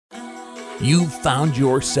You've found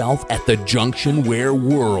yourself at the junction where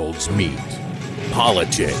worlds meet.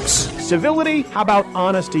 Politics. Civility? How about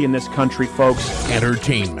honesty in this country, folks?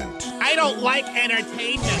 Entertainment. I don't like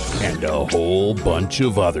entertainment. And a whole bunch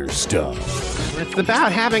of other stuff. It's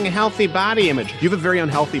about having a healthy body image. You have a very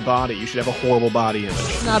unhealthy body. You should have a horrible body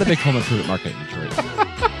image. Not a big home improvement market in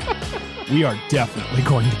Detroit. We are definitely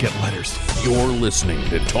going to get letters. You're listening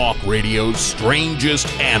to Talk Radio's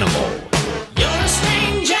Strangest Animal. You're a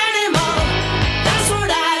strange animal, that's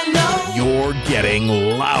what I know. You're getting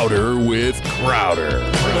louder with Crowder.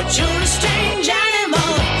 But you're a strange animal,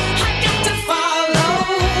 I got to follow.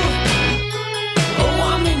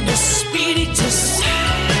 Oh, I'm in the spiritus.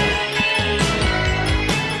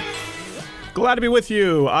 Glad to be with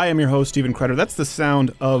you. I am your host, Stephen Crowder. That's the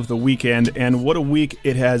sound of the weekend, and what a week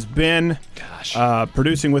it has been. Gosh.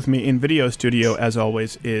 Producing with me in video studio, as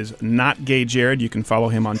always, is Not Gay Jared. You can follow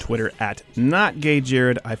him on Twitter at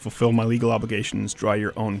NotGayJared. I fulfill my legal obligations. Draw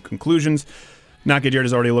your own conclusions. Not Gay Jared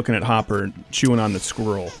is already looking at Hopper, chewing on the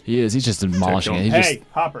squirrel. He is. He's just demolishing it. Hey,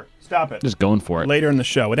 Hopper, stop it. Just going for it. Later in the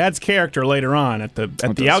show. It adds character later on. At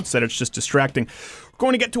the outset, it's just distracting. We're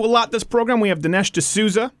going to get to a lot this program. We have Dinesh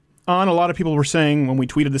D'Souza on. A lot of people were saying when we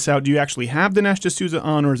tweeted this out, do you actually have Dinesh D'Souza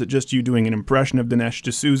on, or is it just you doing an impression of Dinesh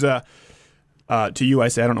D'Souza? To you, I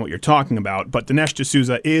say, I don't know what you're talking about, but Dinesh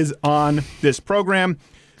D'Souza is on this program.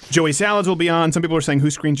 Joey Salads will be on. Some people are saying, who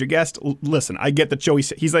screens your guest? Listen, I get that Joey,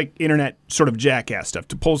 he's like internet sort of jackass stuff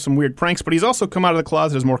to pull some weird pranks, but he's also come out of the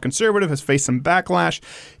closet as more conservative, has faced some backlash.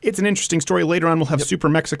 It's an interesting story. Later on, we'll have Sooper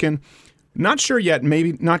Mexican. Not sure yet,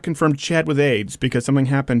 maybe not confirmed Chad with AIDS, because something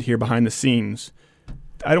happened here behind the scenes.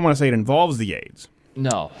 I don't want to say it involves the AIDS.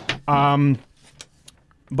 No.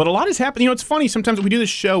 But a lot has happened. You know, it's funny. Sometimes we do this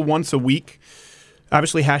show once a week.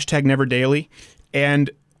 Obviously, #NeverDaily.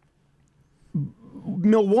 And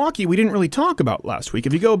Milwaukee, we didn't really talk about last week.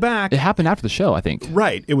 If you go back... It happened after the show, I think.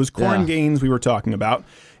 Right. It was Corn Gaines we were talking about.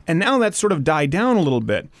 And now that's sort of died down a little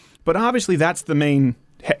bit. But obviously, that's the main...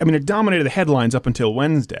 I mean, it dominated the headlines up until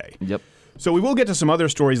Wednesday. Yep. So we will get to some other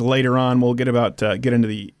stories later on. We'll get into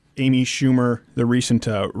the Amy Schumer, the recent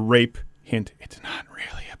rape hint. It's not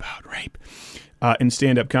really about rape. In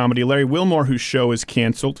stand-up comedy. Larry Wilmore, whose show is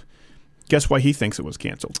canceled. Guess why he thinks it was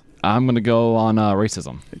canceled? I'm going to go on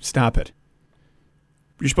racism. Stop it.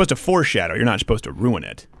 You're supposed to foreshadow. You're not supposed to ruin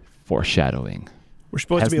it. Foreshadowing. We're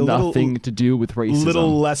supposed to be a nothing to do with racism.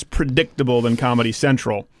 Little less predictable than Comedy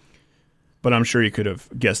Central. But I'm sure you could have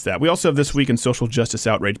guessed that. We also have This Week in Social Justice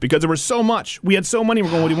Outrage because there was so much. We had so many. We're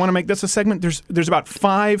going, do you want to make this a segment? There's about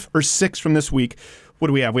 5 or 6 from this week. What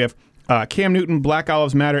do we have? We have Cam Newton, Black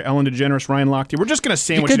Olives Matter, Ellen DeGeneres, Ryan Lochte. We're just going to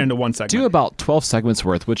sandwich it into one segment. Do about 12 segments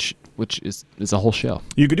worth, which is a whole show.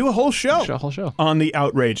 You could do a whole show. A whole show. On the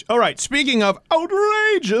outrage. All right, speaking of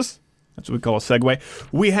outrageous, that's what we call a segue.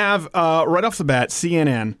 We have, right off the bat,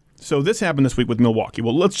 CNN. So this happened this week with Milwaukee.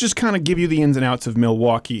 Well, let's just kind of give you the ins and outs of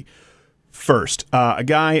Milwaukee first. A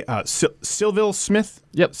guy, Sylville Smith?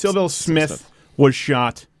 Yep. Sylville Smith was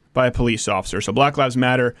shot by a police officer. So Black Lives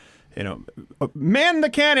Matter, man the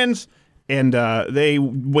cannons. And they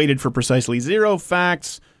waited for precisely 0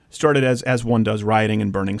 facts, started as one does, rioting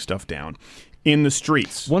and burning stuff down in the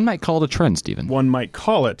streets. One might call it a trend, Stephen. One might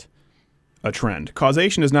call it a trend.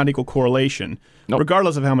 Causation does not equal correlation,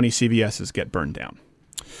 regardless of how many CVSs get burned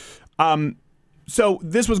down. So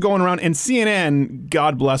this was going around, and CNN,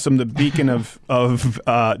 God bless them, the beacon of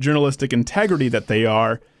journalistic integrity that they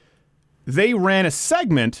are, they ran a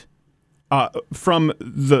segment from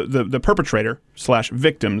the perpetrator /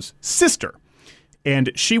 victim's sister, and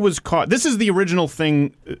she was caught. This is the original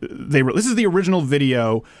thing. This is the original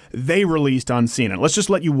video they released on CNN. Let's just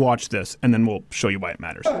let you watch this, and then we'll show you why it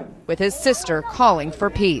matters. With his sister calling for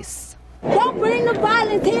peace. Don't bring the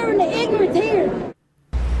violence here and the ignorance here.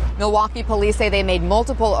 Milwaukee police say they made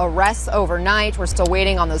multiple arrests overnight. We're still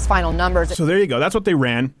waiting on those final numbers. So there you go. That's what they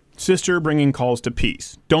ran. Sister bringing calls to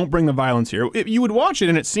peace. Don't bring the violence here. You would watch it,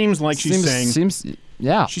 and it seems like she's saying...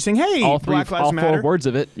 Yeah. She's saying, hey, Black Lives Matter. All 4 words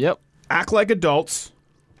of it. Yep. Act like adults.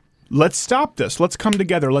 Let's stop this. Let's come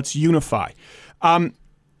together. Let's unify.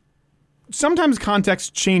 Sometimes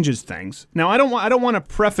context changes things. Now, I don't want to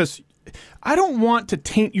preface... I don't want to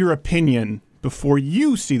taint your opinion before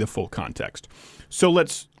you see the full context. So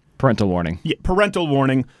let's... Parental warning. Yeah, parental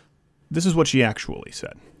warning. This is what she actually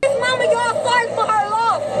said. Mama, y'all fighting for her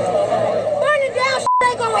love. Burning down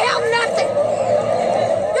ain't gonna help nothing.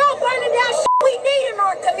 Y'all burning down we need in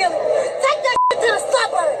our community. Take that to the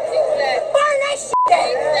suburbs. Burn that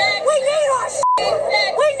down. We need our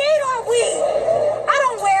We need our weed. I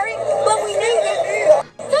don't wear it, but we need it.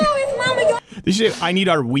 Tell his mama, Did she say, I need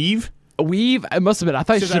our weave? Weave? It must have been. I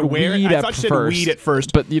thought you Says I said wear- weed I at thought you said first. weed at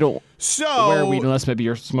first. But you don't So wear weed unless maybe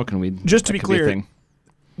you're smoking weed. Just to That be could a clear, thing.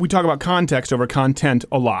 we talk about context over content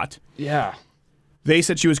a lot. Yeah. They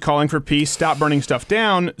said she was calling for peace, stop burning stuff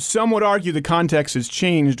down. Some would argue the context has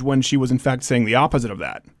changed when she was in fact saying the opposite of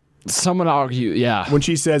that. Someone argue, yeah. When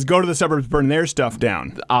she says, go to the suburbs, burn their stuff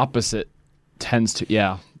down. The opposite tends to,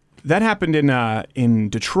 yeah. That happened in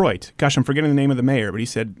Detroit. Gosh, I'm forgetting the name of the mayor, but he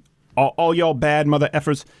said, all y'all bad mother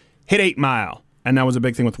effers, hit 8 Mile. And that was a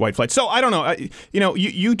big thing with white flight. So I don't know.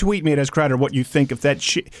 You tweet me at S. Crowder what you think of that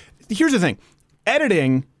shit. Here's the thing.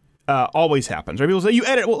 Editing always happens. Right? People say you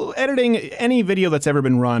edit. Well, editing, any video that's ever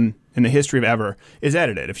been run in the history of ever is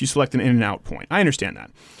edited if you select an in and out point. I understand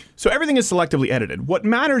that. So everything is selectively edited. What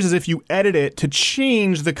matters is if you edit it to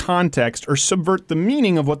change the context or subvert the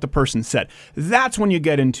meaning of what the person said. That's when you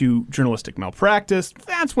get into journalistic malpractice.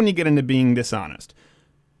 That's when you get into being dishonest.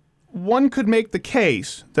 One could make the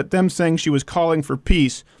case that them saying she was calling for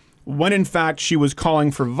peace when in fact she was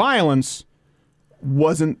calling for violence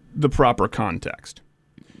wasn't the proper context.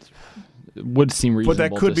 It would seem reasonable. But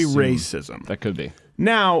that could to be assume. racism. That could be.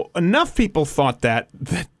 Now, enough people thought that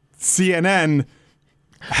CNN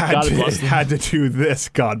had to do this.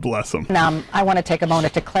 God bless them. I want to take a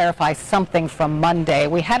moment to clarify something from Monday.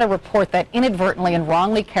 We had a report that inadvertently and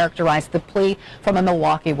wrongly characterized the plea from a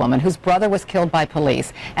Milwaukee woman whose brother was killed by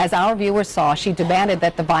police. As our viewers saw, she demanded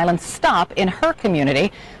that the violence stop in her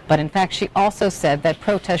community, but in fact she also said that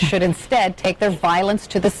protests should instead take their violence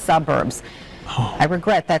to the suburbs. I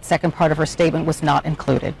regret that second part of her statement was not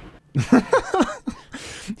included.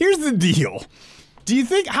 Here's the deal. Do you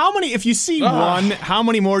think, if you see one, how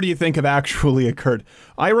many more do you think have actually occurred?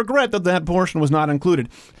 I regret that portion was not included.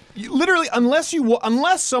 Literally,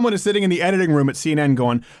 unless someone is sitting in the editing room at CNN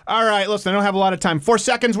going, all right, listen, I don't have a lot of time. 4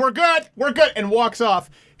 seconds, we're good, and walks off.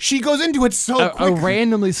 She goes into it so quickly. A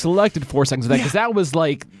randomly selected 4 seconds of that, because that was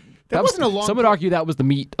like... That wasn't a long... Some would argue that was the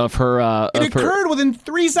meat of her... it occurred within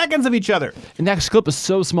 3 seconds of each other. And that clip was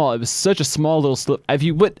so small. It was such a small little slip. If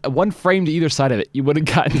you put one frame to either side of it, you would have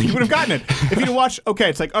gotten it. You would have gotten it. If you'd watched... Okay,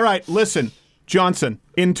 it's like, all right, listen, Johnson,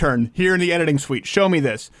 intern, here in the editing suite, show me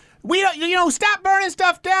this. Stop burning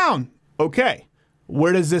stuff down. Okay,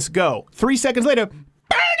 where does this go? 3 seconds later, burn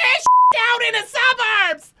this down in the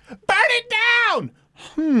suburbs! Burn it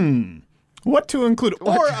down! What to include?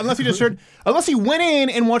 Or unless he went in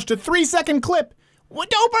and watched a 3-second clip,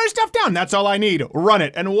 don't burn stuff down. That's all I need. Run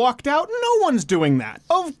it. And walked out. No one's doing that.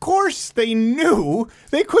 Of course they knew.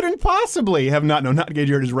 They couldn't possibly have not known. Not Gage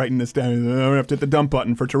is writing this down. I'm going to have to hit the dump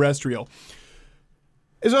button for terrestrial.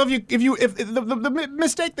 So if the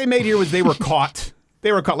mistake they made here was they were caught.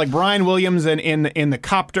 They were caught like Brian Williams in the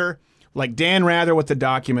copter, like Dan Rather with the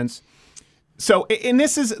documents. So, and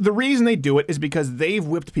this is the reason they do it is because they've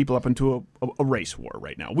whipped people up into a race war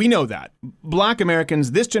right now. We know that. Black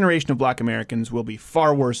Americans, this generation of black Americans will be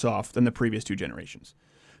far worse off than the previous 2 generations.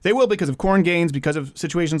 They will because of corn gains, because of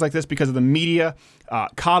situations like this, because of the media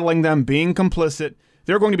coddling them, being complicit.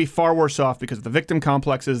 They're going to be far worse off because of the victim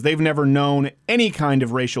complexes. They've never known any kind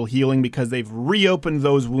of racial healing because they've reopened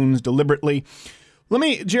those wounds deliberately.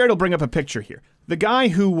 Jared will bring up a picture here. The guy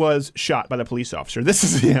who was shot by the police officer, this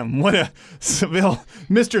is him. What a Seville,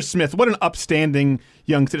 Mr. Smith, what an upstanding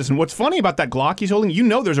young citizen. What's funny about that Glock he's holding,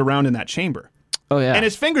 there's a round in that chamber. Oh, yeah. And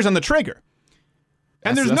his finger's on the trigger.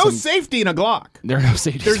 And there's no safety in a Glock. There are no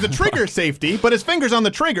safety. There's the trigger safety, but his finger's on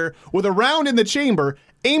the trigger with a round in the chamber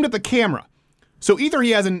aimed at the camera. So either he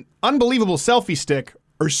has an unbelievable selfie stick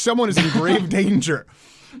or someone is in grave danger.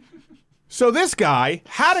 So this guy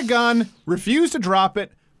had a gun, refused to drop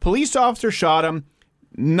it. Police officer shot him.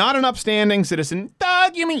 Not an upstanding citizen.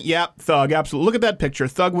 Thug, you mean? Yep, thug, absolutely. Look at that picture.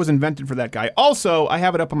 Thug was invented for that guy. Also, I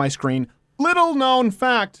have it up on my screen. Little known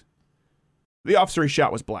fact, the officer he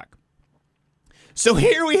shot was black. So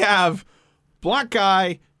here we have black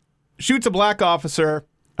guy shoots a black officer.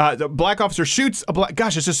 The black officer shoots a black...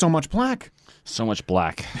 Gosh, it's just so much black. So much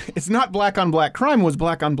black. It's not black on black crime. It was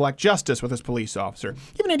black on black justice with this police officer.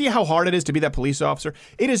 You have an idea how hard it is to be that police officer?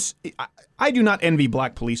 It is. I do not envy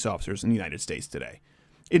black police officers in the United States today.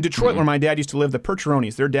 In Detroit, where my dad used to live, the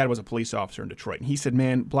Percheronis, their dad was a police officer in Detroit. And he said,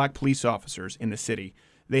 man, black police officers in the city,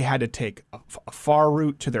 they had to take a far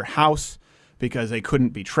route to their house because they couldn't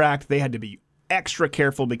be tracked. They had to be extra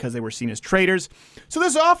careful because they were seen as traitors. So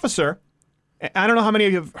this officer... I don't know how many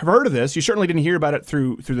of you have heard of this. You certainly didn't hear about it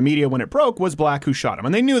through the media when it broke, was black who shot him.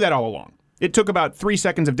 And they knew that all along. It took about 3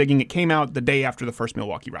 seconds of digging. It came out the day after the first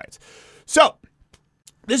Milwaukee riots. So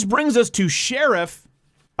this brings us to Sheriff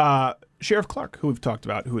Clark, who we've talked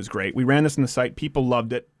about, who is great. We ran this on the site. People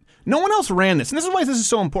loved it. No one else ran this, and this is why this is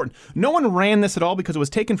so important. No one ran this at all because it was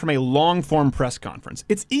taken from a long-form press conference.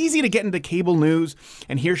 It's easy to get into cable news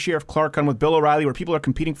and hear Sheriff Clark on with Bill O'Reilly where people are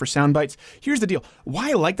competing for sound bites. Here's the deal.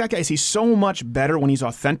 Why I like that guy is he's so much better when he's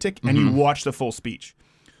authentic and you watch the full speech.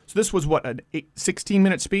 So this was, what, a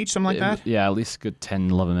 16-minute speech, something like that? Yeah, at least good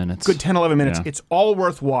 10, 11 minutes. Good 10, 11 minutes. Yeah. It's all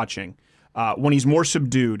worth watching when he's more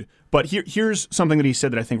subdued. But here's something that he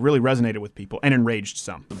said that I think really resonated with people and enraged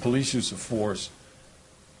some. The police use of force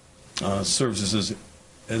serves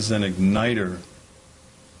as an igniter,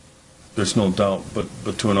 there's no doubt,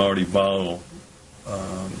 but to an already volatile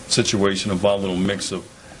situation, a volatile mix of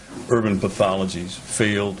urban pathologies,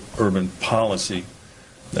 failed urban policy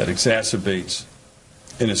that exacerbates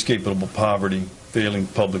inescapable poverty, failing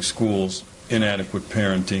public schools, inadequate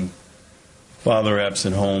parenting,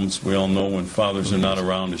 father-absent homes. We all know when fathers are not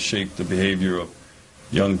around to shape the behavior of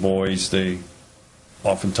young boys, they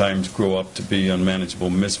oftentimes grow up to be unmanageable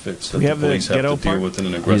misfits that the police have to deal with in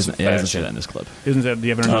an aggressive fashion. He doesn't say that in this clip. Do you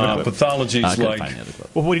have another clip? Pathologies like...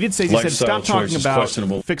 Well, what he did say is he said, stop talking about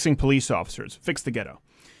questionable. Fixing police officers, fix the ghetto.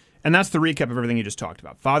 And that's the recap of everything you just talked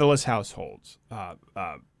about. Fatherless households,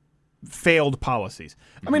 failed policies.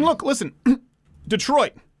 I mean, look, listen,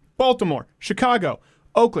 Detroit, Baltimore, Chicago,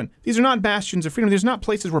 Oakland, these are not bastions of freedom. These are not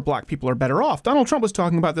places where black people are better off. Donald Trump was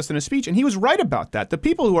talking about this in a speech, and he was right about that. The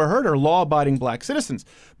people who are hurt are law-abiding black citizens.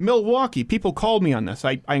 Milwaukee, people called me on this.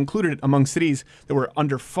 I included it among cities that were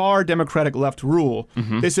under far Democratic left rule.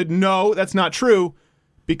 They said, no, that's not true,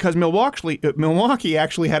 because Milwaukee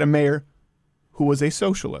actually had a mayor who was a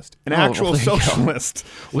socialist, an actual socialist.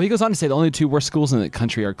 Well, he goes on to say the only two worst schools in the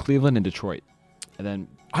country are Cleveland and Detroit. And then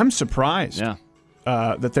I'm surprised. Yeah.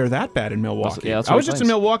 That they're that bad in Milwaukee. Yeah, that's I what was he just in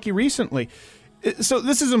claims. Milwaukee recently. So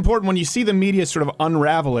this is important when you see the media sort of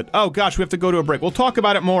unravel it. Oh, gosh, we have to go to a break. We'll talk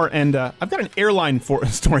about it more, and I've got an airline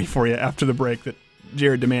story for you after the break that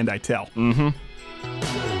Jared demanded I tell.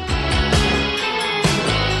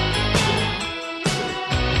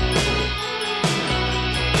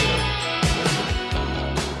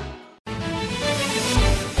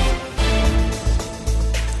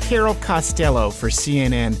 Carol Costello for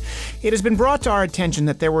CNN. It has been brought to our attention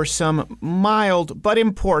that there were some mild but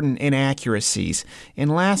important inaccuracies in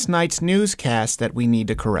last night's newscast that we need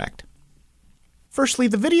to correct. Firstly,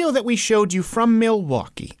 the video that we showed you from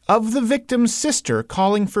Milwaukee of the victim's sister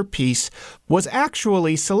calling for peace was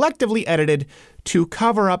actually selectively edited to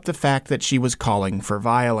cover up the fact that she was calling for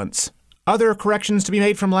violence. Other corrections to be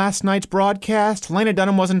made from last night's broadcast: Lena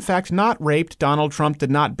Dunham was in fact not raped, Donald Trump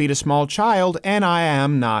did not beat a small child, and I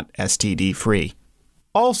am not STD-free.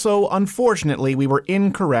 Also, unfortunately, we were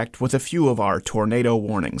incorrect with a few of our tornado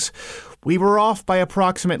warnings. We were off by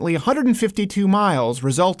approximately 152 miles,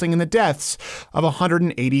 resulting in the deaths of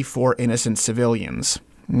 184 innocent civilians.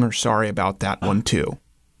 We're sorry about that one, too.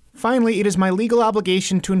 Finally, it is my legal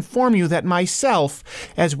obligation to inform you that myself,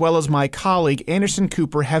 as well as my colleague Anderson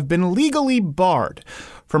Cooper, have been legally barred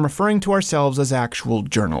from referring to ourselves as actual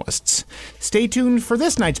journalists. Stay tuned for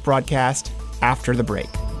this night's broadcast after the break.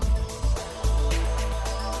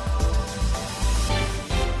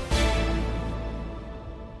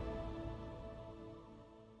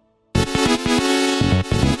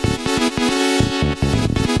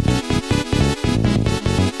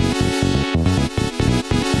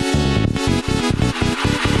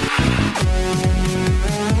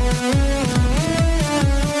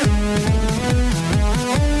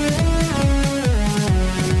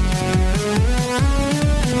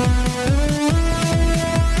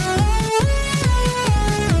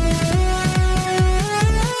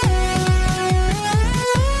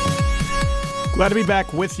 Glad to be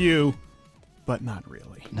back with you, but not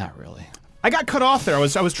really. Not really. I got cut off there. I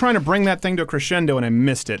was trying to bring that thing to a crescendo, and I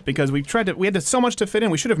missed it because we had so much to fit in.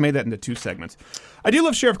 We should have made that into 2 segments. I do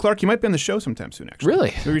love Sheriff Clark. He might be on the show sometime soon, actually.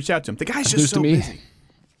 Really? We reached out to him. The guy's just so busy.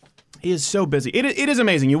 He is so busy. It is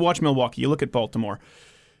amazing. You watch Milwaukee. You look at Baltimore.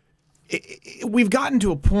 We've gotten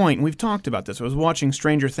to a point, and we've talked about this. I was watching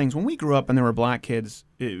Stranger Things. When we grew up and there were black kids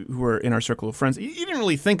who were in our circle of friends, you didn't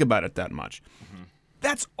really think about it that much.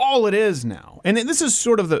 That's all it is now. And this is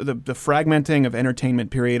sort of the fragmenting of entertainment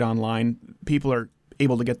period online. People are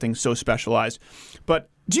able to get things so specialized. But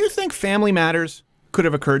do you think Family Matters could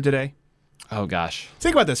have occurred today? Oh, gosh.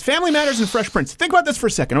 Think about this. Family Matters and Fresh Prince. Think about this for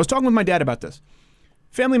a second. I was talking with my dad about this.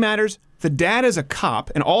 Family Matters, the dad is a cop,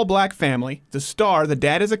 an all-black family. The star, the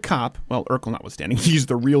dad is a cop. Well, Urkel notwithstanding, he's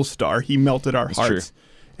the real star. He melted our hearts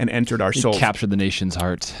and entered our souls. He captured the nation's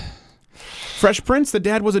heart. Fresh Prince, the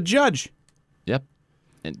dad was a judge. Yep.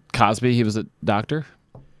 And Cosby, he was a doctor.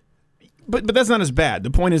 But that's not as bad.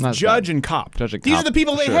 The point is judge and cop. Judge and These cop, are the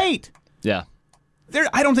people they hate. Yeah.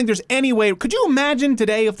 I don't think there's any way. Could you imagine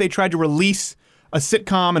today if they tried to release a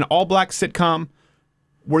sitcom, an all-black sitcom,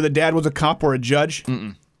 where the dad was a cop or a judge?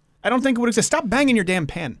 Mm-mm. I don't think it would exist. Stop banging your damn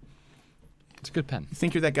pen. It's a good pen. You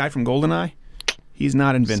think you're that guy from GoldenEye? He's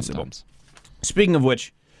not invincible. Sometimes. Speaking of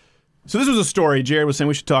which, so this was a story. Jared was saying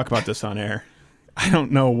we should talk about this on air. I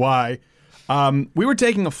don't know why. We were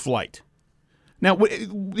taking a flight. Now,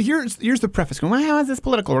 here's the preface. Going, well, how is this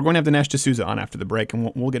political? We're going to have Dinesh D'Souza on after the break,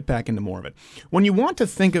 and we'll get back into more of it. When you want to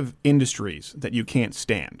think of industries that you can't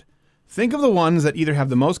stand, think of the ones that either have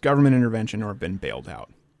the most government intervention or have been bailed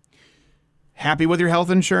out. Happy with your health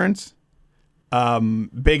insurance?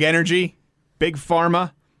 Big energy? Big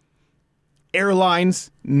pharma?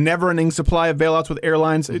 Airlines? Never-ending supply of bailouts with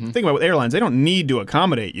airlines. Think about it with airlines. They don't need to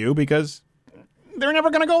accommodate you because they're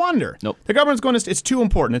never going to go under. Nope. The government's going to, it's too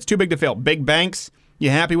important. It's too big to fail. Big banks,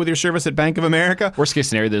 you happy with your service at Bank of America? Worst case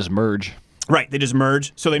scenario, they just merge. Right, they just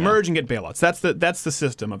merge. So they merge and get bailouts. That's the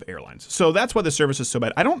system of airlines. So that's why the service is so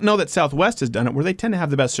bad. I don't know that Southwest has done it where they tend to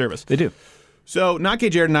have the best service. They do. So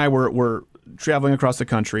Nake, Jared, and I were traveling across the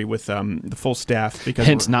country with the full staff. Because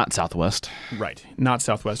hence not Southwest. Right, not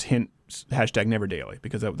Southwest. Hint, hashtag never daily,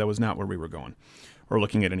 because that was not where we were going or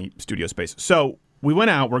looking at any studio space. So we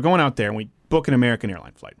went out, we're going out there, and we book an American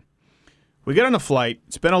airline flight. We get on the flight,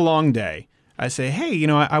 it's been a long day. I say, hey,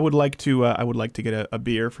 I would like to get a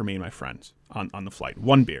beer for me and my friends on the flight.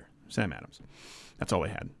 One beer, Sam Adams. That's all they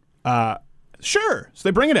had. Sure. So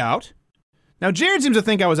they bring it out. Now, Jared seems to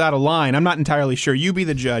think I was out of line. I'm not entirely sure. You be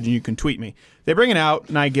the judge and you can tweet me. They bring it out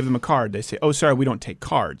and I give them a card. They say, oh, sorry, we don't take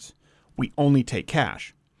cards. We only take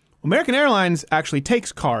cash. American Airlines actually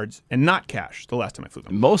takes cards and not cash. The last time I flew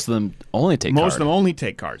them, most of them only take cards. Most of them only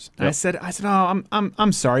take cards. And I said, oh,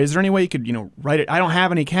 I'm sorry. Is there any way you could, write it? I don't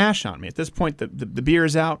have any cash on me at this point. The beer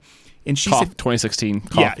is out, and she said, 2016.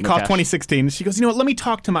 Cough 2016. She goes, let me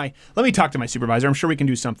talk to my supervisor. I'm sure we can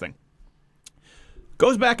do something.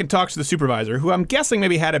 Goes back and talks to the supervisor, who I'm guessing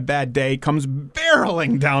maybe had a bad day. Comes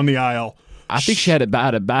barreling down the aisle. I think she had a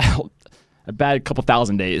bad couple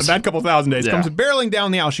thousand days. A bad couple thousand days. Yeah. Comes barreling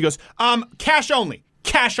down the aisle. She goes, cash only.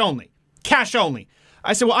 Cash only. Cash only.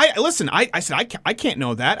 I said, well, I can't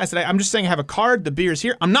know that. I said, I'm just saying I have a card. The beer's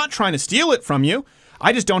here. I'm not trying to steal it from you.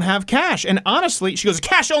 I just don't have cash. And honestly, she goes,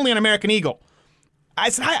 cash only on American Eagle. I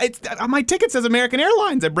said, my ticket says American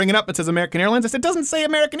Airlines. I bring it up. It says American Airlines. I said, it doesn't say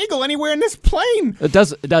American Eagle anywhere in this plane. It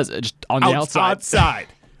does. It's just on the outside. Outside.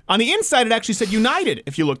 On the inside, it actually said United,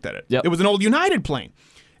 if you looked at it. Yep. It was an old United plane.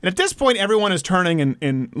 And at this point, everyone is turning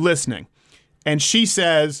and listening. And she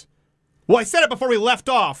says, well, I said it before we left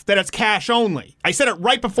off that it's cash only. I said it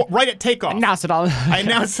right at takeoff. I announced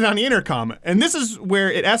it on the intercom. And this is where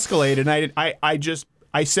it escalated. And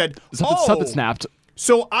I said, something snapped.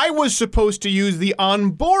 So I was supposed to use the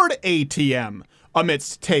onboard ATM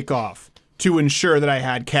amidst takeoff to ensure that I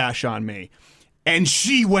had cash on me. And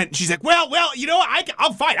she's like, well,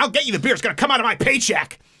 I'll fine. I'll get you the beer. It's going to come out of my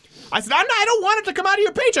paycheck. I said, I don't want it to come out of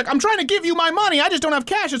your paycheck. I'm trying to give you my money. I just don't have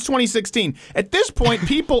cash. It's 2016. At this point,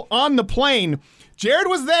 people on the plane, Jared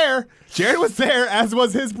was there, as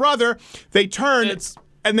was his brother. They turned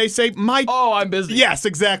and they say, oh, I'm busy. Yes,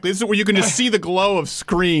 exactly. This is where you can just see the glow of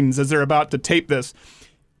screens as they're about to tape this.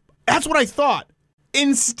 That's what I thought.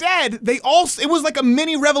 Instead, it was like a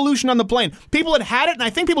mini revolution on the plane. People had it, and I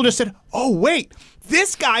think people just said, oh, wait,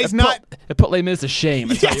 this guy's not... It put Les Mis to shame,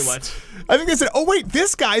 I tell you what. I think they said, oh, wait,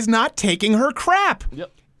 this guy's not taking her crap. Yep.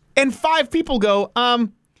 And 5 people go,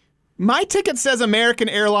 my ticket says American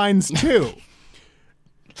Airlines, too.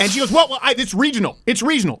 And she goes, well, it's regional. It's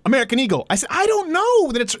regional. American Eagle. I said, I don't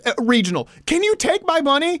know that it's regional. Can you take my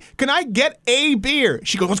money? Can I get a beer?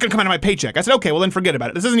 She goes, what's going to come out of my paycheck? I said, okay, well, then forget about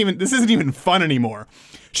it. This isn't even fun anymore.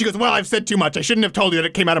 She goes, well, I've said too much. I shouldn't have told you that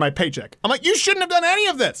it came out of my paycheck. I'm like, you shouldn't have done any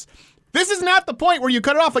of this. This is not the point where you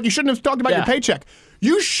cut it off. Like, you shouldn't have talked about your paycheck.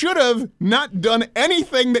 You should have not done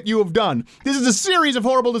anything that you have done. This is a series of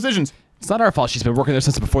horrible decisions. It's not our fault. She's been working there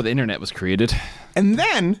since before the internet was created. And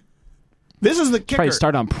then... this is the kicker. Probably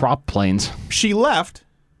started on prop planes. She left,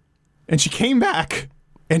 and she came back,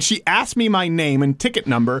 and she asked me my name and ticket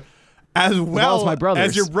number, as well as my brother's.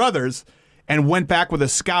 As your brother's, and went back with a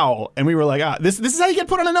scowl. And we were like, this is how you get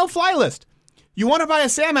put on a no-fly list. You want to buy a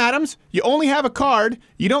Sam Adams, you only have a card,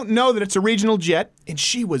 you don't know that it's a regional jet, and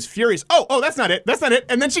she was furious. Oh, that's not it.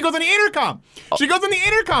 And then she goes on the intercom. She goes on the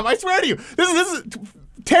intercom, I swear to you. This is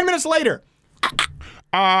 10 minutes later.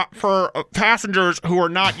 For passengers who are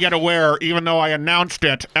not yet aware, even though I announced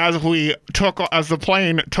it as the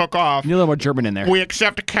plane took off. You need a little more German in there. We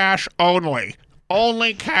accept cash only.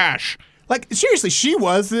 Only cash. Like, seriously, she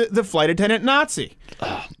was the flight attendant Nazi.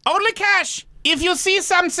 Only cash. If you see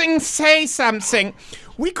something, say something.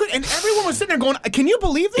 We could, and everyone was sitting there going, "Can you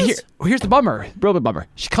believe this?" Here's the bummer, real big bummer.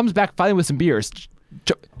 She comes back finally with some beers.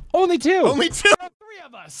 Only two. Only two. Three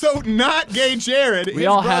of us. So not gay Jared. We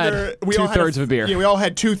all had two-thirds of a beer. Yeah, we all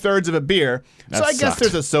had 2/3 of a beer. That so I guess sucked.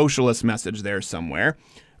 there's a socialist message there somewhere.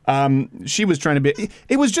 She was trying to be.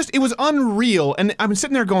 It was unreal, and I'm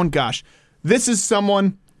sitting there going, "Gosh, this is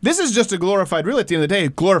just a glorified, really at the end of the day,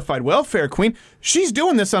 glorified welfare queen. She's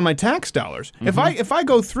doing this on my tax dollars. Mm-hmm. If I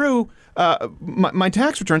go through my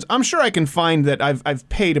tax returns, I'm sure I can find that I've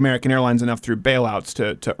paid American Airlines enough through bailouts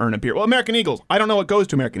to earn a beer. Well, American Eagles, I don't know what goes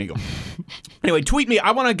to American Eagle. Anyway, tweet me.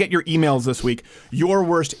 I want to get your emails this week. Your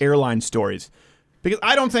worst airline stories, because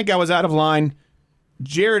I don't think I was out of line.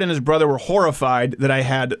 Jared and his brother were horrified that I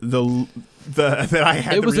had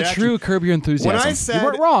It was a true Curb Your Enthusiasm. When I said, you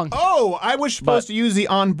weren't wrong. Oh, I was supposed to use the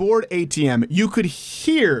onboard ATM. You could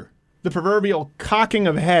hear the proverbial cocking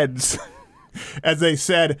of heads as they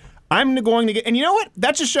said, I'm going to get... And you know what?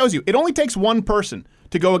 That just shows you. It only takes one person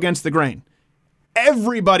to go against the grain.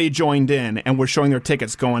 Everybody joined in and were showing their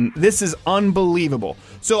tickets going, this is unbelievable.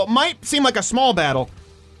 So it might seem like a small battle,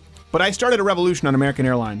 but I started a revolution on American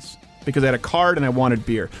Airlines because I had a card and I wanted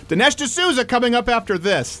beer. Dinesh D'Souza coming up after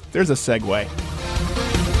this. There's a segue.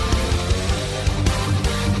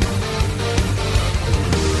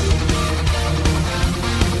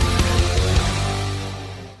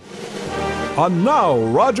 And now,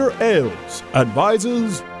 Roger Ailes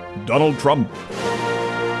advises Donald Trump.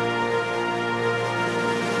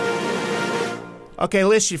 Okay,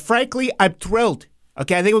 listen, frankly, I'm thrilled.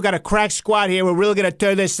 Okay, I think we've got a crack squad here. We're really going to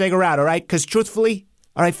turn this thing around, all right? Because truthfully,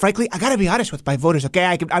 all right, frankly, I got to be honest with my voters, okay?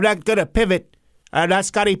 I'm not going to pivot. I'm not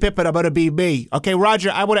Scottie Pippen. I'm going to be me. Okay,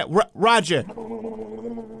 Roger, I want to... Roger.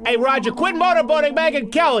 Hey, Roger, quit motorboating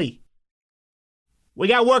Megyn Kelly. We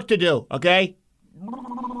got work to do, okay?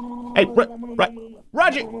 Hey,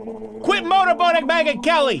 Roger, quit motorboating Megyn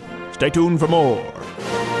Kelly. Stay tuned for more.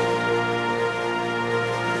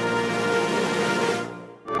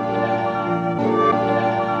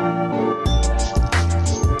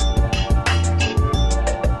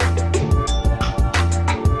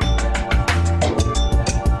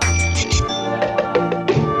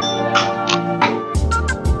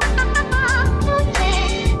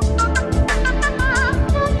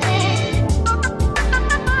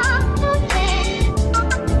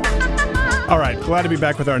 All right, glad to be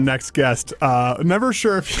back with our next guest. Never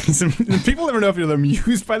sure if people never know if you're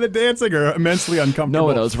amused by the dancing or immensely uncomfortable. No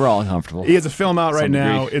one knows. We're all uncomfortable. He has a film out right Some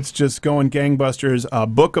now. degree. It's just going gangbusters. A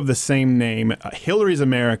book of the same name, Hillary's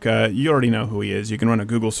America. You already know who he is. You can run a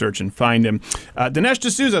Google search and find him. Dinesh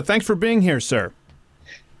D'Souza, thanks for being here, sir.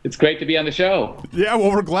 It's great to be on the show. Yeah, well,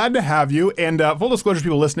 we're glad to have you. And full disclosure to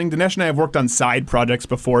people listening, Dinesh and I have worked on side projects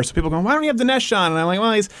before. So people go, why don't you have Dinesh on? And I'm like,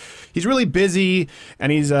 well, he's really busy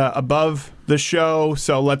and he's above the show.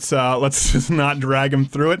 So let's just not drag him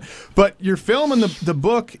through it. But your film and the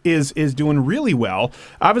book is doing really well.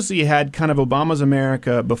 Obviously, you had kind of Obama's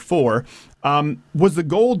America before. Was the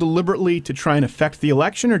goal deliberately to try and affect the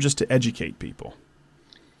election or just to educate people?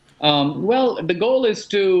 Well, the goal is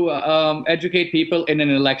to educate people in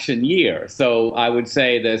an election year. So I would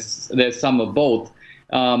say there's some of both.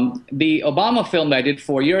 The Obama film that I did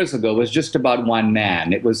 4 years ago was just about one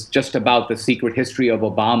man. It was just about the secret history of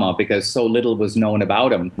Obama because so little was known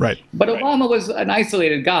about him. Right. But Obama was an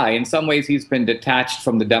isolated guy. In some ways, he's been detached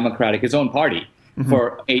from the Democratic, his own party,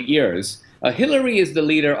 for 8 years. Hillary is the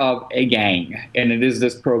leader of a gang, and it is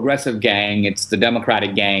this progressive gang. It's the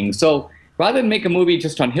Democratic gang. So rather than make a movie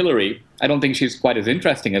just on Hillary, I don't think she's quite as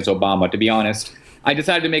interesting as Obama, to be honest. I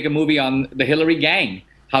decided to make a movie on the Hillary gang.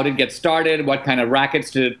 How did it get started? What kind of rackets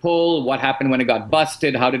did it pull? What happened when it got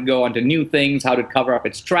busted? How did it go on to new things? How did it cover up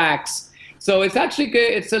its tracks? So it's actually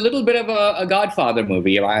it's a little bit of a Godfather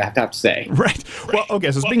movie, I have to say. Right. Well,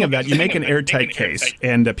 okay, so speaking of that, you make an airtight case,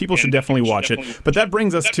 and people should definitely watch it. But that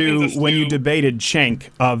brings us to when you debated Cenk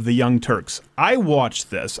of the Young Turks. I watched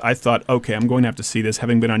this. I thought, okay, I'm going to have to see this,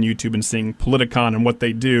 having been on YouTube and seeing Politicon and what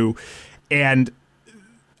they do. And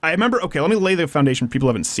I remember, okay, let me lay the foundation. People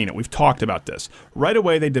haven't seen it. We've talked about this. Right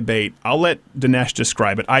away, they debate. I'll let Dinesh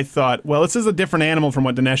describe it. I thought, well, this is a different animal from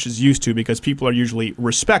what Dinesh is used to because people are usually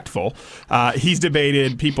respectful. He's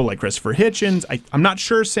debated people like Christopher Hitchens. I'm not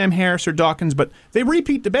sure Sam Harris or Dawkins, but they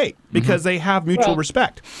repeat debate because they have mutual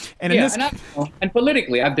respect. And in this, and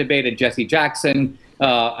politically, I've debated Jesse Jackson.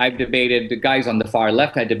 I've debated the guys on the far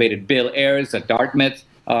left. I debated Bill Ayers at Dartmouth.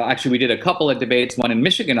 Actually, we did a couple of debates, one in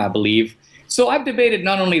Michigan, I believe. So I've debated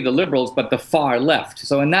not only the liberals, but the far left.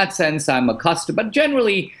 So in that sense, I'm accustomed. But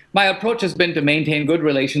generally, my approach has been to maintain good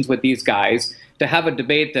relations with these guys, to have a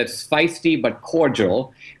debate that's feisty but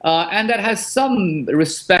cordial, and that has some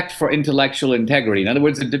respect for intellectual integrity. In other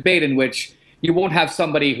words, a debate in which you won't have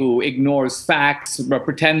somebody who ignores facts or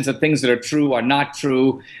pretends that things that are true are not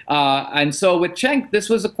true. And so with Cenk, this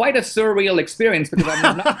was quite a surreal experience because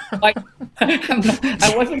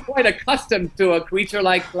I wasn't quite accustomed to a creature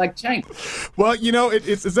like Cenk. Well,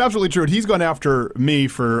 it's absolutely true. He's gone after me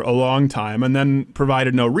for a long time and then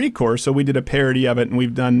provided no recourse. So we did a parody of it, and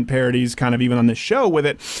we've done parodies kind of even on this show with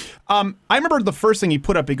it. I remember the first thing he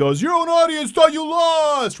put up, he goes, "Your own audience thought you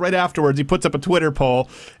lost." Right afterwards, he puts up a Twitter poll.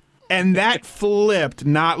 And that flipped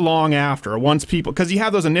not long after. Once people, because you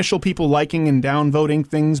have those initial people liking and downvoting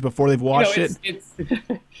things before they've watched it.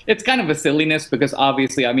 It's kind of a silliness because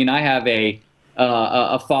obviously, I mean, I have a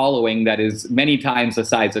following that is many times the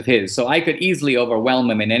size of his, so I could easily overwhelm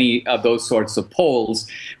him in any of those sorts of polls.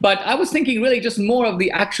 But I was thinking really just more of the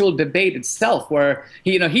actual debate itself, where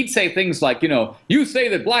he'd say things like, you say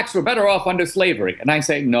that blacks were better off under slavery, and I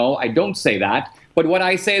say, no, I don't say that. But what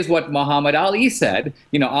I say is what Muhammad Ali said.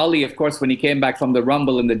 Ali, of course, when he came back from the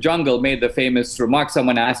rumble in the jungle, made the famous remark.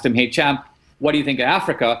 Someone asked him, "Hey, champ, what do you think of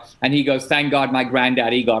Africa?" And he goes, "Thank God my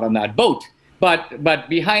granddaddy got on that boat." But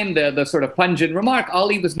behind the sort of pungent remark,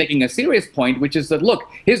 Ali was making a serious point, which is that, look,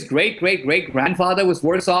 his great-great-great-grandfather was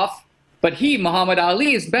worse off. But he, Muhammad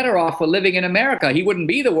Ali, is better off for living in America. He wouldn't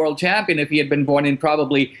be the world champion if he had been born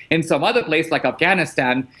probably in some other place like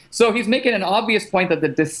Afghanistan. So he's making an obvious point that the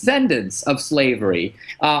descendants of slavery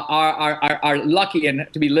are lucky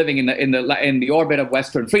to be living in the orbit of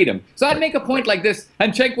Western freedom. So I'd make a point like this,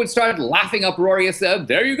 and Cenk would start laughing uproariously.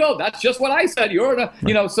 "There you go. That's just what I said.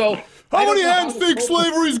 So." How many hands think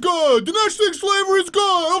slavery's good? Dinesh thinks slavery's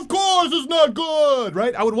good. Of course it's not good,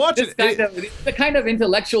 right? I would watch it. It's the kind of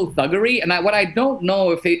intellectual thuggery, and what I don't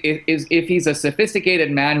know is if he's a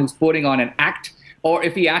sophisticated man who's putting on an act, or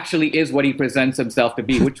if he actually is what he presents himself to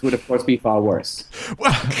be, which would, of course, be far worse.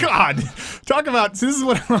 Well, God, talk about, this is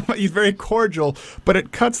what he's very cordial, but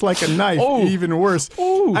it cuts like a knife, even worse.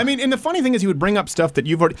 Ooh. I mean, and the funny thing is he would bring up stuff that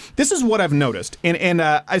you've already, this is what I've noticed, and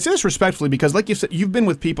I say this respectfully because, like you said, you've been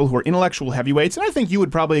with people who are intellectual heavyweights, and I think you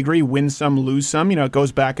would probably agree, win some, lose some, it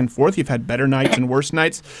goes back and forth. You've had better nights and worse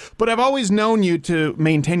nights, but I've always known you to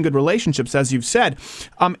maintain good relationships, as you've said.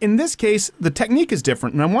 In this case, the technique is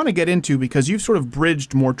different, and I want to get into, because you've sort of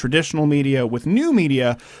bridged more traditional media with new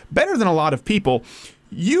media better than a lot of people.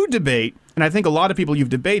 You debate, and I think a lot of people you've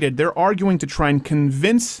debated, they're arguing to try and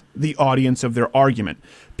convince the audience of their argument.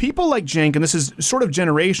 People like Cenk, and this is sort of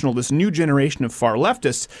generational, this new generation of far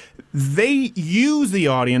leftists, they use the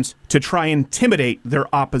audience to try and intimidate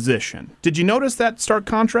their opposition. Did you notice that stark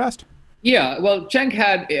contrast? Yeah, well, Cenk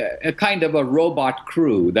had a kind of a robot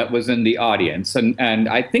crew that was in the audience, and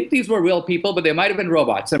I think these were real people, but they might have been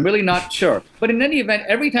robots. I'm really not sure. But in any event,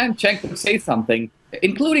 every time Cenk would say something,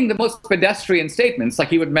 including the most pedestrian statements, like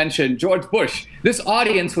he would mention George Bush, this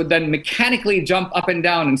audience would then mechanically jump up and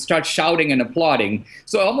down and start shouting and applauding.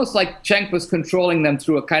 So almost like Cenk was controlling them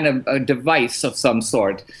through a kind of a device of some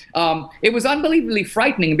sort. It was unbelievably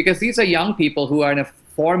frightening because these are young people who are in a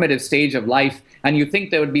formative stage of life, and you think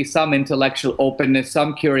there would be some intellectual openness,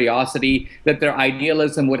 some curiosity, that their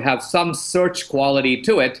idealism would have some search quality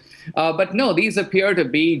to it. But no, these appear to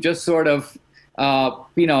be just sort of,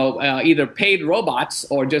 either paid robots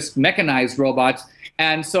or just mechanized robots.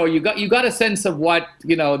 And so you got a sense of what,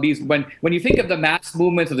 these, when you think of the mass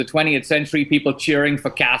movements of the 20th century, people cheering for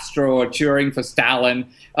Castro or cheering for Stalin,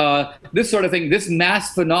 this sort of thing, this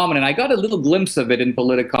mass phenomenon, I got a little glimpse of it in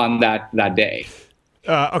Politicon that day.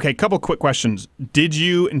 Okay, couple quick questions. Did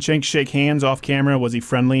you and Cenk shake hands off camera? Was he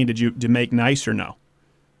friendly? Did you make nice or no?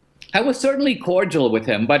 I was certainly cordial with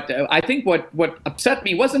him, but I think what upset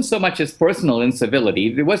me wasn't so much his personal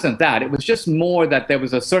incivility. It wasn't that. It was just more that there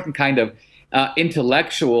was a certain kind of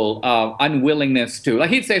intellectual unwillingness to, like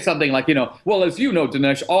he'd say something like, well, as you know,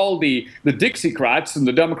 Dinesh, all the Dixiecrats in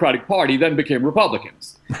the Democratic Party then became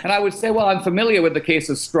Republicans. And I would say, well, I'm familiar with the case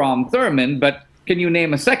of Strom Thurmond, but can you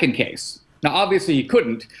name a second case? Now, obviously, he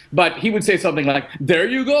couldn't, but he would say something like, there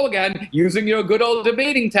you go again, using your good old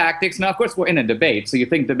debating tactics. Now, of course, we're in a debate, so you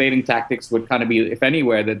think debating tactics would kind of be, if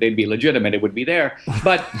anywhere that they'd be legitimate, it would be there.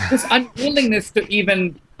 But this unwillingness to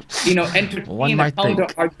even, entertain a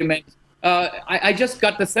counter-argument, I just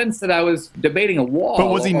got the sense that I was debating a wall. But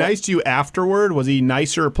was he nice to you afterward? Was he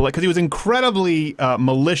nicer or polite? Because he was incredibly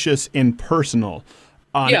malicious and personal.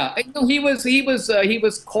 Yeah, he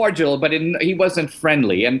was cordial, but he wasn't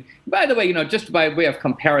friendly. And by the way, just by way of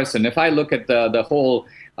comparison, if I look at the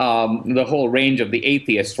whole range of the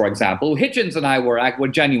atheists, for example, Hitchens and I were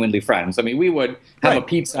genuinely friends. I mean, we would have a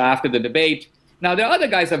pizza after the debate. Now, there are other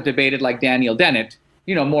guys I've debated, like Daniel Dennett,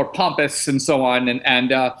 more pompous and so on.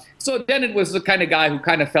 And so then it was the kind of guy who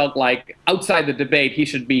kind of felt like outside the debate, he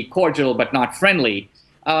should be cordial but not friendly.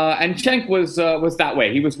 And Cenk was that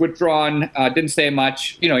way. He was withdrawn, didn't say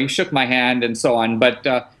much. He shook my hand and so on. But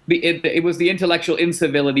it was the intellectual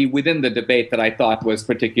incivility within the debate that I thought was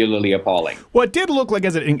particularly appalling. Well, it did look like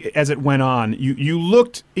as it went on, you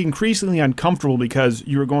looked increasingly uncomfortable because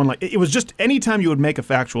you were going like, it was just anytime you would make a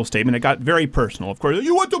factual statement, it got very personal. Of course,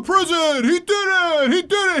 you went to prison. He did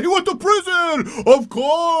it. He went to prison. Of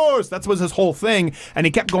course. That was his whole thing. And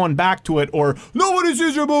he kept going back to it, or nobody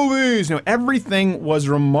sees your movies. Everything was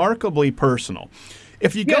remarkably personal.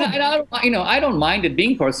 If you go, I don't mind it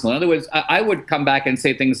being personal. In other words, I would come back and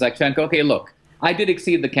say things like, Cenk, okay, look, I did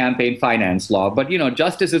exceed the campaign finance law, but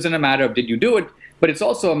justice isn't a matter of did you do it, but it's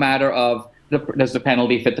also a matter of does the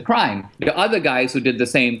penalty fit the crime? The other guys who did the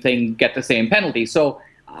same thing get the same penalty. So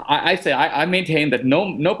I maintain that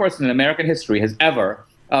no person in American history has ever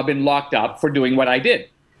been locked up for doing what I did.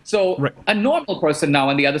 So right. A normal person now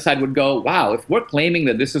on the other side would go, wow, if we're claiming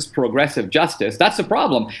that this is progressive justice, that's a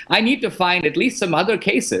problem. I need to find at least some other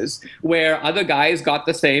cases where other guys got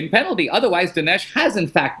the same penalty. Otherwise, Dinesh has in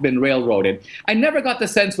fact been railroaded. I never got the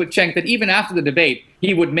sense with Cenk that even after the debate,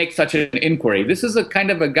 he would make such an inquiry. This is a kind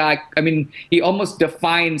of a guy, he almost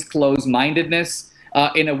defines closed-mindedness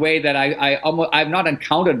in a way that I've not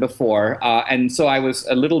encountered before. And so I was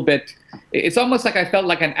a little bit, it's almost like I felt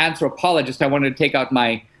like an anthropologist. I wanted to take out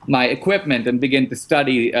my equipment and begin to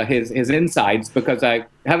study his insides because I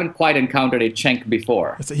haven't quite encountered a Cenk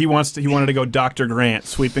before. He wanted to go Dr. Grant,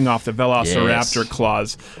 sweeping off the Velociraptor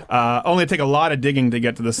claws. Only take a lot of digging to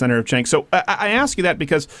get to the center of Cenk. So I ask you that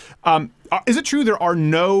because is it true there are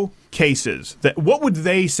no cases what would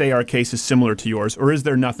they say are cases similar to yours, or is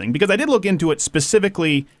there nothing? Because I did look into it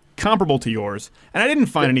specifically comparable to yours, and I didn't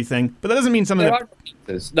find anything, but that doesn't mean something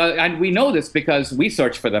and we know this because we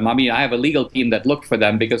search for them. I have a legal team that looked for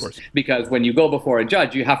them because when you go before a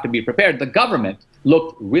judge, you have to be prepared. The government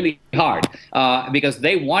looked really hard because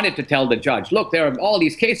they wanted to tell the judge, look, there are all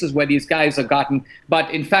these cases where these guys have gotten,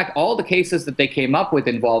 but in fact, all the cases that they came up with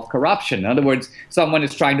involve corruption. In other words, someone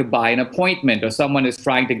is trying to buy an appointment or someone is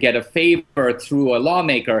trying to get a favor through a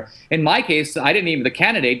lawmaker. In my case, the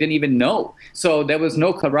candidate didn't even know. So there was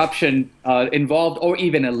no corruption involved or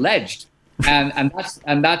even alleged. And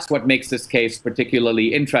that's what makes this case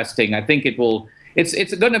particularly interesting. I think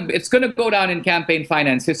it's gonna go down in campaign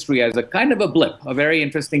finance history as a kind of a blip, a very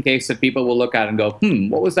interesting case that people will look at and go,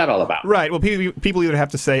 what was that all about? Right. Well, people either have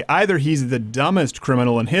to say either he's the dumbest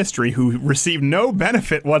criminal in history who received no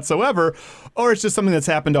benefit whatsoever, or it's just something that's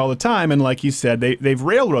happened all the time. And like you said, they've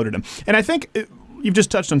railroaded him. And I think you've just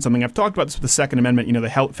touched on something. I've talked about this with the Second Amendment,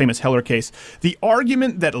 the famous Heller case. The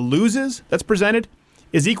argument that loses, that's presented,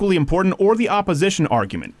 is equally important, or the opposition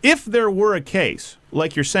argument. If there were a case,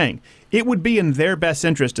 like you're saying, it would be in their best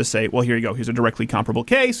interest to say, well, here you go, here's a directly comparable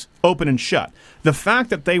case, open and shut. The fact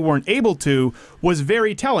that they weren't able to was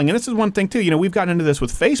very telling. And this is one thing, too. We've gotten into this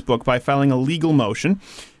with Facebook by filing a legal motion.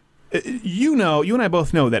 You and I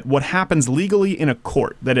both know that what happens legally in a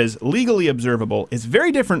court that is legally observable is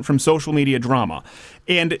very different from social media drama.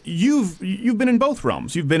 And you've been in both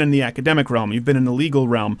realms. You've been in the academic realm. You've been in the legal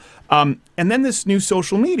realm. And then this new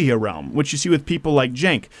social media realm, which you see with people like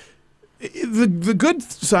Cenk. The good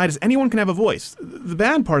side is anyone can have a voice. The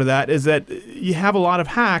bad part of that is that you have a lot of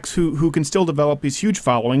hacks who can still develop these huge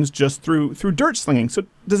followings just through dirt slinging. So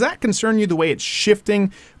does that concern you, the way it's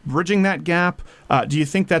shifting, bridging that gap? Do you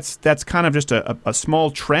think that's kind of just a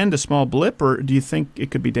small trend, a small blip, or do you think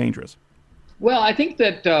it could be dangerous? Well, I think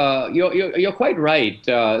that you're quite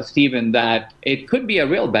right, Stephen, that it could be a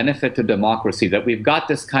real benefit to democracy that we've got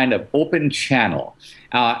this kind of open channel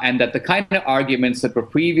and that the kind of arguments that were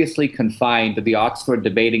previously confined to the Oxford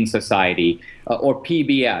Debating Society or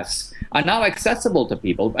PBS are now accessible to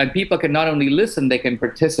people, and people can not only listen, they can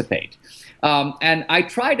participate. And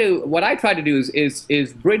what I try to do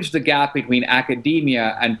is bridge the gap between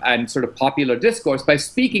academia and sort of popular discourse by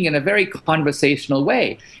speaking in a very conversational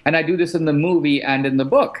way. And I do this in the movie and in the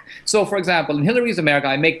book. So, for example, in Hillary's America,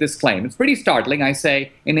 I make this claim. It's pretty startling. I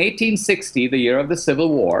say, in 1860, the year of the Civil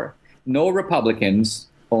War, no Republicans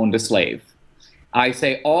owned a slave. I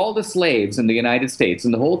say all the slaves in the United States,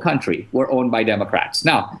 in the whole country, were owned by Democrats.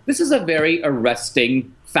 Now, this is a very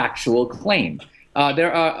arresting factual claim.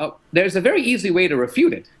 There's a very easy way to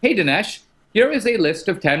refute it. Hey, Dinesh, here is a list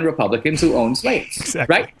of 10 Republicans who own slaves,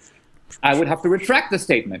 exactly. Right? I would have to retract the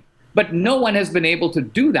statement. But no one has been able to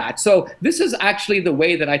do that. So this is actually the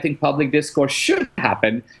way that I think public discourse should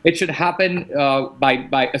happen. It should happen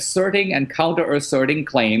by asserting and counter-asserting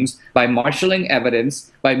claims, by marshaling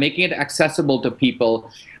evidence, by making it accessible to people.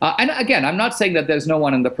 And again, I'm not saying that there's no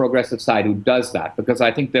one on the progressive side who does that, because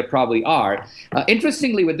I think there probably are.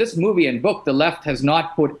 Interestingly, with this movie and book, the left has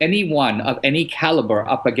not put anyone of any caliber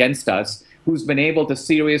up against us who's been able to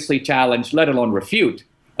seriously challenge, let alone refute,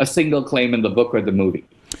 a single claim in the book or the movie.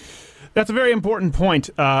 That's a very important point.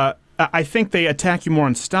 I think they attack you more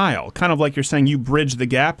on style, kind of like you're saying you bridge the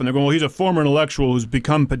gap, and they're going, well, he's a former intellectual who's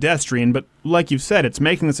become pedestrian. But like you've said, it's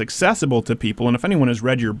making this accessible to people. And if anyone has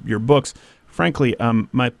read your books, frankly,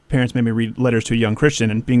 my parents made me read Letters to a Young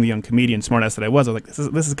Christian, and being the young comedian smartass that I was like,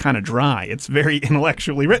 this is kind of dry. It's very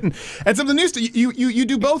intellectually written. And something new, you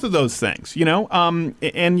do both of those things,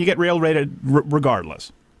 and you get rail-rated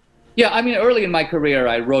regardless. Yeah, I mean, early in my career,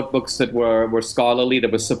 I wrote books that were scholarly, that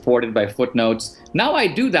were supported by footnotes. Now I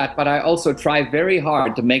do that, but I also try very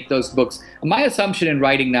hard to make those books. My assumption in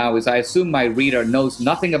writing now is I assume my reader knows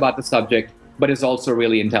nothing about the subject, but is also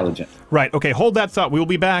really intelligent. Right. Okay, hold that thought. We will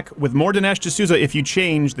be back with more Dinesh D'Souza. If you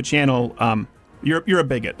change the channel, you're a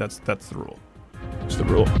bigot. That's the rule. It's the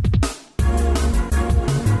rule.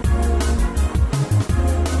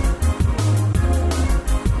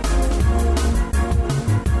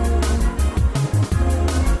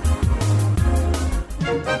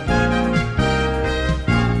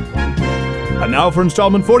 And now for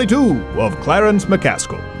installment 42 of Clarence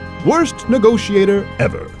McCaskill, worst negotiator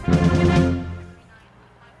ever.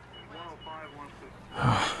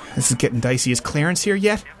 This is getting dicey. Is Clarence here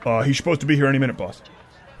yet? He's supposed to be here any minute, boss.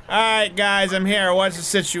 All right, guys, I'm here. What's the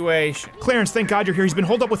situation? Clarence, thank God you're here. He's been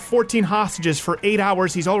holed up with 14 hostages for 8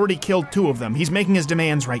 hours. He's already killed 2 of them. He's making his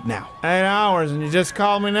demands right now. 8 hours, and you just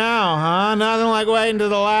called me now, huh? Nothing like waiting to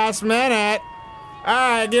the last minute. All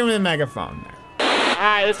right, give me the megaphone there.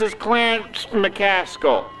 Hi, this is Clarence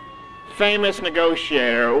McCaskill, famous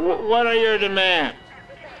negotiator. What are your demands?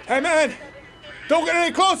 Hey, man, don't get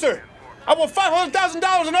any closer. I want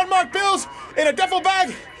 $500,000 in unmarked bills in a duffel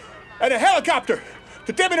bag and a helicopter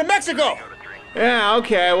to take me to Mexico. Yeah,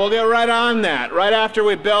 okay, we'll get right on that. Right after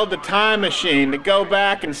we build the time machine to go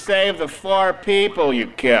back and save the 4 people you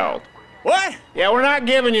killed. What? Yeah, we're not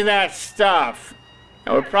giving you that stuff.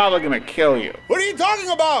 And we're probably gonna kill you. What are you talking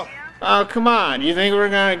about? Oh, come on. You think we're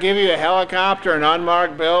gonna give you a helicopter and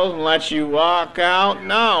unmarked bills and let you walk out?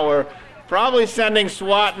 No, we're probably sending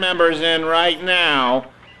SWAT members in right now,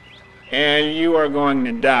 and you are going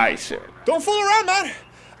to die soon. Don't fool around, man.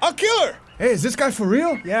 I'll kill her. Hey, is this guy for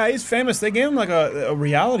real? Yeah, he's famous. They gave him like a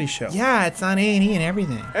reality show. Yeah, it's on A&E and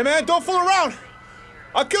everything. Hey, man, don't fool around.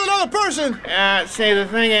 I'll kill another person. See, the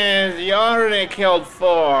thing is, you already killed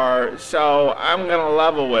 4, so I'm gonna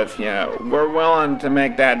level with you. We're willing to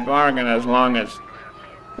make that bargain as long as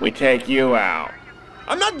we take you out.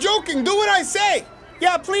 I'm not joking. Do what I say.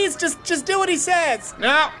 Yeah, please, just do what he says.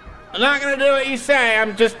 No, I'm not gonna do what you say.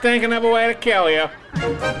 I'm just thinking of a way to kill you.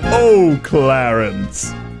 Oh,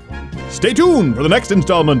 Clarence. Stay tuned for the next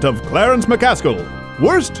installment of Clarence McCaskill,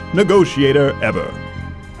 worst negotiator ever.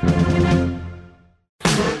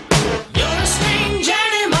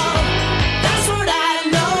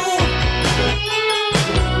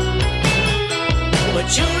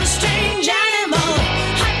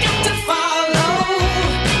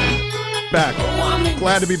 Back.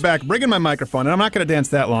 Glad to be back. Bringing my microphone, and I'm not going to dance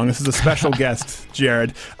that long. This is a special guest,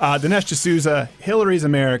 Jared. Dinesh D'Souza, Hillary's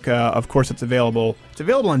America. Of course, it's available. It's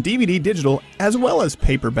available on DVD, digital, as well as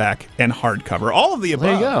paperback and hardcover. All of the above.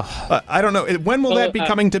 There you go. I don't know. When will that be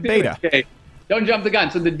coming to beta? Okay. Don't jump the gun.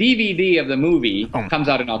 So the DVD of the movie comes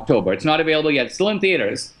out in October. It's not available yet. It's still in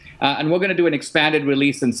theaters. And we're going to do an expanded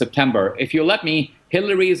release in September. If you'll let me,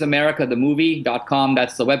 Hillary'sAmericaTheMovie.com.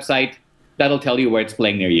 That's the website. That'll tell you where it's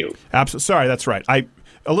playing near you. Absolutely. Sorry, that's right. A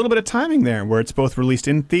little bit of timing there, where it's both released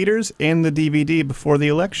in theaters and the DVD before the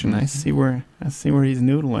election. I see where he's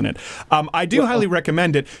noodling it. I do highly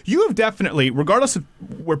recommend it. You have definitely, regardless of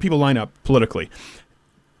where people line up politically,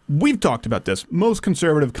 we've talked about this. Most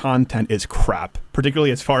conservative content is crap, particularly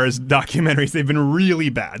as far as documentaries. They've been really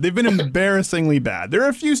bad. They've been embarrassingly bad. There are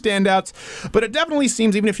a few standouts, but it definitely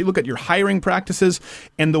seems, even if you look at your hiring practices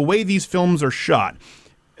and the way these films are shot,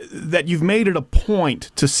 that you've made it a point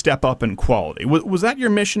to step up in quality. Was that your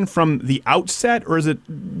mission from the outset, or is it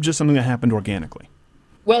just something that happened organically?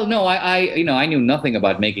 Well, no, I knew nothing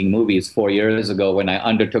about making movies 4 years ago when I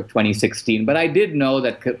undertook 2016, but I did know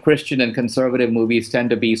that Christian and conservative movies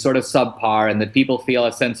tend to be sort of subpar and that people feel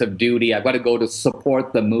a sense of duty. I've got to go to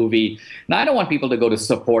support the movie. Now, I don't want people to go to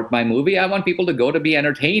support my movie. I want people to go to be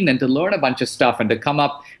entertained and to learn a bunch of stuff and to come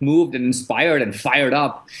up moved and inspired and fired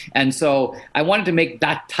up. And so I wanted to make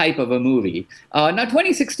that type of a movie. Now,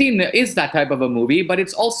 2016 is that type of a movie, but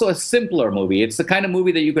it's also a simpler movie. It's the kind of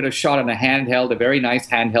movie that you could have shot on a handheld, a very nice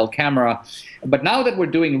handheld camera. But now that we're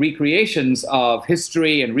doing recreations of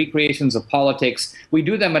history and recreations of politics, we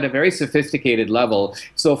do them at a very sophisticated level.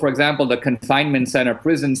 So, for example, the confinement center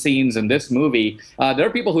prison scenes in this movie, there are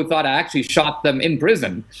people who thought I actually shot them in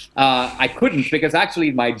prison. I couldn't, because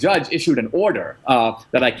actually my judge issued an order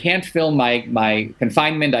that I can't film my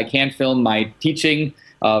confinement, I can't film my teaching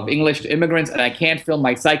of English to immigrants, and I can't film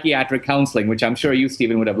my psychiatric counseling, which I'm sure you,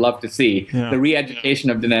 Stephen, would have loved to see, the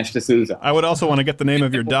re-education of Dinesh D'Souza. I would also want to get the name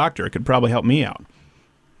of your doctor. It could probably help me out.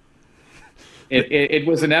 It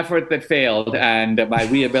was an effort that failed, and my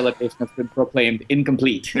rehabilitation has been proclaimed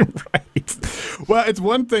incomplete. Right. Well, it's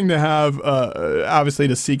one thing to have, obviously,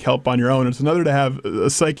 to seek help on your own. It's another to have a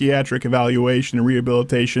psychiatric evaluation and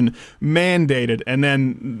rehabilitation mandated, and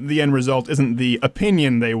then the end result isn't the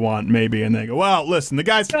opinion they want, maybe, and they go, well, listen, the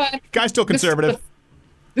guy's still conservative.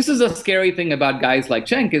 This is a scary thing about guys like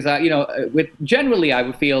Cenk is that, generally I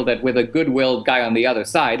would feel that with a good-willed guy on the other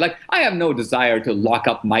side, like I have no desire to lock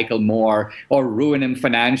up Michael Moore or ruin him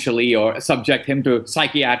financially or subject him to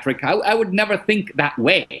psychiatric. I would never think that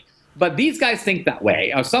way. But these guys think that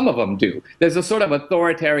way, or some of them do. There's a sort of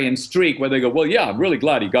authoritarian streak where they go, well, yeah, I'm really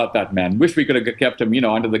glad he got that man. Wish we could have kept him,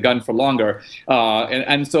 under the gun for longer.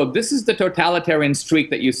 And so this is the totalitarian streak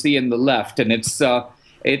that you see in the left, and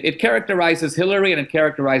it characterizes Hillary, and it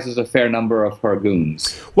characterizes a fair number of her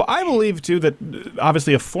goons. Well, I believe, too, that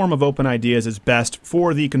obviously a form of open ideas is best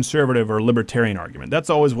for the conservative or libertarian argument. That's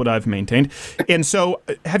always what I've maintained. And so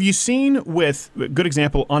have you seen, with good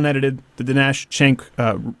example, unedited, the Dinesh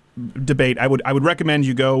Cenk debate? I would recommend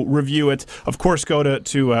you go review it. Of course, go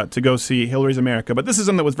to go see Hillary's America. But this is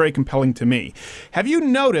something that was very compelling to me. Have you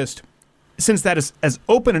noticed, since that is as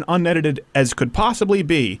open and unedited as could possibly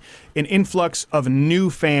be, an influx of new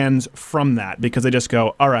fans from that? Because they just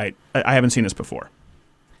go, all right, I haven't seen this before.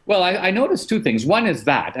 Well, I noticed two things. One is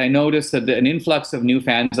that I noticed that an influx of new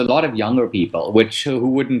fans, a lot of younger people, who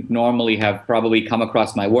wouldn't normally have probably come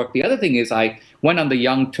across my work. The other thing is I went on the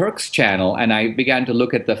Young Turks channel and I began to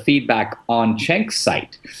look at the feedback on Cenk's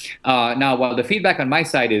site. Now, while the feedback on my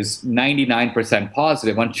site is 99%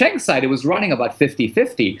 positive, on Cenk's site it was running about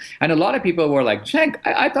 50-50. And a lot of people were like, Cenk,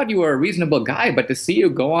 I thought you were a reasonable guy, but to see you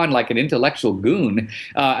go on like an intellectual goon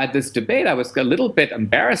at this debate, I was a little bit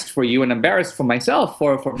embarrassed for you and embarrassed for myself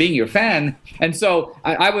for being your fan. And so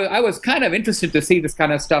I was kind of interested to see this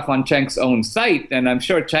kind of stuff on Cenk's own site. And I'm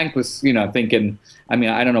sure Cenk was, thinking, I mean,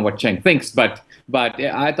 I don't know what Cenk thinks, but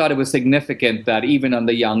I thought it was significant that even on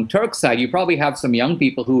the Young Turk side, you probably have some young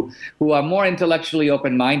people who are more intellectually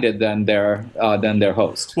open-minded than their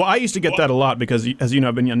host. Well, I used to get that a lot because, as you know,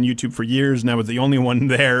 I've been on YouTube for years, and I was the only one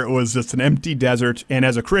there. It was just an empty desert. And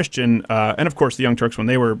as a Christian, and of course the Young Turks, when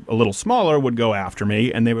they were a little smaller, would go after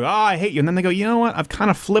me, and they would, I hate you. And then they go, you know what? I've kind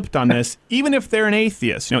of flipped on this. Even if they're an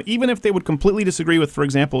atheist, even if they would completely disagree with, for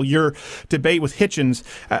example, your debate with Hitchens,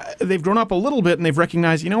 they've grown up a little bit and they've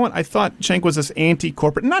recognized, you know what? I thought Cenk was this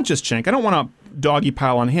anti-corporate, not just Cenk. I don't want to doggy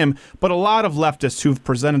pile on him, but a lot of leftists who've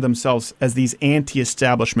presented themselves as these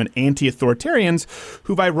anti-establishment, anti-authoritarians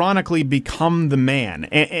who've ironically become the man.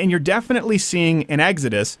 And you're definitely seeing an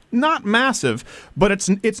exodus, not massive, but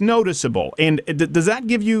it's noticeable. And does that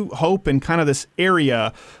give you hope in kind of this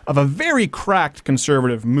area of a very cracked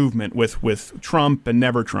conservative movement with Trump and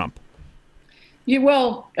never Trump? Yeah,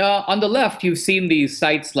 well, on the left, you've seen these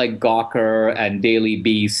sites like Gawker and Daily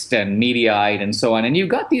Beast and Mediaite and so on, and you've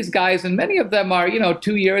got these guys, and many of them are,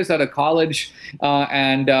 2 years out of college,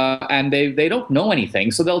 and they don't know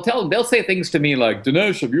anything, so they'll say things to me like,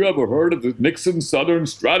 Dinesh, have you ever heard of the Nixon Southern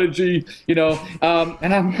strategy? And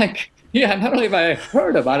I'm like, yeah, not only have I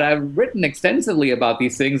heard about it, I've written extensively about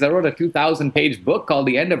these things. I wrote a 2,000-page book called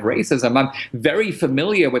The End of Racism. I'm very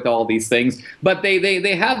familiar with all these things, but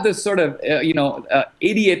they have this sort of,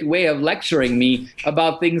 idiot way of lecturing me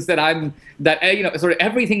about things that sort of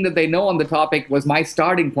everything that they know on the topic was my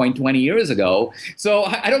starting point 20 years ago. So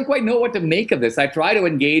I don't quite know what to make of this. I try to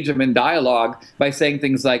engage them in dialogue by saying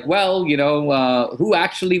things like, well, who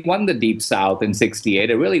actually won the Deep South in '68?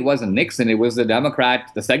 It really wasn't Nixon. It was the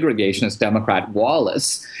Democrat, the segregation abolitionist Democrat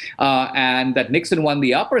Wallace, and that Nixon won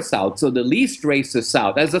the upper South, so the least racist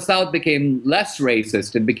South. As the South became less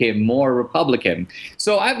racist, it became more Republican.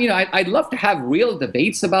 So I'd love to have real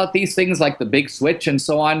debates about these things like the big switch and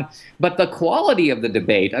so on, but the quality of the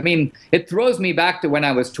debate, I mean, it throws me back to when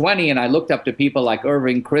I was 20 and I looked up to people like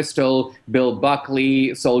Irving Kristol, Bill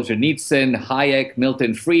Buckley, Solzhenitsyn, Hayek,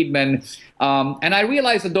 Milton Friedman, and I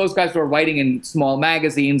realized that those guys were writing in small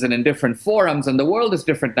magazines and in different forums, and the world is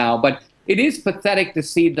different now, but it is pathetic to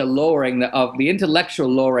see the lowering of the intellectual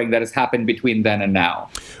lowering that has happened between then and now.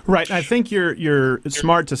 Right. I think you're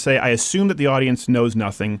smart to say, I assume that the audience knows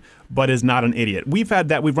nothing, but is not an idiot. We've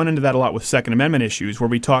run into that a lot with Second Amendment issues where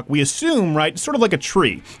we assume, right, sort of like a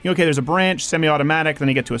tree. Okay, there's a branch, semi-automatic, then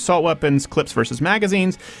you get to assault weapons, clips versus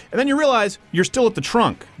magazines, and then you realize you're still at the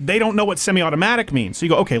trunk. They don't know what semi-automatic means. So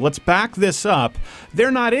you go, okay, let's back this up.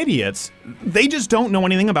 They're not idiots. They just don't know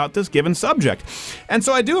anything about this given subject. And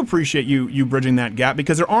so I do appreciate you bridging that gap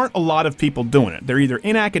because there aren't a lot of people doing it. They're either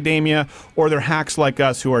in academia or they're hacks like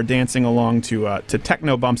us who are dancing along to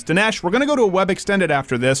techno bumps. Dinesh, we're going to go to a web extended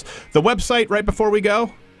after this. The website right before we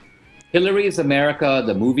go?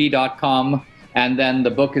 Hillary'sAmerica.themovie.com. And then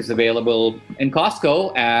the book is available in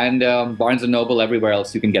Costco and Barnes & Noble, everywhere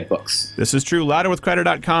else you can get books. This is true.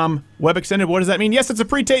 Louderwithcrowder.com. Web extended, what does that mean? Yes, it's a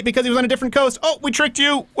pre-tape because he was on a different coast. Oh, we tricked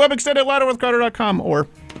you. Web extended, louderwithcrowder.com. Or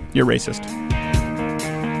you're racist.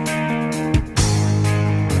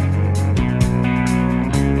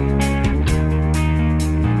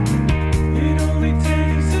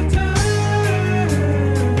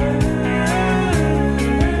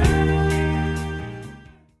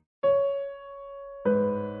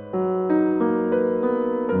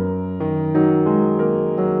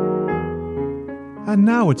 And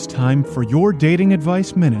now it's time for your Dating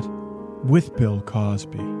Advice Minute with Bill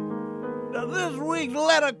Cosby. Now this week's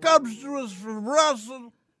letter comes to us from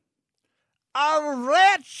Russell out of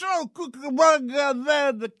Rancho Cucamonga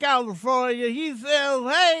there in California. He says,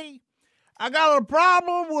 hey, I got a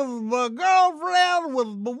problem with my girlfriend, with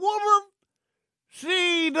my woman.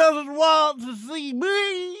 She doesn't want to see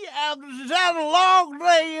me after she's had a long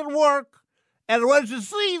day at work. And when she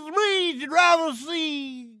sees me, she'd rather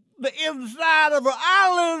see the inside of her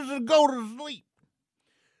eyelids and go to sleep.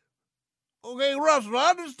 Okay, Russell,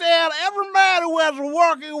 I understand every man who has a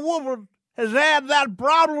working woman has had that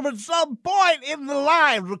problem at some point in their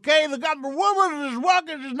lives, okay? They got the woman who's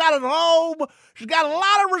working, she's not at home, she's got a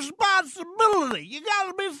lot of responsibility. You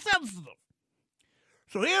gotta be sensitive.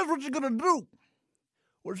 So here's what you're gonna do.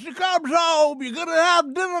 When she comes home, you're gonna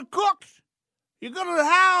have dinner cooked. You're gonna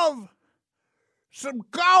have some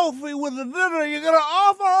coffee with the dinner. You're going to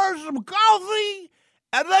offer her some coffee,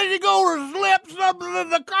 and then you're going to slip something in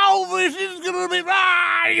the coffee. She's going to be,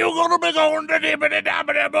 you're going to be going to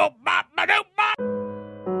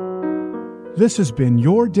This has been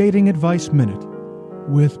your Dating Advice Minute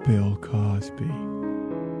with Bill Cosby.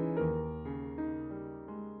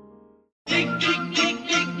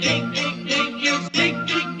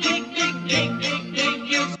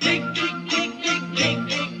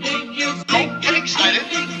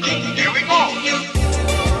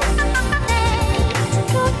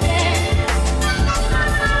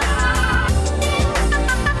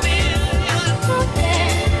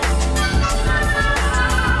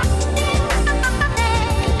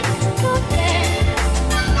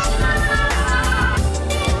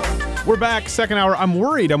 We're back, second hour. I'm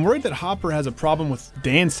worried that Hopper has a problem with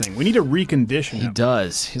dancing. We need to recondition him. He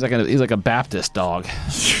does. He's like a Baptist dog.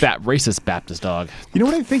 Racist Baptist dog. You know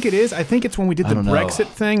what I think it is? I think it's when we did the Brexit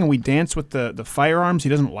thing and we danced with the firearms. He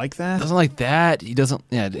doesn't like that. Doesn't like that. He doesn't.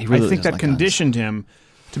 Yeah, he really I think that like conditioned him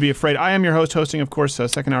to be afraid. I am your host, hosting, of course,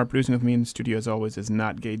 second hour. Producing with me in the studio, as always, is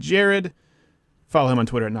Not Gay Jared. Follow him on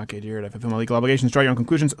Twitter at NotGayJared. I fulfill my legal obligations. Draw your own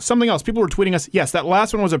conclusions. Something else. People were tweeting us. Yes, that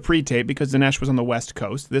last one was a pre-tape because Dinesh was on the West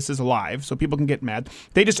Coast. This is live, so people can get mad.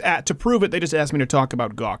 They just, to prove it, they just asked me to talk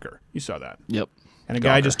about Gawker. You saw that. Yep. And a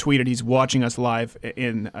guy just tweeted he's watching us live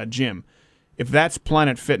in a gym. If that's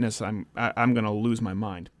Planet Fitness, I'm going to lose my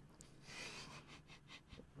mind.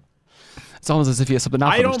 It's almost as if he has something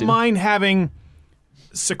out for I don't mind having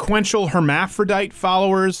sequential hermaphrodite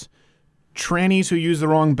followers, trannies who use the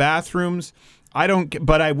wrong bathrooms.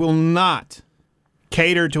 But I will not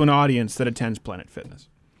cater to an audience that attends Planet Fitness.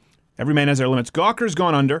 Every man has their limits. Gawker's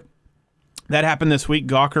gone under. That happened this week.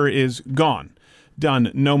 Gawker is gone. Done.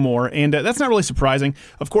 No more. And that's not really surprising.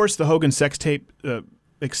 Of course, the Hogan sex tape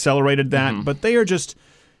accelerated that, but they are just,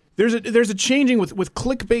 there's a changing with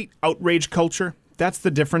clickbait outrage culture. That's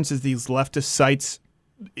the difference, is these leftist sites.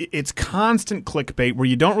 It's constant clickbait where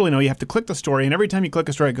you don't really know. You have to click the story, and every time you click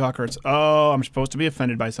a story at Gawker, it's, I'm supposed to be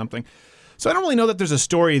offended by something. So I don't really know that there's a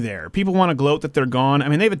story there. People want to gloat that they're gone. I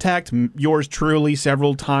mean, they've attacked yours truly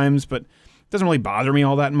several times, but it doesn't really bother me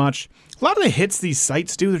all that much. A lot of the hits these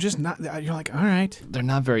sites do, they're just not, you're like, all right. They're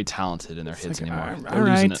not very talented in their hits anymore. All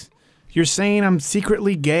right. You're saying I'm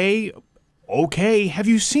secretly gay? Okay. Have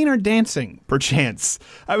you seen her dancing, perchance?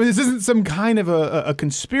 I mean, this isn't some kind of a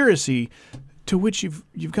conspiracy to which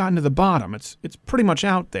you've gotten to the bottom. It's pretty much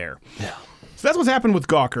out there. Yeah. So that's what's happened with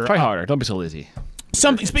Gawker. Try harder. Don't be so lazy.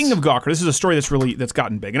 Speaking of Gawker, this is a story that's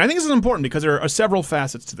gotten big, and I think this is important because there are several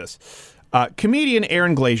facets to this. Comedian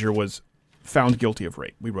Aaron Glazier was found guilty of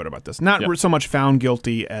rape. We wrote about this. Not so much found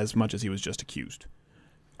guilty as much as he was just accused.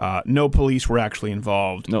 No police were actually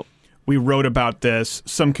involved. Nope. We wrote about this.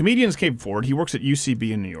 Some comedians came forward. He works at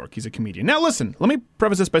UCB in New York. He's a comedian. Now, listen, let me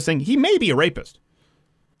preface this by saying he may be a rapist.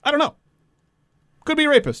 I don't know. Could be a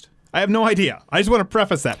rapist. I have no idea. I just want to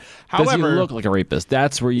preface that. However, does he look like a rapist?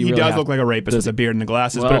 That's where you he really does look like a rapist with a beard and the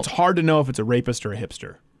glasses, but it's hard to know if it's a rapist or a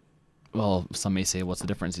hipster. Well, some may say, what's the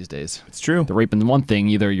difference these days? It's true. They're raping one thing,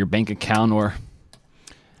 either your bank account or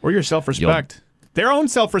your self-respect. Their own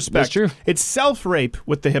self-respect. That's true. It's self-rape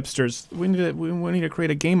with the hipsters. We need to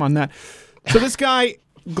create a game on that. So this guy,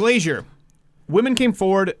 Glazier, women came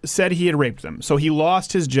forward, said he had raped them. So he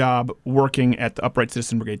lost his job working at the Upright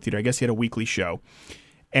Citizen Brigade Theater. I guess he had a weekly show.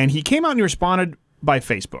 And he came out and he responded by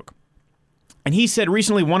Facebook. And he said,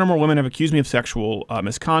 recently, one or more women have accused me of sexual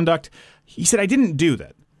misconduct. He said, I didn't do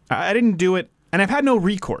that. I didn't do it, and I've had no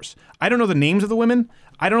recourse. I don't know the names of the women.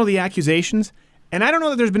 I don't know the accusations. And I don't know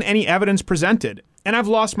that there's been any evidence presented. And I've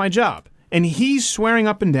lost my job. And he's swearing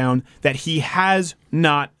up and down that he has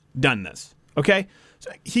not done this. Okay? So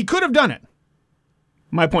he could have done it.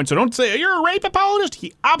 My point. So don't say, you're a rape apologist.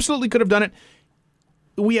 He absolutely could have done it.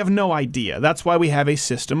 We have no idea. That's why we have a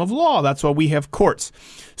system of law. That's why we have courts.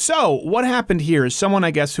 So what happened here is someone,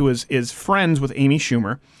 I guess, who is friends with Amy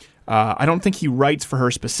Schumer. I don't think he writes for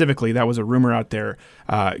her specifically. That was a rumor out there.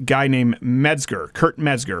 Guy named Metzger, Kurt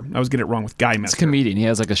Metzger. I always get it wrong with Guy Metzger. He's a comedian. He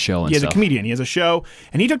has like a show and He has stuff. a comedian. He has a show.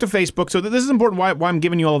 And he took to Facebook. So this is important why I'm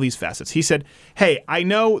giving you all these facets. He said, hey, I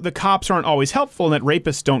know the cops aren't always helpful and that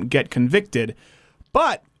rapists don't get convicted,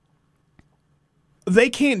 but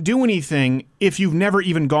they can't do anything if you've never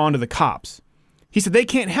even gone to the cops. He said they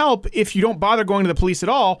can't help if you don't bother going to the police at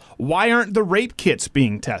all. Why aren't the rape kits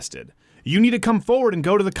being tested? You need to come forward and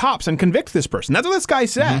go to the cops and convict this person. That's what this guy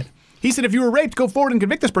said. Mm-hmm. He said if you were raped, go forward and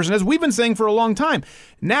convict this person, as we've been saying for a long time.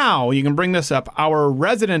 Now, you can bring this up. Our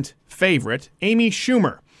resident favorite, Amy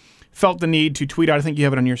Schumer, felt the need to tweet out. I think you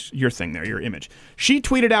have it on your thing there, your image. She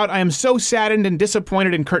tweeted out, I am so saddened and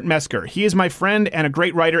disappointed in Kurt Metzger. He is my friend and a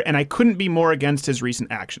great writer, and I couldn't be more against his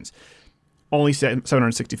recent actions. Only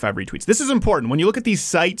 765 retweets. This is important. When you look at these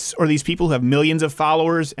sites or these people who have millions of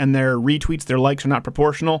followers and their retweets, their likes are not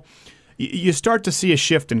proportional, you start to see a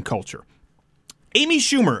shift in culture. Amy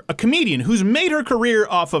Schumer, a comedian who's made her career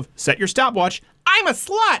off of, set your stopwatch, I'm a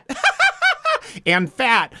slut, and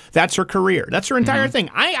fat. That's her career. That's her entire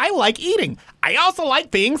thing. I like eating. I also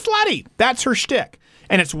like being slutty. That's her shtick.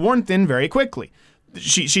 And it's worn thin very quickly.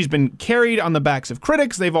 She's been carried on the backs of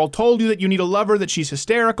critics. They've all told you that you need to love her, that she's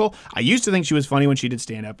hysterical. I used to think she was funny when she did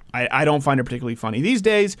stand-up. I don't find her particularly funny these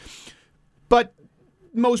days, but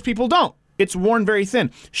most people don't. It's worn very thin.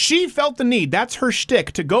 She felt the need, that's her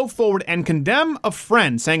shtick, to go forward and condemn a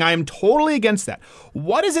friend, saying, I am totally against that.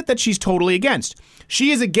 What is it that she's totally against? She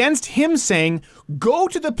is against him saying, go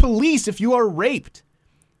to the police if you are raped.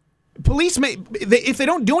 Police if they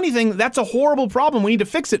don't do anything, that's a horrible problem. We need to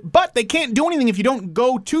fix it. But they can't do anything if you don't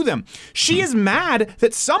go to them. She is mad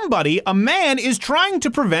that somebody, a man, is trying to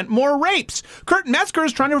prevent more rapes. Kurt Metzger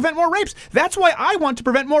is trying to prevent more rapes. That's why I want to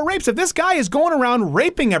prevent more rapes. If this guy is going around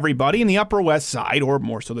raping everybody in the Upper West Side, or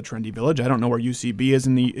more so the Trendy Village, I don't know where UCB is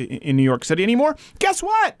in New York City anymore, guess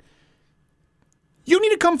what? You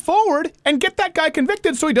need to come forward and get that guy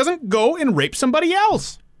convicted so he doesn't go and rape somebody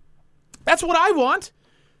else. That's what I want.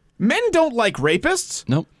 Men don't like rapists.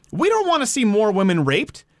 Nope. We don't want to see more women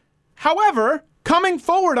raped. However, coming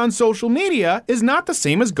forward on social media is not the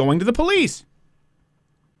same as going to the police.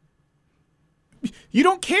 You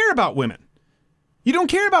don't care about women. You don't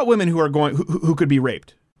care about women who could be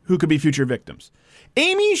raped, who could be future victims.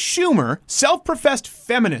 Amy Schumer, self-professed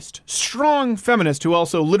feminist, strong feminist who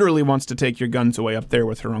also literally wants to take your guns away up there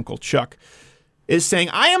with her Uncle Chuck, is saying,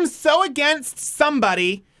 I am so against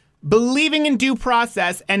somebody believing in due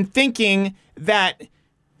process and thinking that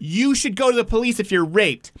you should go to the police if you're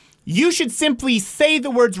raped. You should simply say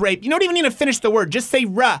the words rape. You don't even need to finish the word. Just say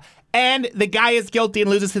 "ruh," and the guy is guilty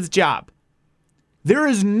and loses his job. There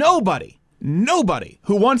is nobody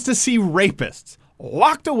who wants to see rapists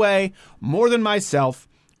locked away more than myself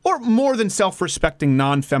or more than self-respecting,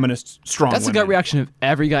 non-feminist, strong That's women. the gut reaction of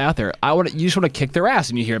every guy out there. You just want to kick their ass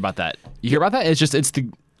when you hear about that. You hear about that?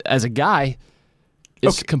 As a guy,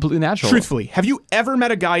 it's completely natural. Truthfully, have you ever met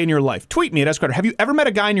a guy in your life? Tweet me at Esquire. Have you ever met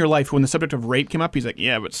a guy in your life who, when the subject of rape came up, he's like,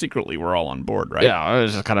 yeah, but secretly we're all on board, right? Yeah,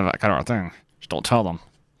 it's just kind of our thing. Just don't tell them.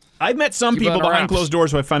 I've met some people behind closed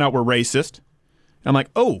doors who I found out were racist. I'm like,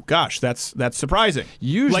 oh gosh, that's surprising.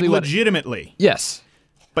 Usually, legitimately. Yes,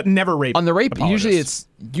 but never rape. On the rape, apologists.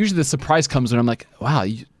 usually the surprise comes when I'm like, wow,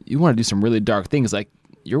 you want to do some really dark things. Like,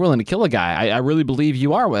 you're willing to kill a guy. I really believe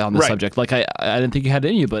you are on this subject. Like, I didn't think you had it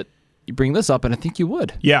in you, but you bring this up, and I think you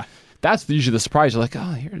would. Yeah. That's usually the surprise. You're like,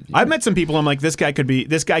 oh, here. I've met some people. I'm like, this guy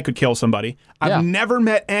could kill somebody. I've never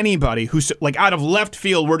met anybody who's like out of left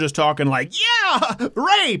field. We're just talking like, yeah,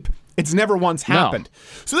 rape. It's never once happened. No.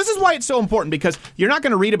 So this is why it's so important, because you're not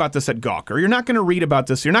going to read about this at Gawker. You're not going to read about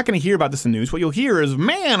this. You're not going to hear about this in the news. What you'll hear is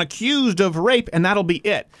man accused of rape, and that'll be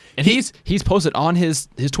it. And he's posted on his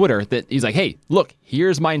Twitter that he's like, hey, look,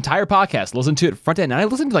 here's my entire podcast. Listen to it front end. And I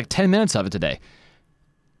listened to like 10 minutes of it today.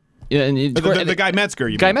 And the guy Metzger,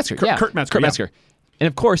 you mean? Metzger, Kurt Metzger. Kurt Metzger. And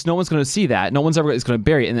of course, no one's going to see that. No one's ever is going to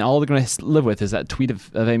bury it. And then all they're going to live with is that tweet of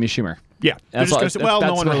Amy Schumer. Yeah. They're just going to say, well,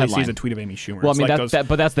 no one really sees a tweet of Amy Schumer. Well, I mean,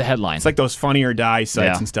 but that's the headline. It's like those Funny or Die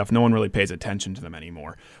sites and stuff. No one really pays attention to them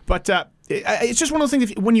anymore. But it's just one of those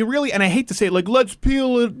things, when you really, and I hate to say it, like, let's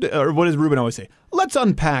peel it, or what does Ruben always say? Let's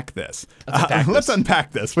unpack this. Let's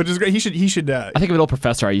unpack this, which is great. He should. I think of an old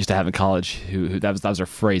professor I used to have in college who that was her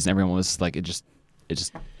phrase, and everyone was like, it just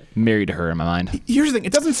married to her in my mind. Here's the thing.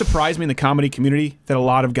 It doesn't surprise me in the comedy community that a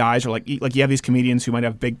lot of guys are like you have these comedians who might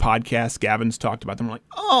have big podcasts. Gavin's talked about them. Like,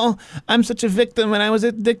 oh, I'm such a victim and I was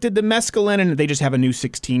addicted to mescaline, and they just have a new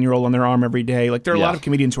 16-year-old on their arm every day. Like, there are a lot of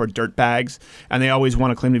comedians who are dirtbags and they always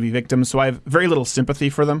want to claim to be victims. So I have very little sympathy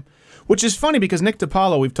for them, which is funny because Nick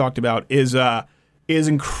DiPaolo, we've talked about, is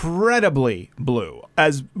incredibly blue,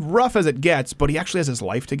 as rough as it gets, but he actually has his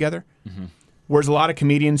life together. Mm-hmm. Whereas a lot of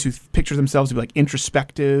comedians who picture themselves to be like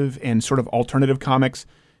introspective and sort of alternative comics,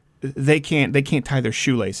 they can't tie their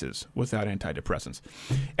shoelaces without antidepressants.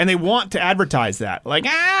 And they want to advertise that. Like,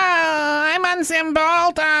 I'm on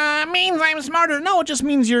Cymbalta, means I'm smarter. No, it just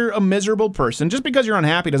means you're a miserable person. Just because you're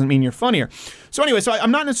unhappy doesn't mean you're funnier. So anyway,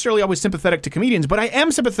 I'm not necessarily always sympathetic to comedians, but I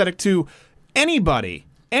am sympathetic to anybody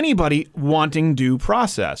wanting due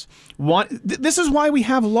process. This is why we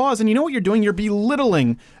have laws, and you know what you're doing? You're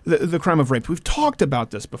belittling the crime of rape. We've talked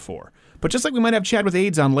about this before. But just like we might have Chad with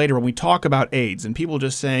AIDS on later when we talk about AIDS and people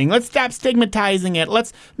just saying, let's stop stigmatizing it.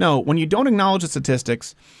 No, when you don't acknowledge the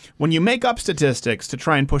statistics, when you make up statistics to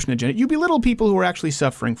try and push an agenda, you belittle people who are actually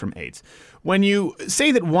suffering from AIDS. When you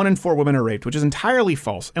say that 1 in 4 women are raped, which is entirely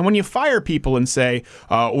false, and when you fire people and say,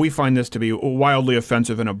 we find this to be wildly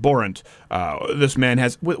offensive and abhorrent, this man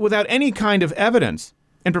has, without any kind of evidence,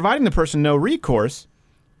 and providing the person no recourse,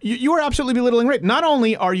 you are absolutely belittling rape. Not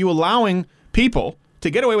only are you allowing people to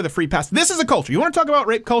get away with a free pass. This is a culture. You want to talk about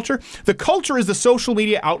rape culture? The culture is the social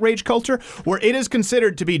media outrage culture, where it is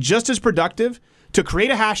considered to be just as productive to create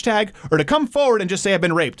a hashtag or to come forward and just say I've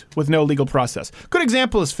been raped with no legal process. Good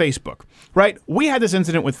example is Facebook, right? We had this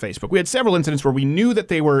incident with Facebook. We had several incidents where we knew that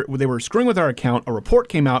they were screwing with our account. A report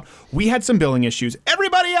came out. We had some billing issues.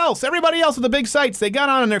 Everybody else at the big sites, they got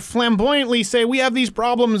on and they flamboyantly say, we have these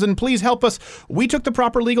problems and please help us. We took the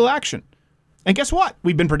proper legal action. And guess what?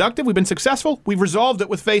 We've been productive. We've been successful. We've resolved it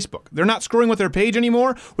with Facebook. They're not screwing with their page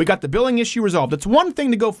anymore. We got the billing issue resolved. It's one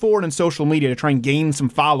thing to go forward in social media to try and gain some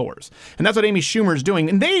followers. And that's what Amy Schumer is doing.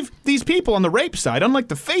 And these people on the rape side, unlike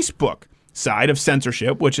the Facebook side of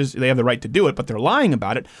censorship, which is they have the right to do it, but they're lying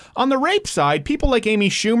about it. On the rape side, people like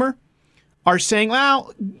Amy Schumer are saying,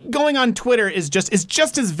 well, going on Twitter is just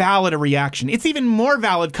as valid a reaction. It's even more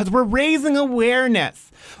valid because we're raising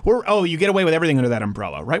awareness. You get away with everything under that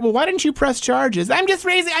umbrella, right? Well, why didn't you press charges? I'm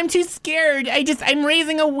too scared. I'm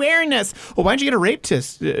raising awareness. Well, why don't you get a rape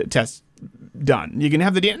test done? You can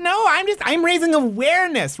have the no, I'm raising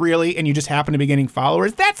awareness, really, and you just happen to be getting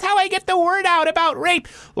followers. That's how I get the word out about rape.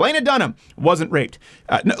 Lena Dunham wasn't raped.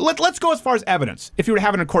 Let's go as far as evidence. If you were to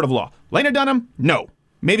have it in a court of law, Lena Dunham, no.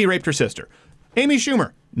 Maybe raped her sister. Amy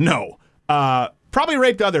Schumer, no. Probably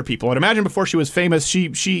raped other people. I'd imagine before she was famous,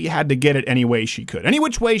 she had to get it any way she could. Any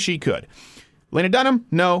which way she could. Lena Dunham,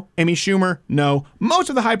 no. Amy Schumer, no. Most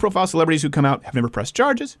of the high-profile celebrities who come out have never pressed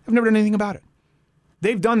charges, have never done anything about it.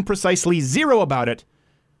 They've done precisely zero about it,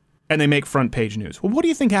 and they make front-page news. Well, what do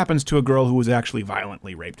you think happens to a girl who was actually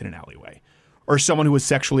violently raped in an alleyway? Or someone who was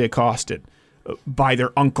sexually accosted by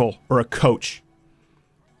their uncle or a coach?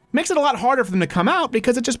 Makes it a lot harder for them to come out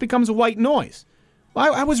because it just becomes white noise.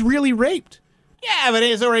 Well, I was really raped. Yeah, but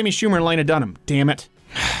it's Amy Schumer and Lena Dunham. Damn it.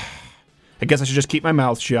 I guess I should just keep my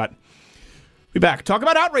mouth shut. Be back. Talk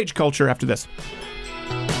about outrage culture after this.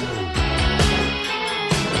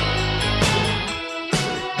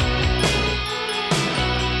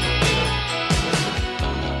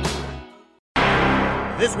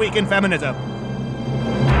 This week in feminism.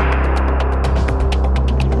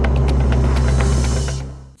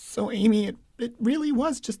 So, Amy, it really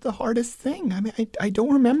was just the hardest thing. I mean, I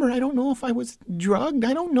don't remember. I don't know if I was drugged.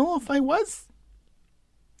 I don't know if I was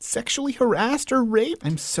sexually harassed or raped.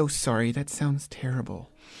 I'm so sorry. That sounds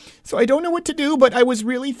terrible. So I don't know what to do, but I was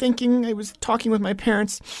really thinking, I was talking with my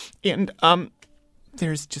parents, and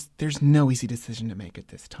there's no easy decision to make at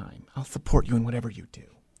this time. I'll support you in whatever you do.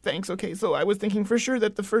 Thanks. Okay, so I was thinking for sure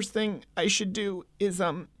that the first thing I should do is,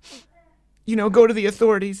 go to the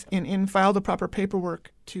authorities and file the proper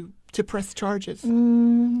paperwork to press charges.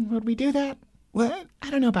 Would we do that? What? I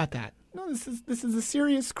don't know about that. No, this is a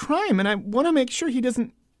serious crime, and I want to make sure he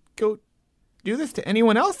doesn't go do this to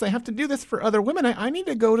anyone else. I have to do this for other women. I need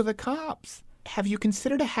to go to the cops. Have you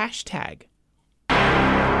considered a hashtag?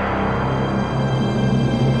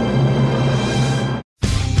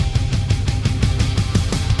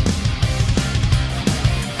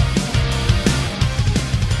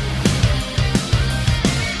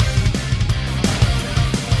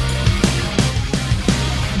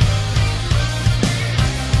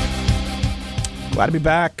 Glad to be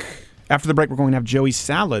back. After the break, we're going to have Joey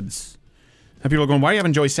Salads. Some people are going, why are you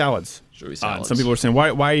having Joey Salads? Joey Salads. Some people are saying,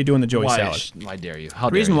 why are you doing the Joey Salad? Why dare you? The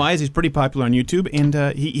reason why is he's pretty popular on YouTube,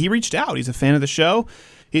 and he reached out. He's a fan of the show.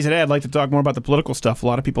 He said, hey, I'd like to talk more about the political stuff. A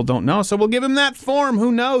lot of people don't know, so we'll give him that form.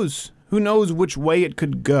 Who knows? Who knows which way it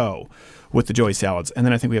could go with the Joey Salads? And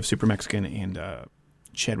then I think we have Sooper Mexican and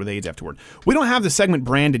Chad with AIDS afterward. We don't have the segment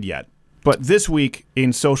branded yet, but this week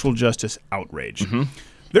in social justice outrage.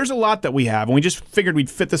 There's a lot that we have, and we just figured we'd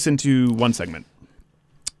fit this into one segment.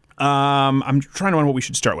 I'm trying to remember what we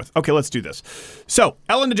should start with. Okay, let's do this. So,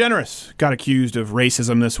 Ellen DeGeneres got accused of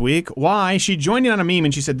racism this week. Why? She joined in on a meme,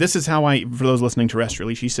 and she said, this is how for those listening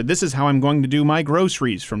terrestrially, she said, this is how I'm going to do my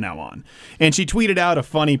groceries from now on. And she tweeted out a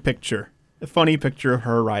funny picture of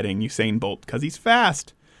her riding Usain Bolt, because he's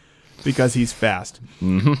fast.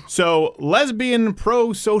 So, lesbian,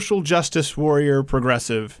 pro-social justice warrior,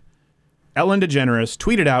 progressive, Ellen DeGeneres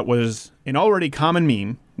tweeted out was an already common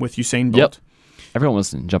meme with Usain Bolt. Yep. Everyone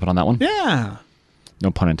was jumping on that one. Yeah.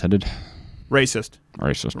 No pun intended. Racist.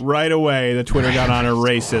 Right away, the Twitter got on a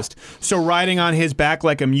racist. So riding on his back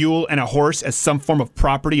like a mule and a horse as some form of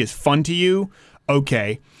property is fun to you?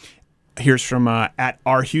 Okay. Here's from at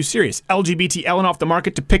RHughSerious. LGBT Ellen off the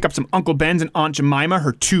market to pick up some Uncle Ben's and Aunt Jemima,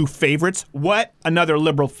 her two favorites. What? Another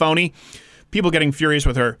liberal phony. People getting furious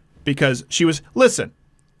with her because she was... Listen.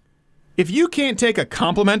 If you can't take a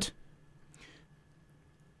compliment,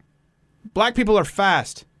 black people are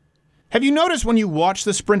fast. Have you noticed when you watch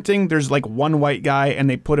the sprinting, there's like one white guy and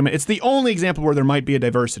they put him in? It's the only example where there might be a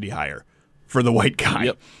diversity hire for the white guy.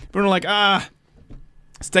 Yep. But we're like,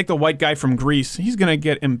 let's take the white guy from Greece. He's going to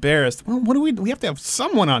get embarrassed. Well, what do we have to have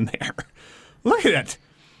someone on there. Look at it.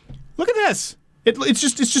 Look at this. It's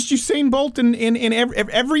just Usain Bolt and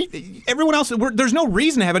everyone else. There's no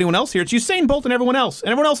reason to have anyone else here. It's Usain Bolt and everyone else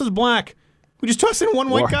is black. We just toss in one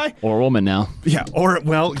white guy. Or a woman now. Yeah, or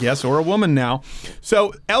a woman now.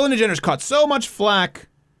 So Ellen DeGeneres caught so much flack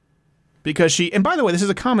because and by the way, this is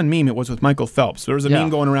a common meme. It was with Michael Phelps. There was a meme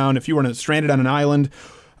going around. If you were stranded on an island,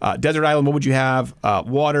 desert island, what would you have?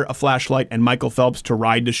 Water, a flashlight, and Michael Phelps to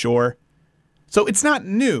ride to shore. So it's not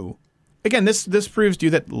new. Again, this proves to you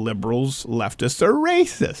that liberals, leftists are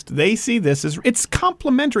racist. They see this as... It's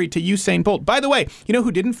complimentary to Usain Bolt. By the way, you know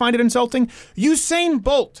who didn't find it insulting? Usain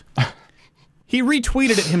Bolt. He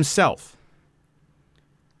retweeted it himself.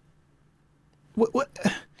 What?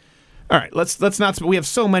 All right, let's not... We have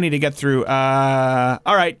so many to get through. All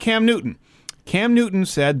right, Cam Newton. Cam Newton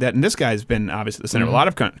said that, and this guy's been obviously the center of a lot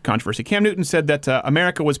of controversy. Cam Newton said that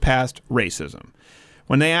America was past racism.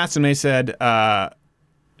 When they asked him, they said...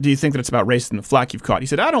 do you think that it's about race and the flack you've caught? He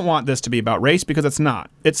said, I don't want this to be about race because it's not.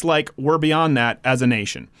 It's like we're beyond that as a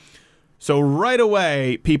nation. So right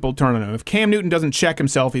away, people turn on him. If Cam Newton doesn't check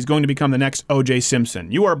himself, he's going to become the next O.J.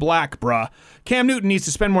 Simpson. You are black, bruh. Cam Newton needs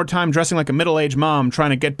to spend more time dressing like a middle-aged mom trying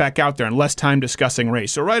to get back out there and less time discussing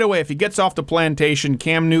race. So right away, if he gets off the plantation,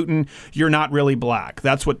 Cam Newton, you're not really black.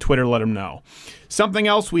 That's what Twitter let him know. Something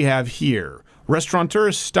else we have here.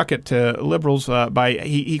 Restaurateurs stuck it to liberals by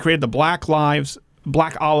he created the Black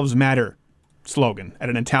Olives Matter slogan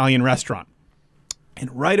at an Italian restaurant. And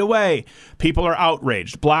right away, people are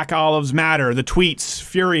outraged. Black Olives Matter. The tweets,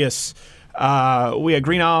 furious. We have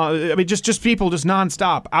green olive. I mean, just people, just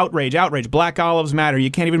nonstop outrage. Black olives matter.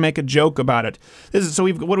 You can't even make a joke about it. So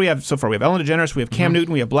what do we have so far? We have Ellen DeGeneres. We have Cam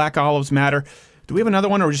Newton. We have Black olives matter. Do we have another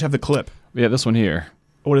one, or we just have the clip? We have this one here.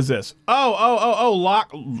 What is this?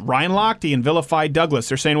 Ryan Lochte and vilified Douglas.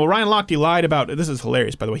 They're saying, well, Ryan Lochte lied about. This is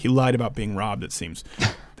hilarious, by the way. He lied about being robbed. It seems.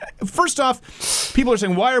 First off, people are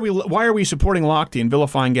saying, why are we supporting Lochte and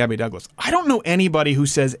vilifying Gabby Douglas? I don't know anybody who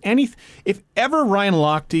says anything. If ever Ryan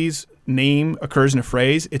Lochte's name occurs in a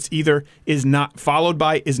phrase, it's either is not followed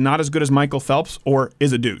by is not as good as Michael Phelps or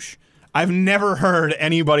is a douche. I've never heard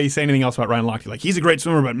anybody say anything else about Ryan Lochte. Like, he's a great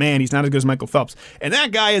swimmer, but man, he's not as good as Michael Phelps. And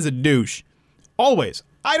that guy is a douche. Always.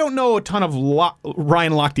 I don't know a ton of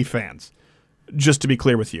Ryan Lochte fans, just to be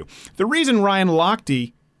clear with you. The reason Ryan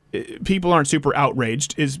Lochte, people aren't super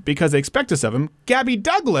outraged, is because they expect this of him. Gabby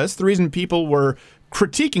Douglas, the reason people were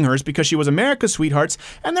critiquing her is because she was America's sweethearts,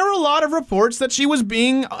 and there were a lot of reports that she was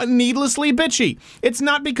being needlessly bitchy. It's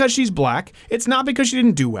not because she's black. It's not because she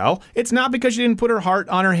didn't do well. It's not because she didn't put her heart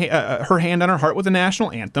on her hand on her heart with the national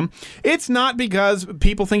anthem. It's not because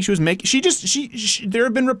people think she was making. There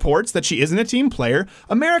have been reports that she isn't a team player.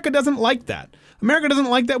 America doesn't like that. America doesn't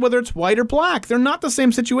like that whether it's white or black. They're not the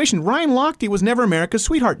same situation. Ryan Lochte was never America's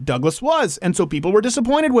sweetheart. Douglas was, and so people were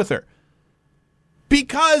disappointed with her.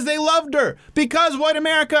 Because they loved her. Because white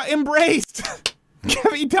America embraced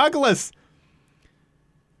Gabby Douglas.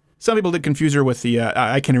 Some people did confuse her with the,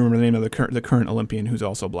 I can't remember the name of the current Olympian who's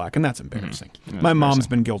also black, and that's embarrassing. My mom's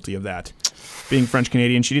been guilty of that. Being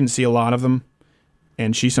French-Canadian, she didn't see a lot of them,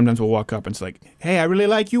 and she sometimes will walk up and it's like, hey, I really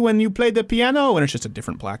like you when you played the piano, and it's just a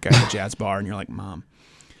different black guy at a jazz bar, and you're like, Mom.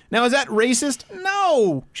 Now, is that racist?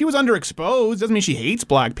 No. She was underexposed. Doesn't mean she hates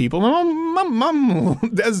black people. Mom,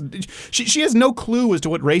 she has no clue as to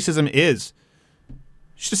what racism is.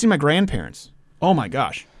 She should see my grandparents. Oh, my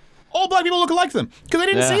gosh. All black people look alike to them because they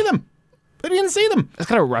didn't see them. They didn't see them. That's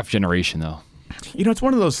kind of a rough generation, though. You know, it's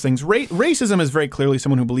one of those things. Racism is very clearly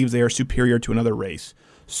someone who believes they are superior to another race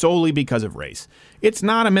solely because of race. It's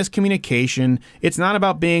not a miscommunication. It's not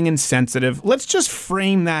about being insensitive. Let's just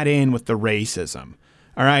frame that in with the racism.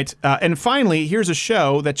 All right. And finally, here's a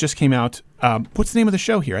show that just came out. What's the name of the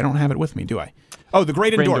show here? I don't have it with me, do I? Oh, The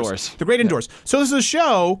Great Indoors. The Great Indoors. So this is a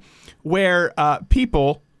show where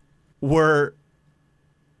people were...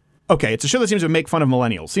 Okay, it's a show that seems to make fun of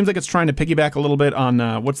millennials. Seems like it's trying to piggyback a little bit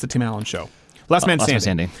on, what's the Tim Allen show? Last Man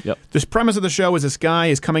Standing. Yep. This premise of the show is this guy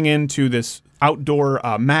is coming into this outdoor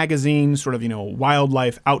magazine, sort of,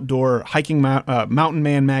 wildlife, outdoor hiking mountain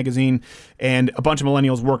man magazine, and a bunch of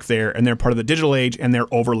millennials work there, and they're part of the digital age, and they're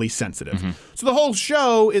overly sensitive. Mm-hmm. So the whole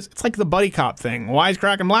show it's like the buddy cop thing.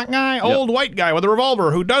 Wisecracking black guy, old white guy with a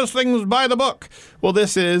revolver who does things by the book. Well,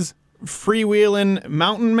 this is freewheeling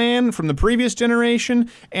mountain man from the previous generation,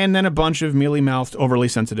 and then a bunch of mealy-mouthed, overly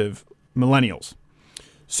sensitive millennials.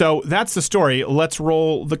 So that's the story. Let's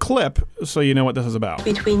roll the clip so you know what this is about.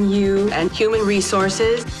 Between you and human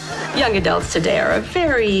resources, young adults today are a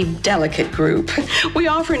very delicate group. We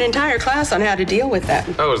offer an entire class on how to deal with that.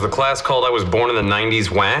 Oh, is the class called I Was Born in the 90s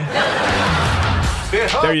Wah?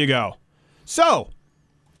 There you go. So,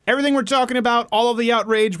 everything we're talking about, all of the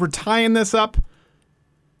outrage, we're tying this up.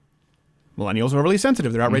 Millennials are overly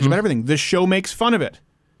sensitive. They're outraged about everything. This show makes fun of it.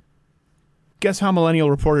 Guess how millennial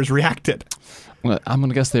reporters reacted? Well, I'm going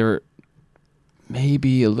to guess they were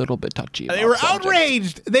maybe a little bit touchy. They were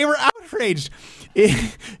outraged. They were outraged.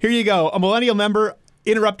 Here you go. A millennial member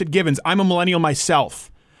interrupted Givens. I'm a millennial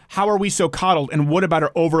myself. How are we so coddled? And what about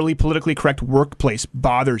our overly politically correct workplace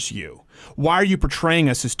bothers you? Why are you portraying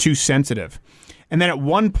us as too sensitive? And then at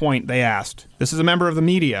one point they asked, this is a member of the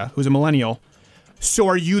media who's a millennial, so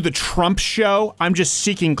are you the Trump show? I'm just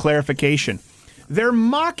seeking clarification. They're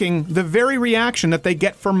mocking the very reaction that they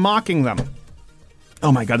get for mocking them.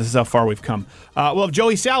 Oh my God, this is how far we've come. We'll have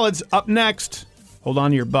Joey Salads up next. Hold on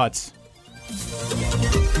to your butts.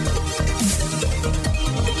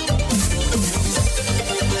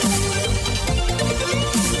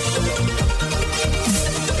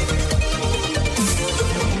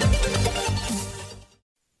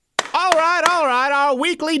 All right, our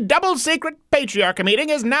weekly double secret patriarchy meeting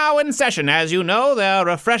is now in session. As you know, there are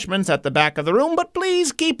refreshments at the back of the room, but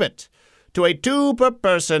please keep it to a 2 per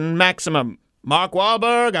person maximum. Mark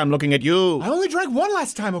Wahlberg, I'm looking at you. I only drank one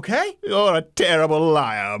last time, okay? You're a terrible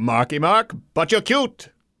liar, Marky Mark, but you're cute.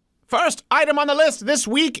 First item on the list this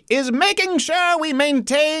week is making sure we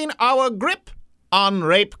maintain our grip on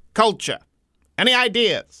rape culture. Any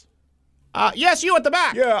ideas? Yes, you at the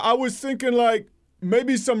back. Yeah, I was thinking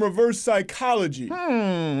maybe some reverse psychology.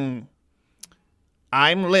 I'm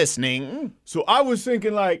listening. So I was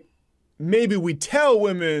thinking maybe we tell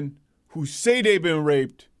women who say they've been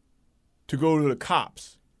raped to go to the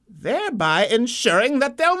cops. Thereby ensuring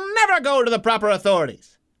that they'll never go to the proper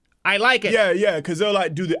authorities. I like it. Yeah, because they'll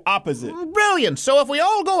like do the opposite. Brilliant. So if we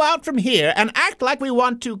all go out from here and act like we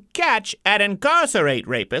want to catch and incarcerate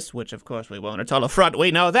rapists, which of course we won't, it's all a front,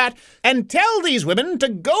 we know that, and tell these women to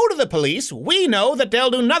go to the police, we know that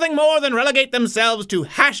they'll do nothing more than relegate themselves to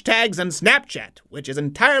hashtags and Snapchat, which is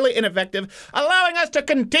entirely ineffective, allowing us to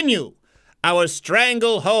continue our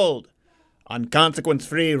stranglehold on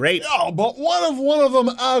consequence-free rape. Oh, but what if one of them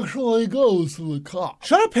actually goes to the cops?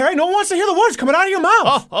 Shut up, Perry. No one wants to hear the words coming out of your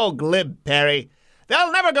mouth. Oh, glib, Perry.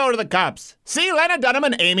 They'll never go to the cops. See Lena Dunham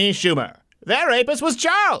and Amy Schumer. Their rapist was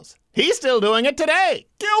Charles. He's still doing it today.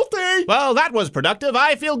 Guilty. Well, that was productive.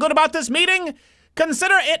 I feel good about this meeting.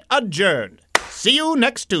 Consider it adjourned. See you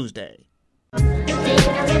next Tuesday.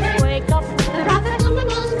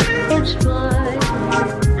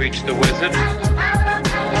 Reach the wizard.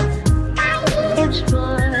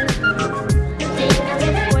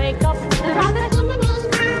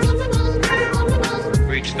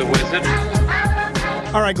 Reach the wizard.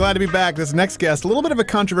 All right, glad to be back. This next guest, a little bit of a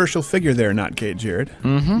controversial figure there, not Kate Jared.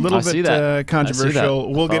 Mm-hmm. A little I bit see that.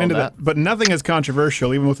 controversial. We'll get into that. But nothing as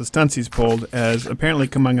controversial, even with the stunts he's pulled, as apparently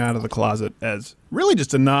coming out of the closet as really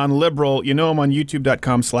just a non-liberal. You know him on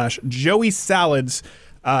youtube.com/Joey Salads.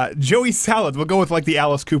 Joey Salads. We'll go with like the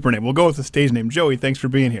Alice Cooper name. We'll go with the stage name. Joey, thanks for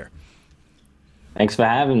being here. Thanks for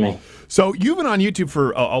having me. So you've been on YouTube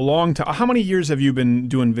for a long time. How many years have you been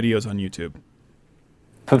doing videos on YouTube?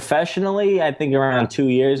 Professionally, I think around 2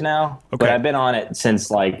 years now. Okay. But I've been on it since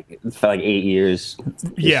for 8 years.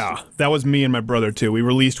 Yeah, that was me and my brother too. We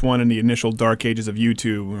released one in the initial dark ages of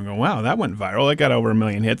YouTube. We go, wow, that went viral. It got over 1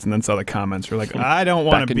 million hits, and then saw the comments. We're like, I don't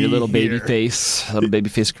want to be your little here. little baby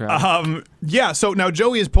face crowd. Yeah. So now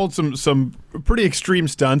Joey has pulled some pretty extreme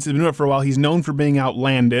stunts. He's been doing it for a while. He's known for being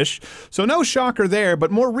outlandish. So no shocker there.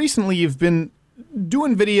 But more recently, you've been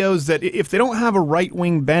doing videos that if they don't have a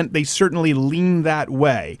right-wing bent, they certainly lean that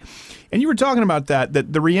way. And you were talking about that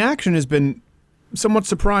the reaction has been somewhat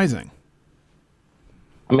surprising.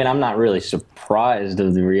 I mean, I'm not really surprised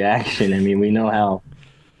of the reaction. I mean, we know how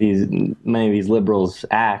many of these liberals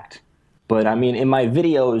act. But I mean, in my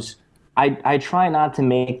videos, I try not to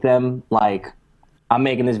make them like, I'm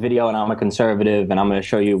making this video and I'm a conservative and I'm going to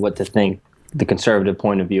show you what to think, the conservative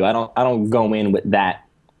point of view. I don't go in with that.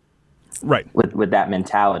 Right. With that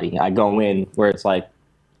mentality. I go in where it's like,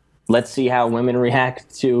 let's see how women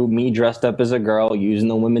react to me dressed up as a girl using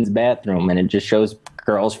the women's bathroom. And it just shows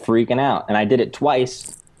girls freaking out. And I did it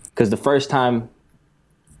twice because the first time,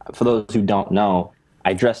 for those who don't know,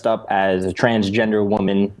 I dressed up as a transgender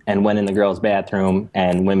woman and went in the girls' bathroom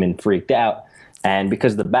and women freaked out. And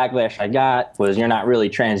because the backlash I got was, you're not really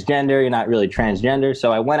transgender.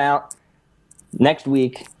 So I went out next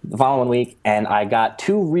week, the following week, and I got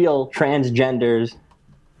 2 real transgenders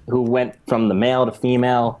who went from the male to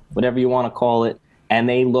female, whatever you want to call it, and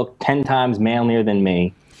they looked 10 times manlier than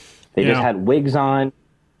me. They just had wigs on.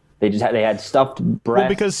 They had stuffed breasts. Well,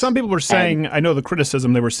 because some people were saying, I know the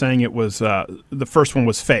criticism, they were saying it was the first one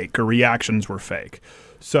was fake, or reactions were fake.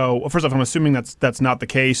 So first off, I'm assuming that's not the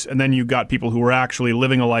case, and then you got people who were actually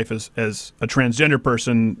living a life as a transgender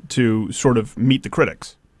person to sort of meet the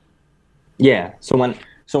critics. Yeah. So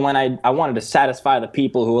when I wanted to satisfy the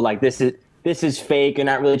people who were like, this is fake, you're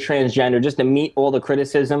not really transgender, just to meet all the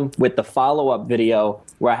criticism with the follow-up video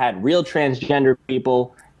where I had real transgender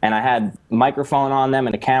people and I had a microphone on them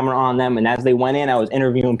and a camera on them. And as they went in, I was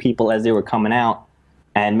interviewing people as they were coming out.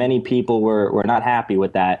 And many people were not happy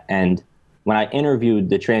with that. And when I interviewed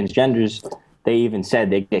the transgenders, they even said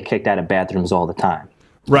they get kicked out of bathrooms all the time.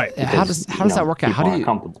 Right. Because, how does that work out? How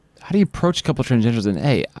do you approach a couple of transgenders and,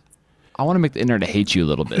 hey, I want to make the internet hate you a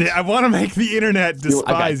little bit. Yeah, I want to make the internet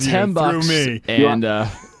despise you through me. And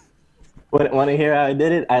want to hear how I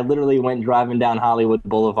did it? I literally went driving down Hollywood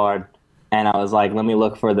Boulevard, and I was like, let me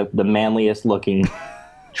look for the manliest looking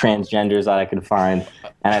transgenders that I could find.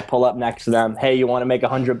 And I pull up next to them. Hey, you want to make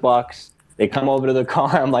 $100? They come over to the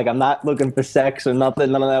car. I'm like, I'm not looking for sex or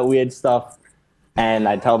nothing, none of that weird stuff. And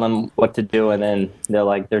I tell them what to do, and then they're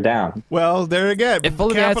like, they're down. Well, there again.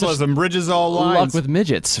 Capitalism bridges all lines. Luck with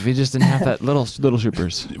midgets. If we just didn't have that little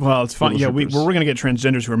troopers. Well, it's funny. Yeah, we're going to get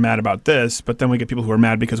transgenders who are mad about this, but then we get people who are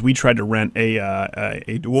mad because we tried to rent a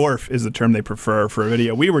dwarf, is the term they prefer, for a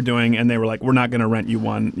video we were doing, and they were like, we're not going to rent you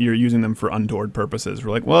one. You're using them for untoward purposes.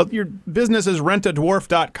 We're like, well, your business is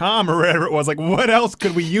rentadwarf.com or whatever it was. Like, what else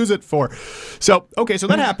could we use it for? So, okay, so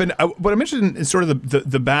that happened. But I'm interested in sort of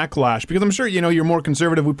the backlash, because I'm sure, you're more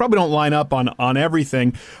conservative. We probably don't line up on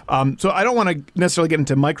everything. So I don't want to necessarily get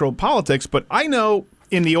into micro politics, but I know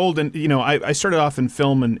in the old, and I started off in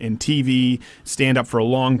film and TV, stand up for a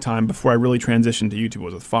long time before I really transitioned to YouTube.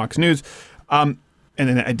 Was with Fox News, and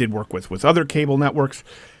then I did work with other cable networks.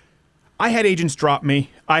 I had agents drop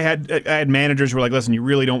me. I had managers who were like, listen, you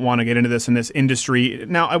really don't want to get into this in this industry.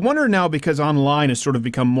 Now, I wonder now, because online has sort of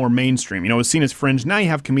become more mainstream, it's seen as fringe. Now you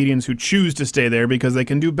have comedians who choose to stay there because they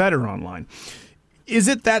can do better online. Is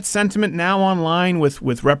it that sentiment now online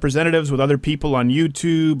with representatives, with other people on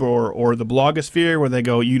YouTube or the blogosphere, where they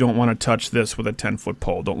go, you don't want to touch this with a 10-foot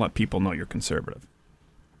pole. Don't let people know you're conservative.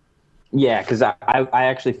 Yeah, because I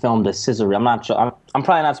actually filmed a scissor reel. I'm not sure. I'm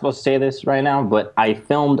probably not supposed to say this right now, but I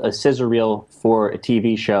filmed a scissor reel for a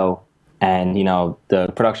TV show, and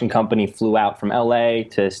the production company flew out from LA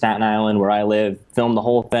to Staten Island, where I live, filmed the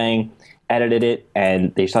whole thing, edited it,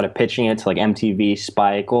 and they started pitching it to like MTV,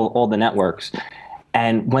 Spike, all the networks.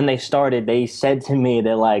 And when they started, they said to me,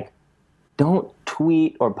 they're like, don't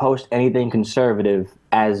tweet or post anything conservative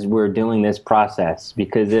as we're doing this process,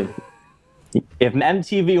 because if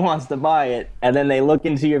MTV wants to buy it and then they look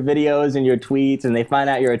into your videos and your tweets and they find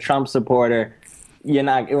out you're a Trump supporter,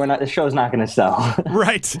 the show's not going to sell.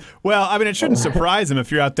 Right. Well, I mean, it shouldn't surprise them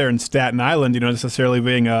if you're out there in Staten Island, necessarily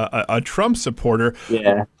being a Trump supporter.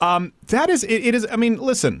 Yeah. It is. I mean,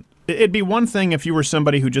 listen, it'd be one thing if you were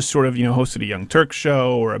somebody who just sort of, hosted a Young Turk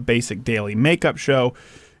show or a basic daily makeup show.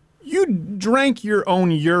 You drank your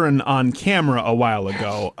own urine on camera a while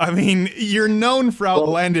ago. I mean, you're known for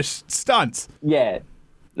outlandish stunts. Yeah.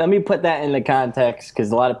 Let me put that into context, because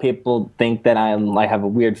a lot of people think that I have a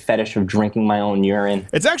weird fetish of drinking my own urine.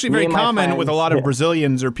 It's actually very common with a lot of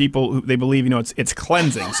Brazilians or people who they believe it's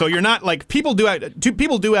cleansing. So you're not like people do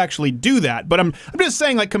actually do that. But I'm just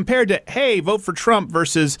saying, like, compared to, hey, vote for Trump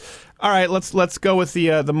versus, all right, let's go with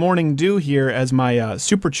the Morning Dew here as my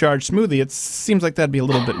supercharged smoothie. It seems like that'd be a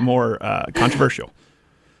little bit more controversial.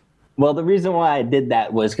 Well, the reason why I did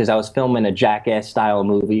that was because I was filming a Jackass style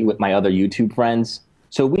movie with my other YouTube friends.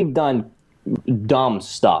 So we've done dumb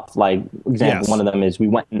stuff. Like, example, one of them is we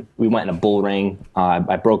went in a bull ring.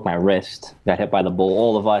 I broke my wrist, got hit by the bull.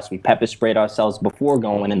 All of us, we pepper sprayed ourselves before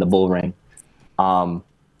going in the bull ring.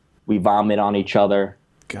 We vomit on each other.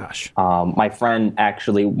 Gosh. My friend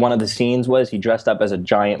actually, one of the scenes was he dressed up as a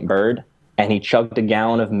giant bird and he chugged a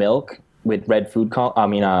gallon of milk with blue food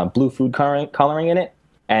coloring in it.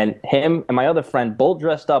 And him and my other friend both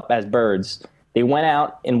dressed up as birds. They went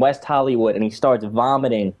out in West Hollywood, and he starts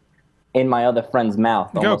vomiting in my other friend's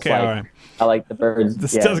mouth. Okay, all right. I like the birds.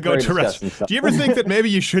 This does go to rest. Do you ever think that maybe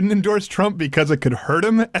you shouldn't endorse Trump because it could hurt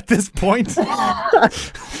him at this point?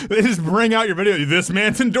 They just bring out your video. This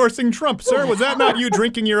man's endorsing Trump. Sir, was that not you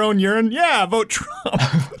drinking your own urine? Yeah, vote Trump.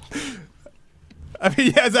 I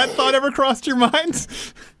mean, has that thought ever crossed your mind?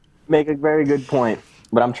 Make a very good point.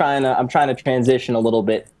 But I'm trying to transition a little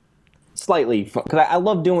bit. Slightly, because I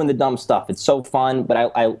love doing the dumb stuff. It's so fun,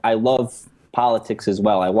 but I love politics as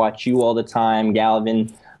well. I watch you all the time,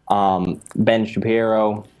 Galvin, Ben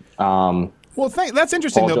Shapiro. Well, that's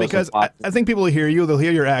interesting though, because I think people will hear you, they'll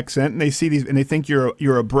hear your accent, and they see these, and they think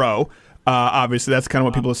you're a bro. Obviously, that's kind of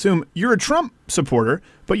what people assume. You're a Trump supporter,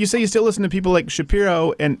 but you say you still listen to people like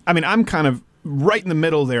Shapiro, and I mean, I'm kind of right in the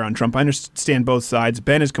middle there on Trump. I understand both sides.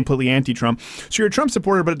 Ben is completely anti-Trump. So you're a Trump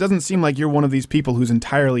supporter, but it doesn't seem like you're one of these people who's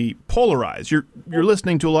entirely polarized. You're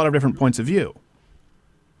listening to a lot of different points of view.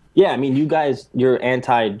 Yeah, I mean, you guys, your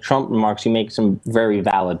anti-Trump remarks, you make some very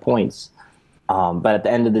valid points. But at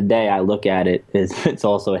the end of the day, I look at it as it's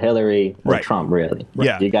also Hillary or Trump, really.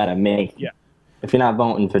 Yeah. You got to make... Yeah. If you're not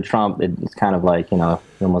voting for Trump, it's kind of like, you're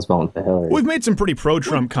almost voting for Hillary. We've made some pretty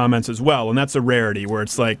pro-Trump comments as well, and that's a rarity where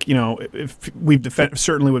it's like, if we've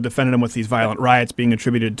certainly we've defended him with these violent riots being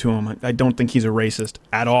attributed to him. I don't think he's a racist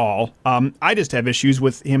at all. I just have issues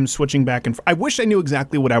with him switching back and forth. I wish I knew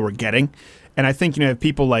exactly what I were getting. And I think, you have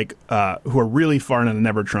people like who are really far into the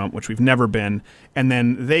never Trump, which we've never been, and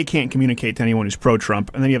then they can't communicate to anyone who's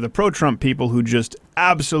pro-Trump. And then you have the pro-Trump people who just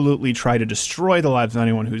absolutely try to destroy the lives of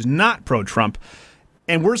anyone who's not pro-Trump.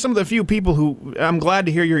 And we're some of the few people who I'm glad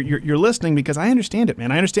to hear you're listening, because I understand it,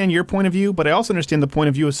 man. I understand your point of view, but I also understand the point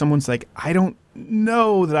of view of someone's like, I don't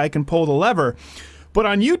know that I can pull the lever. But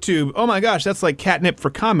on YouTube, oh my gosh, that's like catnip for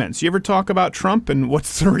comments. You ever talk about Trump, and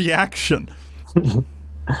what's the reaction?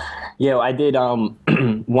 Yeah, I did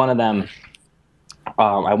one of them.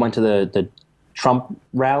 I went to the Trump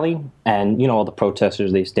rally, and all the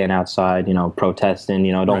protesters, they stand outside, protesting,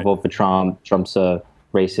 don't vote for Trump. Trump's a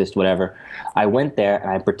racist, whatever. I went there and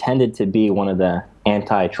I pretended to be one of the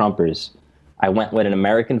anti-Trumpers. I went with an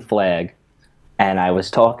American flag, and I was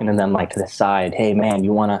talking to them like to the side, hey man,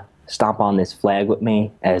 you want to stomp on this flag with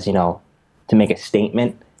me as, to make a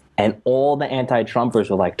statement? and all the anti-Trumpers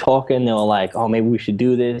were like talking. They were like, oh, maybe we should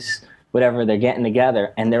do this, whatever. They're getting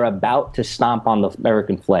together, and they're about to stomp on the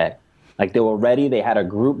American flag. Like, they were ready. They had a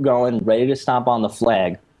group going, ready to stomp on the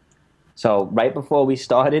flag. So right before we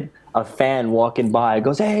started, a fan walking by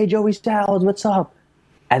goes, hey, Joey Salads, what's up?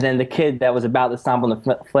 And then the kid that was about to stomp on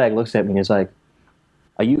the flag looks at me and is like,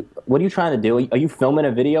 what are you trying to do? Are you filming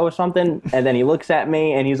a video or something? And then he looks at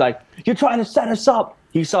me and he's like, you're trying to set us up.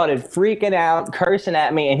 He started freaking out, cursing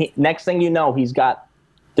at me. And next thing you know, he's got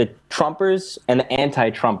the Trumpers and the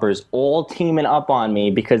anti-Trumpers all teaming up on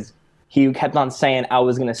me because he kept on saying I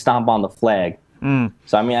was going to stomp on the flag.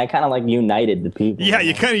 So, I mean, I kind of like united the people. Yeah,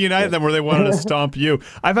 you kind of united them where they wanted to stomp you.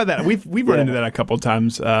 I've had that. We've run into that a couple of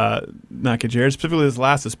times, not get Jared. Specifically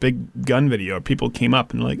this big gun video. People came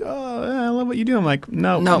up and like, oh, I love what you do. I'm like,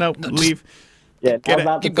 no, leave. Yeah,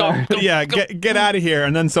 keep going. Yeah, get out of here.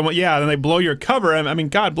 And then then they blow your cover. I mean,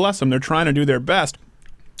 God bless them. They're trying to do their best.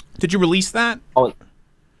 Did you release that? Oh,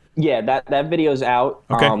 yeah, that video's out.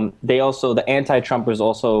 Okay. The anti-Trumpers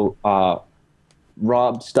also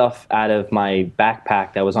robbed stuff out of my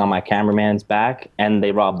backpack that was on my cameraman's back, and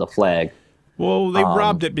they robbed the flag. Well, they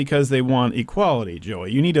robbed it because they want equality,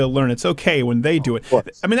 Joey. You need to learn it's okay when they do it.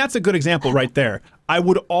 I mean, that's a good example right there. I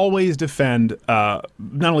would always defend not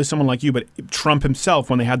only someone like you, but Trump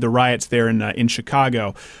himself when they had the riots there in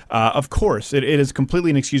Chicago. Of course, it is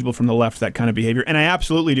completely inexcusable from the left, that kind of behavior. And I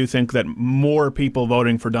absolutely do think that more people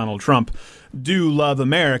voting for Donald Trump do love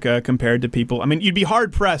America compared to people. I mean, you'd be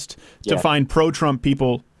hard-pressed to find pro-Trump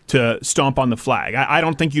people to stomp on the flag. I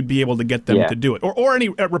don't think you'd be able to get them to do it. Or any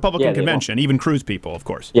Republican convention, even Cruz people, of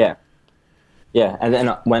course. Yeah. Yeah, and then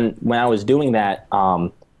when I was doing that,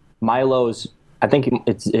 Milo's, I think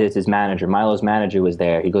it's his manager, Milo's manager was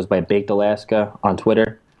there. He goes by Baked Alaska on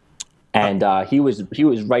Twitter. And he was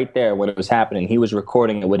right there when it was happening. He was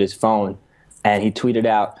recording it with his phone. And he tweeted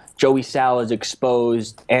out, Joey Salads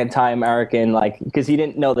exposed, anti-American, because he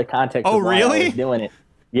didn't know the context of why I was doing it.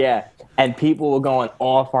 Yeah, and people were going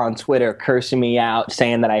off on Twitter, cursing me out,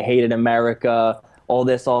 saying that I hated America, all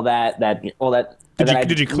this, all that.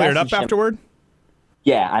 Did you clear it up afterward?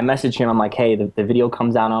 Yeah, I messaged him. I'm like, hey, the video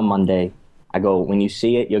comes out on Monday. I go, when you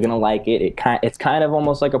see it, you're going to like it. It's kind of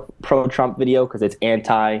almost like a pro-Trump video because it's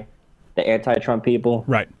the anti-Trump people.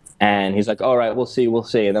 Right. And he's like, all right, we'll see.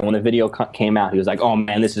 And then when the video came out, he was like, oh,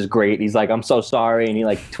 man, this is great. He's like, I'm so sorry. And he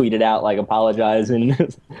tweeted out, apologizing.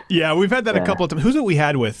 Yeah, we've had that a couple of times. Who's it we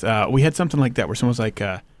had with? We had something like that where someone was like,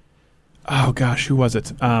 oh, gosh, who was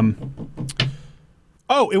it?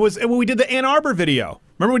 It was when we did the Ann Arbor video.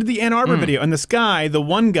 Remember we did the Ann Arbor video, and this guy, the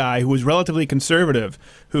one guy who was relatively conservative,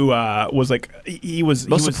 who was like,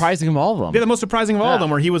 most surprising of all of them. Yeah, the most surprising of all of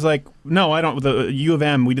them, where he was like, no, I don't. The U of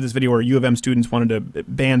M, we did this video where U of M students wanted to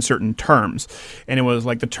ban certain terms, and it was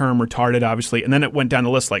like the term retarded, obviously, and then it went down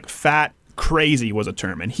the list like fat. Crazy was a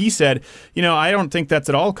term. And he said, I don't think that's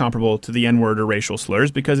at all comparable to the N-word or racial slurs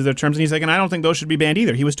because of their terms. And he's like, and I don't think those should be banned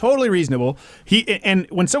either. He was totally reasonable. And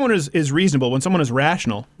when someone is reasonable, when someone is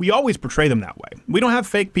rational, we always portray them that way. We don't have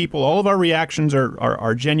fake people. All of our reactions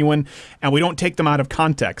are genuine, and we don't take them out of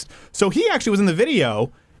context. So he actually was in the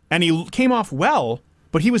video, and he came off well,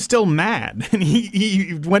 but he was still mad. And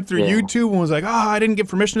he went through YouTube and was like, I didn't give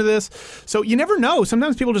permission to this. So you never know.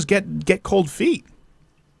 Sometimes people just get cold feet.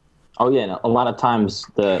 Oh, yeah. A lot of times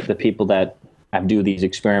the people that I do these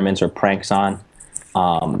experiments or pranks on,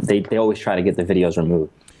 they always try to get the videos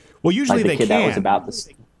removed. Well, usually they can. That was about this.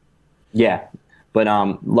 Yeah. But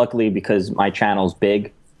luckily, because my channel's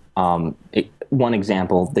big, one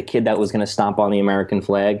example, the kid that was going to stomp on the American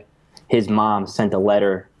flag, his mom sent the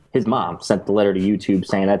letter to YouTube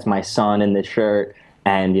saying, that's my son in this shirt.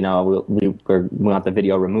 And, we want the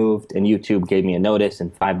video removed. And YouTube gave me a notice. In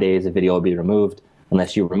 5 days, the video will be removed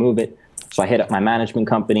unless you remove it. So I hit up my management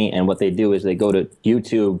company, and what they do is they go to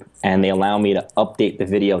YouTube and they allow me to update the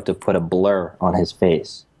video to put a blur on his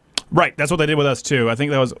face. Right, that's what they did with us too. I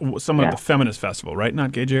think that was someone at the Feminist Festival, right?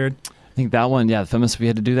 Not Gay Jared? I think that one, the Feminist we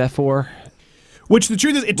had to do that for. Which the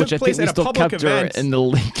truth is, it took place at a public event. In the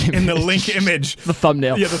link image. In the link image. The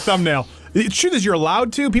thumbnail. Yeah, the thumbnail. The truth is, you're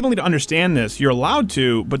allowed to. People need to understand this. You're allowed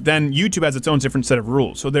to, but then YouTube has its own different set of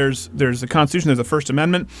rules. So there's the Constitution, there's the First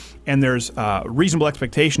Amendment, and there's reasonable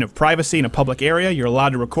expectation of privacy in a public area. You're allowed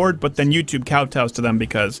to record, but then YouTube kowtows to them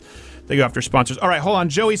because they go after sponsors. All right, hold on.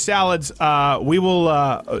 Joey Salads. We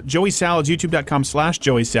will Joey Salads,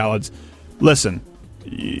 youtube.com/Joey Salads. Listen.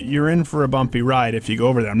 You're in for a bumpy ride if you go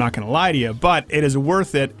over there. I'm not going to lie to you, but it is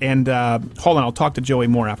worth it. And hold on, I'll talk to Joey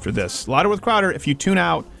more after this. Louder with Crowder. If you tune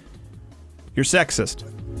out, you're sexist.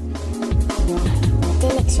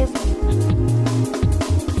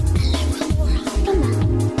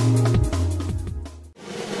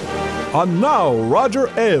 And now Roger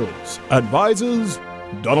Ailes advises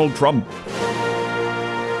Donald Trump.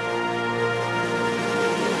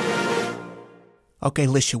 Okay,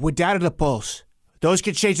 listen, we're down to the polls. Those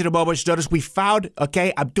can change in a moment's notice. We found,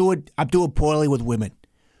 okay, I'm doing poorly with women,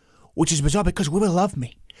 which is bizarre because women love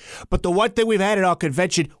me. But the one thing we've had at our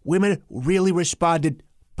convention, women really responded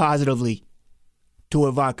positively to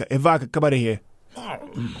Ivanka. Ivanka, come out of here.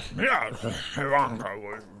 Yes, Ivanka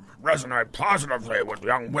would resonate positively with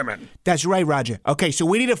young women. That's right, Roger. Okay, so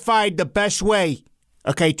we need to find the best way,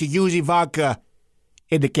 okay, to use Ivanka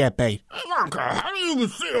in the campaign. Ivanka, how do you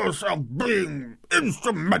see yourself being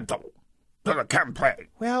instrumental to the campaign?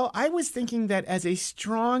 Well, I was thinking that as a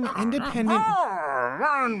strong, independent...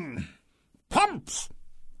 Pumps!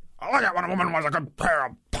 I like it when a woman was a good pair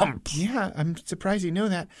of pumps. Yeah, I'm surprised you know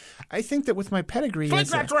that. I think that with my pedigree... Slip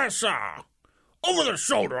that dress over the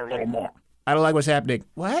shoulder a little more. I don't like what's happening.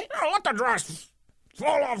 What? Let the dress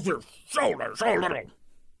fall off your shoulder so little.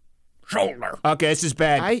 Shoulder. Okay, this is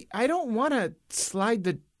bad. I don't want to slide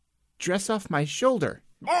the dress off my shoulder.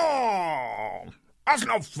 Oh, that's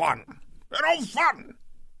no fun. No fun.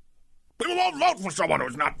 People won't vote for someone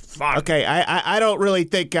who's not fun. Okay, I don't really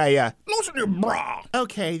think I, Loosen your bra.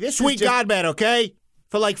 Okay, this Sweet is just... God, man, okay?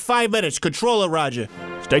 For like 5 minutes. Control it, Roger.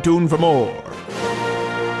 Stay tuned for more.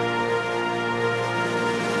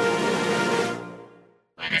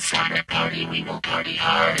 When it's time to party, we will party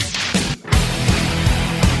hard.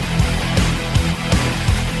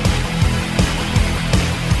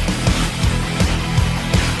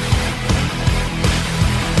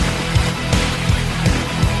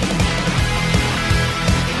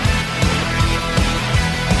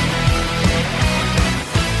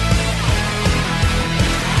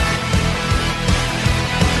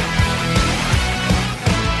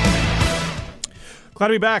 Glad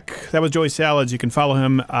to be back. That was Joey Salads. You can follow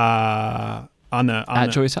him at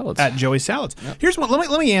Joey Salads. At Joey Salads. Yep. Here's one.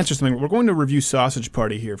 Let me answer something. We're going to review Sausage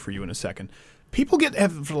Party here for you in a second. People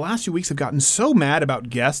have for the last few weeks have gotten so mad about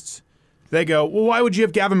guests. They go, well, why would you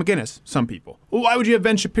have Gavin McInnes? Some people. Well, why would you have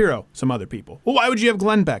Ben Shapiro? Some other people. Well, why would you have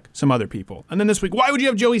Glenn Beck? Some other people. And then this week, why would you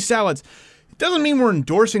have Joey Salads? It doesn't mean we're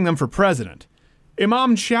endorsing them for president.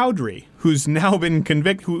 Imam Chowdhury, who's now been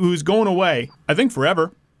convicted, who's going away, I think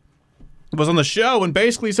forever, was on the show and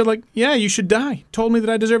basically said, like, yeah, you should die. Told me that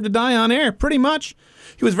I deserve to die on air, pretty much.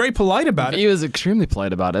 He was very polite about it. He was extremely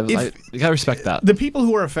polite about it. You gotta respect that. The people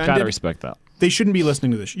who are offended... Gotta respect that. They shouldn't be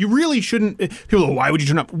listening to this. You really shouldn't... People go, why would you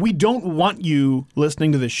turn up? We don't want you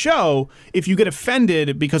listening to this show if you get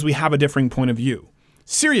offended because we have a differing point of view.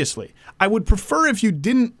 Seriously. I would prefer if you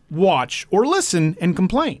didn't watch or listen and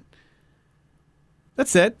complain.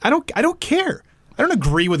 That's it. I don't care. I don't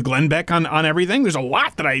agree with Glenn Beck on everything. There's a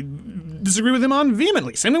lot that I disagree with him on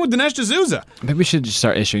vehemently. Same thing with Dinesh D'Souza. Maybe we should just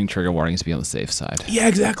start issuing trigger warnings to be on the safe side. Yeah,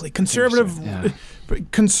 exactly. Conservative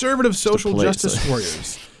social justice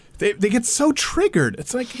warriors. They get so triggered.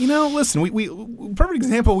 It's like, listen, we perfect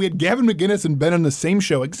example, we had Gavin McInnes and Ben on the same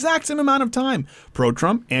show, exact same amount of time.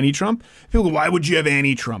 Pro-Trump, anti-Trump. People go, why would you have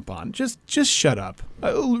anti-Trump on? Just shut up.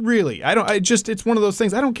 Really. It's one of those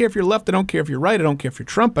things. I don't care if you're left, I don't care if you're right, I don't care if you're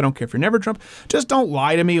Trump, I don't care if you're never Trump. Just don't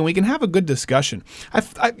lie to me and we can have a good discussion.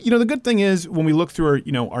 The good thing is when we look through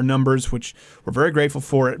our numbers, which we're very grateful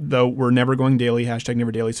for it, though we're never going daily,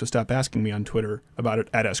 #neverdaily, so stop asking me on Twitter about it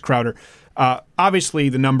at @scrowder. Obviously,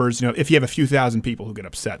 the numbers, if you have a few thousand people who get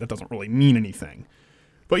upset, that doesn't really mean anything.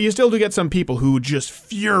 But you still do get some people who just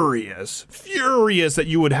furious that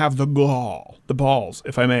you would have the balls,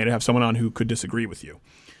 if I may, to have someone on who could disagree with you.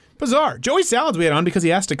 Bizarre. Joey Salads we had on because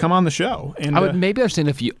he asked to come on the show. And I would maybe understand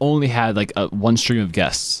if you only had like one stream of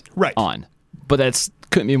guests on. But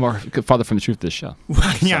couldn't be more farther from the truth of this show.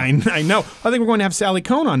 Yeah, I know. I think we're going to have Sally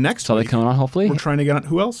Cohn on next week. Sally Cohn on, hopefully. We're trying to get on.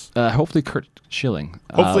 Who else? Hopefully Kurt Schilling.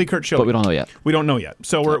 Kurt Schilling. But we don't know yet. We don't know yet.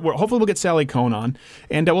 So we're hopefully we'll get Sally Cohn on,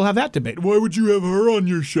 and we'll have that debate. Why would you have her on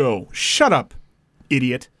your show? Shut up,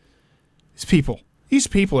 idiot. These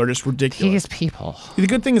people are just ridiculous. These people. The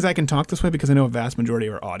good thing is I can talk this way because I know a vast majority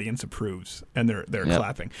of our audience approves, and they're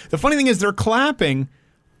clapping. The funny thing is they're clapping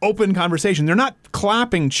open conversation. They're not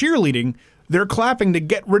clapping cheerleading. They're clapping to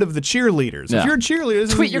get rid of the cheerleaders. Yeah. If you're a cheerleader,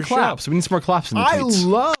 this tweet your claps. Show. We need some more claps in the tweets. I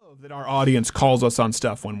love that our audience calls us on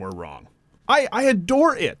stuff when we're wrong. I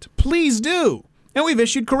adore it. Please do. And we've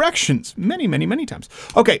issued corrections many, many, many times.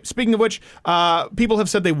 Okay, speaking of which, people have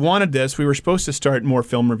said they wanted this. We were supposed to start more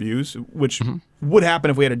film reviews, which would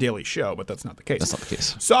happen if we had a daily show, but that's not the case. That's not the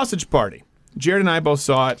case. Sausage Party. Jared and I both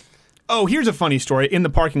saw it. Oh, here's a funny story in the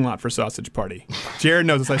parking lot for Sausage Party. Jared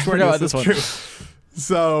knows this. I swear to God, this is true.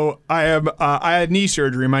 So I had knee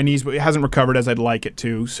surgery. My knees it hasn't recovered as I'd like it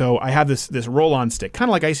to. So I have this roll-on stick, kind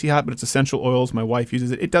of like Icy Hot, but it's essential oils. My wife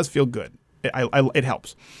uses it. It does feel good. It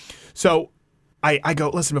helps. So I go,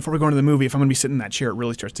 listen, before we go into the movie, if I'm going to be sitting in that chair, it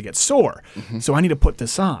really starts to get sore. So I need to put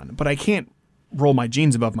this on, but I can't roll my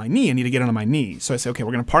jeans above my knee. I need to get onto my knee. So I say, okay,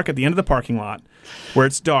 we're going to park at the end of the parking lot where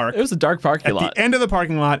it's dark. It was a dark parking lot. At the end of the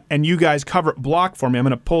parking lot, and you guys block for me. I'm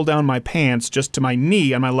going to pull down my pants just to my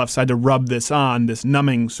knee on my left side to rub this on, this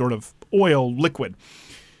numbing sort of oil liquid.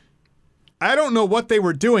 I don't know what they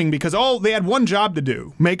were doing because they had one job to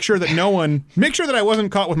do. Make sure that I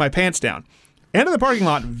wasn't caught with my pants down. End of the parking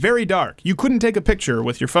lot, very dark. You couldn't take a picture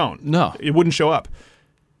with your phone. No. It wouldn't show up.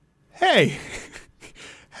 Hey,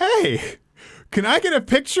 can I get a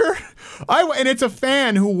picture? And it's a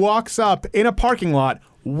fan who walks up in a parking lot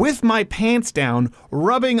with my pants down,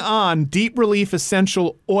 rubbing on Deep Relief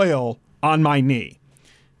Essential Oil on my knee.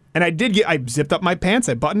 And I zipped up my pants,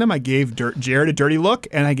 I buttoned them, I gave Jared a dirty look,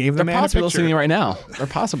 and I gave the man a picture. They're possibly listening right now. Or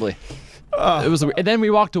possibly. It was, and then we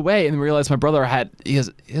walked away and we realized my brother he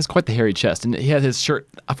has quite the hairy chest, and he had his shirt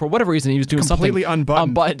for whatever reason he was doing completely something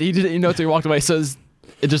unbuttoned. He didn't know until he walked away. So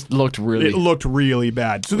it just looked really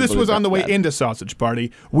bad. So this was on the way into Sausage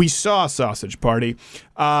Party. We saw Sausage Party.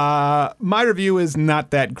 My review is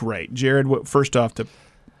not that great. Jared, first off,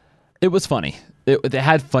 it was funny. It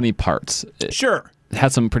had funny parts. Sure. It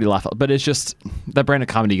had some pretty laugh, but it's just that brand of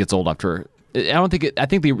comedy gets old after. I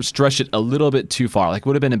think they stretched it a little bit too far. Like,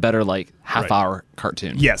 would have been a better half-hour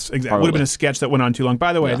cartoon. Yes, exactly. Would have been a sketch that went on too long.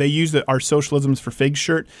 By the way, they use our socialisms for figs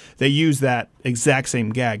shirt. They use that exact same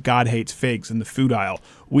gag. God hates figs in the food aisle.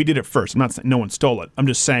 We did it first. I'm not saying no one stole it. I'm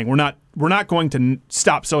just saying we're not going to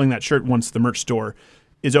stop selling that shirt once the merch store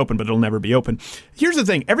is open, but it'll never be open. Here's the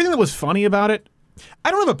thing: everything that was funny about it.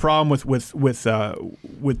 I don't have a problem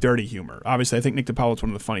with dirty humor. Obviously, I think Nick DiPaolo is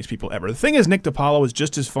one of the funniest people ever. The thing is, Nick DiPaolo is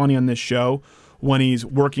just as funny on this show when he's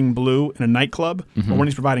working blue in a nightclub or when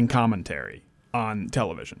he's providing commentary on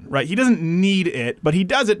television, right? He doesn't need it, but he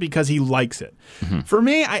does it because he likes it. For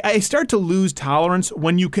me, I start to lose tolerance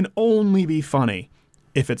when you can only be funny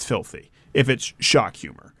if it's filthy, if it's shock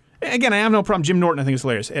humor. Again, I have no problem. Jim Norton, I think, is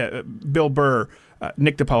hilarious. Bill Burr,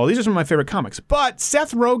 Nick DiPaolo. These are some of my favorite comics. But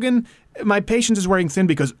Seth Rogen, my patience is wearing thin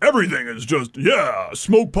because everything is just,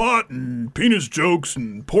 smoke pot and penis jokes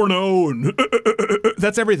and porno and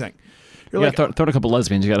that's everything. You're throw in a couple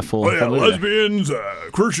lesbians. You got a full. Lesbians,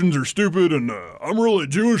 Christians are stupid, and I'm really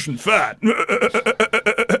Jewish and fat.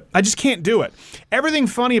 I just can't do it. Everything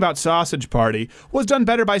funny about Sausage Party was done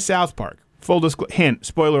better by South Park. Full hint,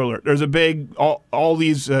 spoiler alert. There's a big all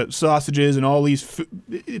these sausages and all these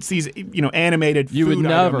it's these animated food You would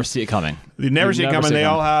never items. see it coming. You'd never see it coming. They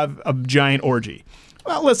all have a giant orgy.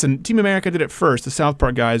 Well, listen, Team America did it first. The South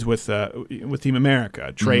Park guys with Team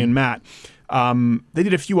America, Trey and Matt. They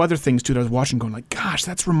did a few other things too that I was watching, going like, "Gosh,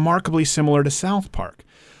 that's remarkably similar to South Park."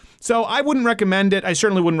 So I wouldn't recommend it. I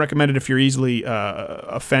certainly wouldn't recommend it if you're easily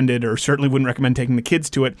offended, or certainly wouldn't recommend taking the kids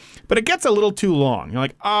to it. But it gets a little too long. You're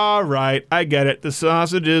like, all right, I get it. The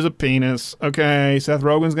sausage is a penis. Okay, Seth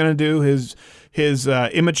Rogen's going to do his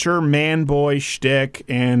immature man boy shtick,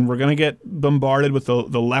 and we're going to get bombarded with the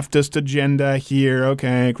leftist agenda here.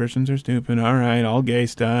 Okay, Christians are stupid. All right, all gay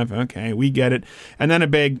stuff. Okay, we get it. And then a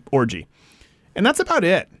big orgy. And that's about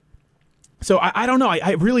it. So I don't know.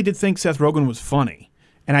 I really did think Seth Rogen was funny.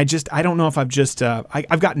 And I don't know if I've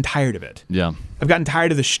gotten tired of it. Yeah. I've gotten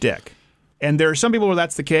tired of the shtick. And there are some people where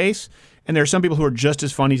that's the case, and there are some people who are just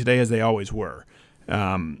as funny today as they always were.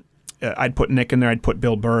 I'd put Nick in there, I'd put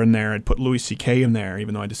Bill Burr in there, I'd put Louis C.K. in there,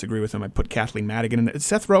 even though I disagree with him. I'd put Kathleen Madigan in there.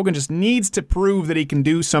 Seth Rogen just needs to prove that he can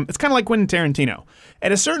do something. It's kind of like Quentin Tarantino.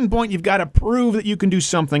 At a certain point, you've got to prove that you can do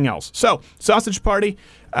something else. So, Sausage Party,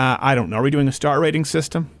 I don't know. Are we doing a star rating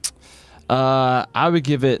system? I would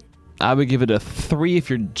give it a 3 if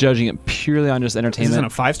you're judging it purely on just entertainment. Is this on a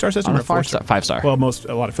 5-star system on or a 4-star? 5-star. Well,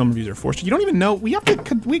 a lot of film reviews are 4-star. You don't even know.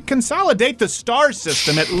 We consolidate the star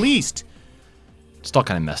system at least. It's all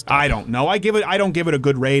kind of messed up. I don't know. I don't give it a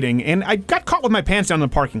good rating, and I got caught with my pants down in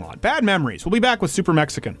the parking lot. Bad memories. We'll be back with Sooper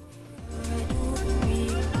Mexican.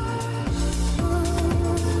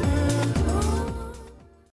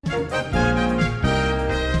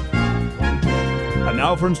 And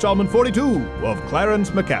now for installment 42 of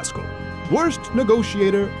Clarence McCaskill, worst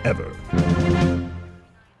negotiator ever.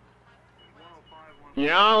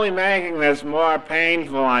 You're only making this more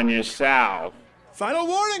painful on yourself. Final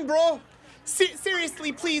warning, bro.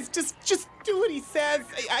 Seriously, please, just do what he says.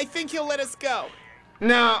 I think he'll let us go.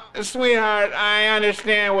 No, sweetheart, I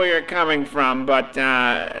understand where you're coming from, but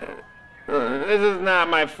this is not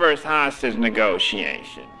my first hostage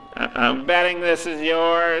negotiation. I'm betting this is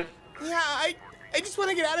yours. Yeah, I just want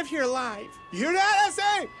to get out of here alive. You hear that,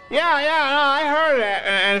 S.A.? Yeah, no, I heard it.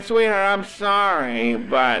 And sweetheart, I'm sorry,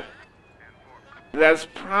 but that's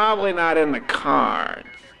probably not in the cards.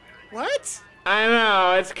 What? I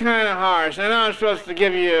know, it's kind of harsh. I know I'm supposed to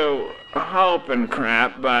give you hope and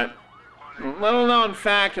crap, but little known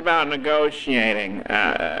fact about negotiating,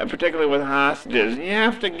 particularly with hostages, you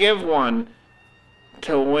have to give one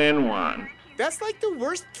to win one. That's like the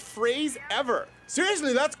worst phrase ever.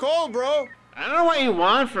 Seriously, that's cold, bro. I don't know what you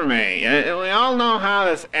want from me. We all know how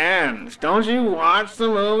this ends. Don't you watch the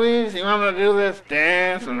movies? You want to do this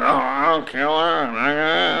dance and, I'll kill her.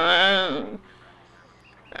 And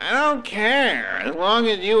I don't care, as long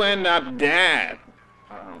as you end up dead.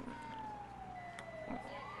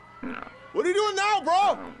 No. What are you doing now,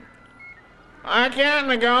 bro? I can't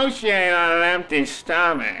negotiate on an empty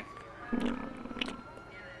stomach.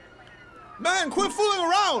 Man, quit fooling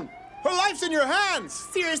around. Her life's in your hands.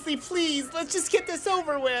 Seriously, please, let's just get this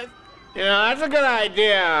over with. You know, that's a good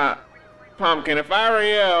idea, Pumpkin. If I were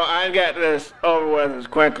you, I'd get this over with as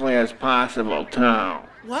quickly as possible, too.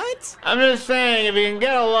 What? I'm just saying, if you can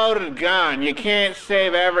get a loaded gun, you can't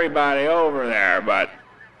save everybody over there, but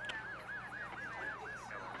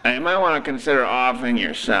you might want to consider offing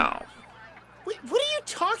yourself. Wait, what are you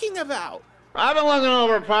talking about? I've been looking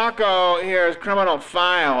over Paco here's criminal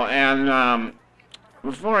file, and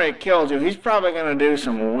before he kills you, he's probably going to do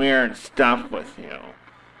some weird stuff with you.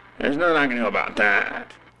 There's nothing I can do about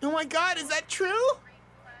that. Oh my God, is that true?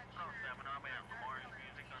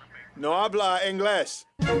 No habla inglés.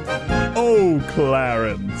 Oh,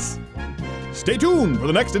 Clarence. Stay tuned for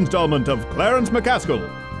the next installment of Clarence McCaskill,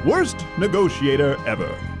 Worst Negotiator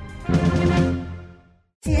Ever.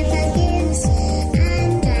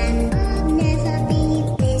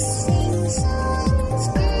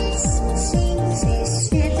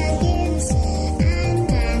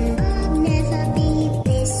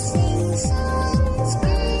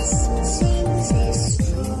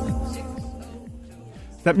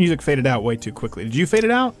 That music faded out way too quickly. Did you fade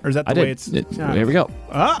it out, or is that the way it's? Here we go.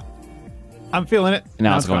 I'm feeling it.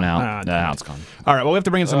 Now it's going out. Now it's gone. All right, well, we have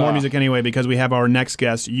to bring in some more music anyway because we have our next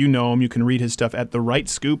guest. You know him. You can read his stuff at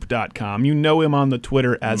therightscoop.com. You know him on the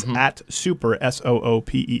Twitter as at Sooper,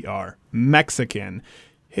 Sooper Mexican.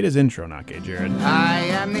 Hit his intro, not gay, Jared. I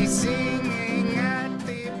am the singing at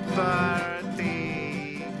the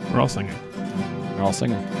party. We're all singing. We're all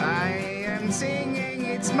singing. I am singing.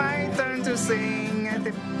 It's my turn to sing at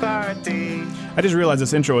the party. I just realized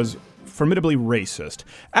this intro is formidably racist.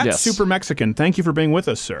 At Yes. Sooper Mexican, thank you for being with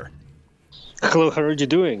us, sir. Hello, how are you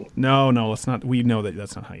doing? No, let's not. We know that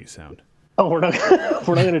that's not how you sound. Oh, we're not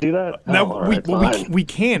going to do that. No, Oh, we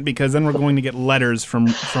can't because then we're going to get letters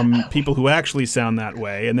from people who actually sound that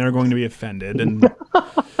way, and they're going to be offended. And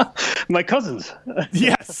my cousins.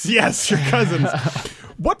 Yes, your cousins.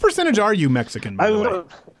 What percentage are you Mexican, by the way?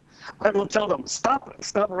 I will tell them stop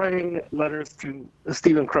writing letters to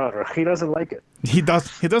Steven Crowder. He doesn't like it. He does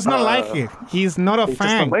not like it. He's not a fan. He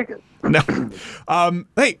just don't like it. No.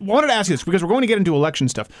 Hey, wanted to ask you this because we're going to get into election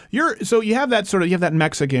stuff. You have that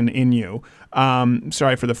Mexican in you.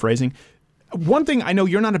 Sorry for the phrasing. One thing I know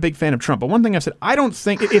you're not a big fan of Trump, but one thing I've said, I don't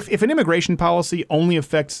think if an immigration policy only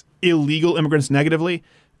affects illegal immigrants negatively,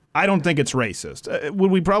 I don't think it's racist. Would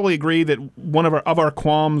we probably agree that one of our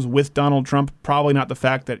qualms with Donald Trump probably not the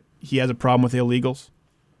fact that he has a problem with illegals?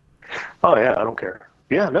 Oh yeah, I don't care.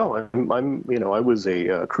 Yeah, no, I'm I was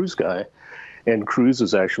a Cruz guy, and Cruz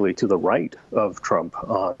is actually to the right of Trump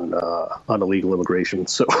on illegal immigration.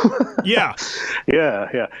 So yeah.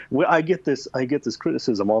 Well, I get this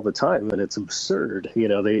criticism all the time, and it's absurd.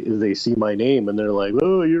 They see my name and they're like,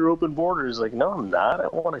 "Oh, you're open borders." Like, no, I'm not. I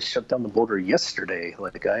want to shut down the border yesterday.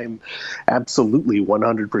 Like, I'm absolutely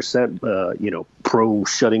 100% pro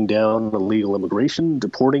shutting down illegal immigration,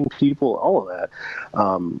 deporting people, all of that.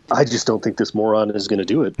 I just don't think this moron is going to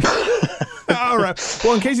do it. All right.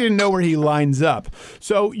 Well, in case you didn't know where he lines up,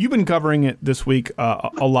 so you've been covering it this week a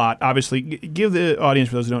lot. Obviously, give the audience,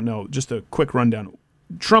 for those who don't know, just a quick rundown.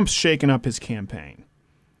 Trump's shaking up his campaign.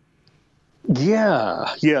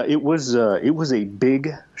 Yeah. It was a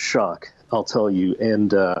big shock, I'll tell you,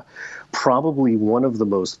 and probably one of the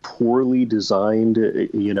most poorly designed,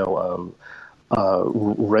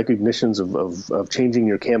 recognitions of changing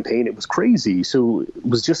your campaign. It was crazy. So it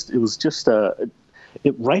was just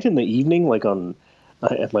right in the evening, like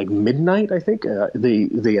at like midnight, I think,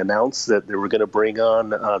 they announced that they were going to bring on,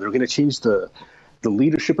 they were going to change the the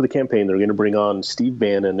leadership of the campaign. They're going to bring on Steve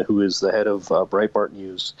Bannon, who is the head of Breitbart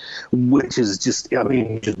News, which is just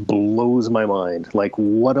blows my mind. Like,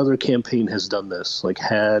 what other campaign has done this? Like,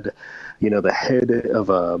 had the head of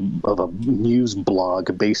a news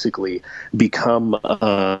blog basically become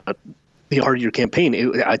the heart of your campaign.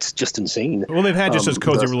 It's just insane. Well, they've had just as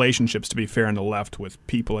cozy relationships, to be fair, on the left with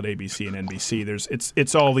people at ABC and NBC.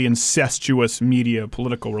 It's all the incestuous media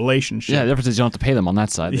political relationship. Yeah, the difference is you don't have to pay them on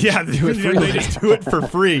that side. They Yeah, just do it freely. they just do it for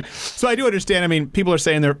free. So I do understand. I mean, people who are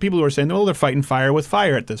saying, well, they're fighting fire with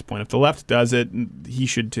fire at this point. If the left does it, he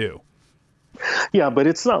should too. Yeah, but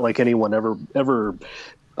it's not like anyone ever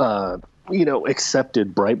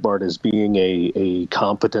accepted Breitbart as being a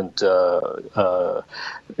competent,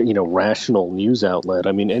 rational news outlet.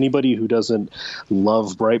 I mean, anybody who doesn't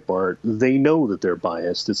love Breitbart, they know that they're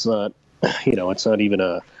biased. It's not, it's not even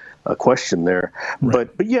a question there. Right.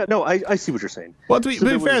 But yeah, no, I see what you're saying. Well, to be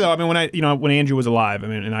fair though, I mean, when Andrew was alive, I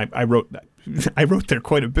mean, and I wrote that. I wrote there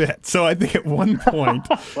quite a bit. So I think at one point,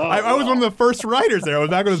 I was one of the first writers there. I was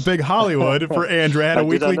back when it was big Hollywood for Andrew. I had a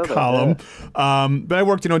weekly column. But I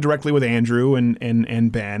worked, directly with Andrew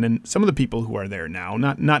and Ben and some of the people who are there now.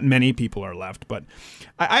 Not many people are left, but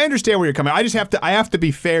I understand where you're coming. I have to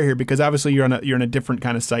be fair here because obviously you're on a different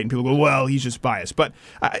kind of site and people go, well, he's just biased. But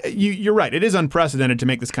you're right. It is unprecedented to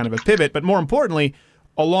make this kind of a pivot. But more importantly,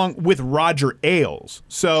 along with Roger Ailes.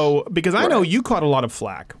 So, because I know you caught a lot of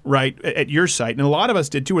flack, right, at your site, and a lot of us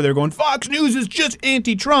did too, where they're going, Fox News is just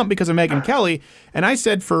anti-Trump because of Megyn Kelly. And I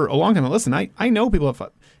said for a long time, listen, I know people,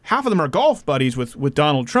 half of them are golf buddies with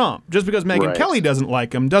Donald Trump. Just because Megyn Kelly doesn't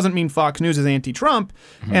like him doesn't mean Fox News is anti-Trump.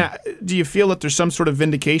 Mm-hmm. And do you feel that there's some sort of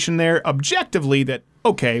vindication there objectively that,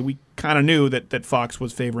 okay, we kind of knew that Fox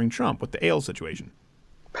was favoring Trump with the Ailes situation?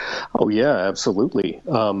 Oh yeah, absolutely.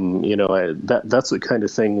 That's the kind of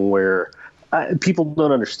thing where people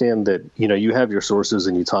don't understand that, you have your sources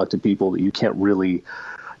and you talk to people that you can't really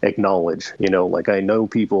acknowledge. Like I know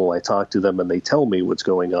people, I talk to them and they tell me what's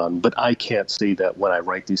going on, but I can't see that when I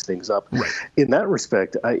write these things up. Right. In that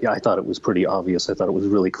respect, I thought it was pretty obvious. I thought it was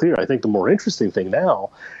really clear. I think the more interesting thing now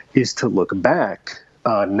is to look back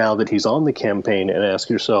now that he's on the campaign and ask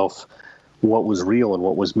yourself, what was real and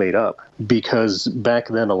what was made up, because back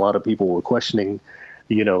then a lot of people were questioning,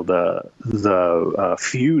 the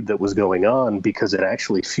feud that was going on because it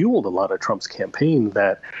actually fueled a lot of Trump's campaign.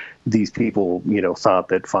 That these people, thought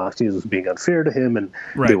that Fox News was being unfair to him, and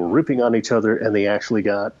they were ripping on each other, and they actually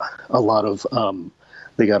got a lot of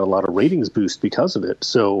ratings boost because of it.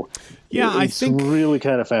 So yeah, I think really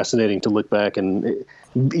kind of fascinating to look back and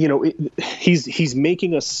he's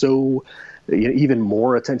making us so. Even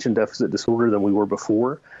more attention deficit disorder than we were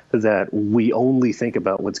before, that we only think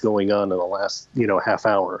about what's going on in the last, half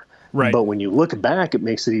hour. Right. But when you look back, it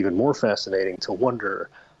makes it even more fascinating to wonder,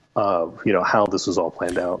 how this was all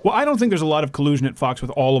planned out. Well, I don't think there's a lot of collusion at Fox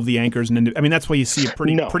with all of the anchors. That's why you see a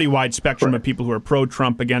pretty wide spectrum of people who are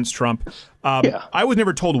pro-Trump, against Trump. I was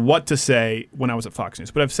never told what to say when I was at Fox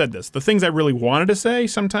News, but I've said this. The things I really wanted to say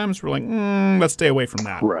sometimes were like, let's stay away from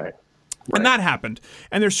that. Right. And that happened.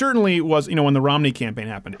 And there certainly was, when the Romney campaign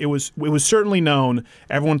happened, it was certainly known.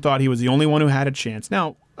 Everyone thought he was the only one who had a chance.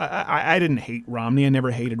 Now, I didn't hate Romney. I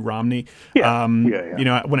never hated Romney.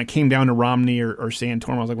 When it came down to Romney or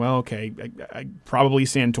Santorum, I was like, well, okay, I probably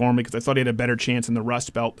Santorum because I thought he had a better chance in the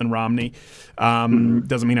Rust Belt than Romney.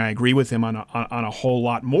 Doesn't mean I agree with him on a whole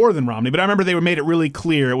lot more than Romney. But I remember they made it really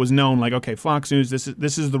clear. It was known, like, okay, Fox News, this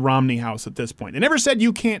is the Romney house at this point. They never said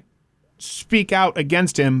you can't speak out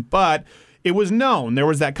against him, but it was known there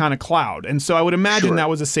was that kind of cloud, and so I would imagine that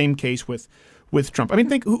was the same case with Trump. I mean,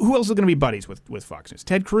 think who else is going to be buddies with Fox News?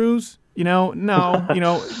 Ted Cruz? No,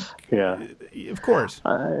 yeah, of course.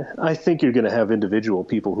 I think you're going to have individual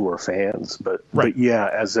people who are fans, but yeah,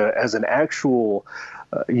 as an actual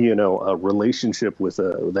a relationship with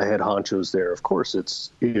the head honchos there, of course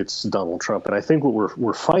it's Donald Trump, and I think what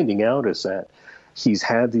we're finding out is that he's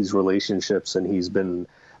had these relationships and he's been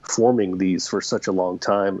forming these for such a long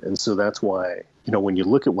time. And so that's why, when you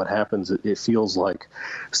look at what happens, it feels like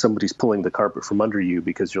somebody's pulling the carpet from under you,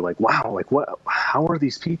 because you're like, wow, like what, how are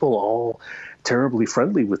these people all terribly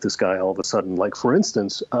friendly with this guy all of a sudden? Like, for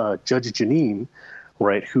instance, Judge Jeanine,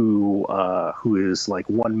 right, who is like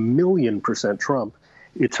 1,000,000% Trump.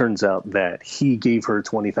 It turns out that he gave her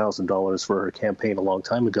 $20,000 for her campaign a long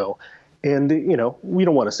time ago. And, we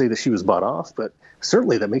don't want to say that she was bought off, but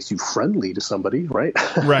certainly that makes you friendly to somebody, right?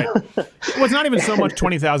 Right. Well, it's not even so much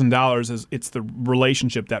 $20,000 as it's the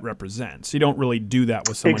relationship that represents. You don't really do that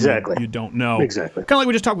with someone you don't know. Exactly. Kind of like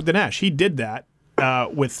we just talked with Dinesh. He did that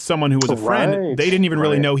with someone who was a friend. They didn't even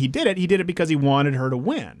really know he did it. He did it because he wanted her to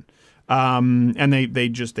win. And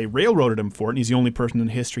they railroaded him for it, and he's the only person in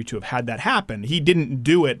history to have had that happen. He didn't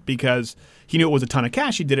do it because he knew it was a ton of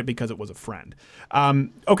cash. He did it because it was a friend.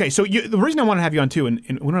 Okay, so the reason I want to have you on too, and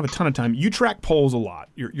we don't have a ton of time, you track polls a lot.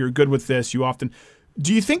 You're good with this. You often.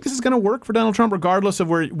 Do you think this is going to work for Donald Trump, regardless of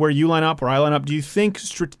where you line up or I line up? Do you think,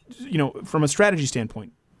 from a strategy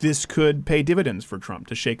standpoint, this could pay dividends for Trump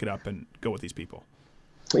to shake it up and go with these people?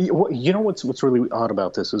 You know what's really odd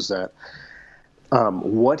about this is that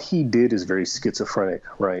what he did is very schizophrenic,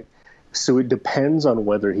 right? So it depends on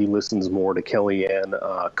whether he listens more to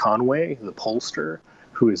Kellyanne Conway, the pollster,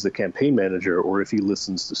 who is the campaign manager, or if he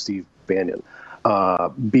listens to Steve Bannon.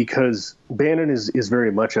 Because Bannon is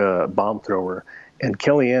very much a bomb thrower, and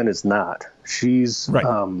Kellyanne is not. She's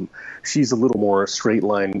she's a little more straight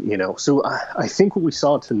line, So I think what we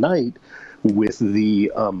saw tonight with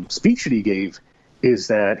the speech that he gave is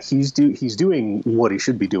that he's doing what he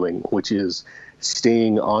should be doing, which is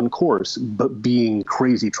staying on course, but being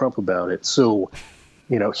crazy Trump about it. So,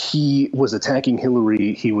 he was attacking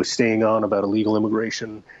Hillary. He was staying on about illegal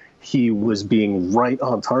immigration. He was being right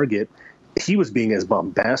on target. He was being as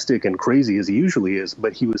bombastic and crazy as he usually is,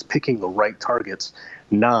 but he was picking the right targets,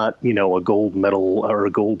 not, a gold medal or a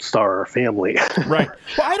gold star family. Right.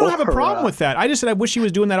 Well, I don't have a problem with that. I just said I wish he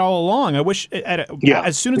was doing that all along. I wish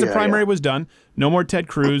as soon as the primary was done, no more Ted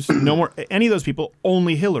Cruz, no more any of those people,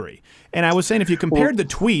 only Hillary. And I was saying if you compared the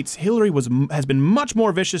tweets, Hillary has been much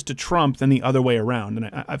more vicious to Trump than the other way around,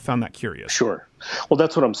 and I found that curious. Sure. Well,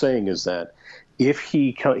 that's what I'm saying is that if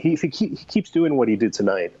he keeps doing what he did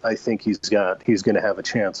tonight, I think he's going to have a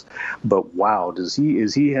chance. But wow, does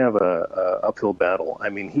he have a uphill battle? I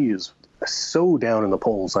mean, he is so down in the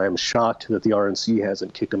polls. I am shocked that the RNC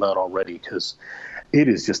hasn't kicked him out already, because it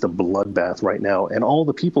is just a bloodbath right now. And all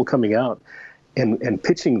the people coming out and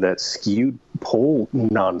pitching that skewed poll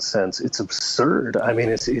nonsense, it's absurd. I mean,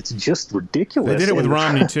 it's just ridiculous. They did it with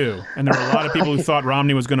Romney too, and there were a lot of people who thought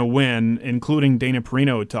Romney was going to win, including Dana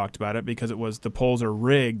Perino, who talked about it because it was the polls are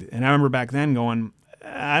rigged. And I remember back then going,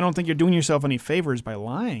 I don't think you're doing yourself any favors by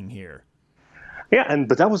lying here. Yeah,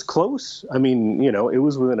 but that was close. I mean, it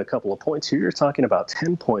was within a couple of points. Here you're talking about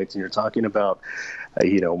 10 points, and you're talking about,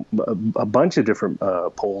 a bunch of different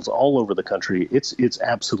polls all over the country. It's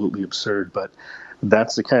absolutely absurd, but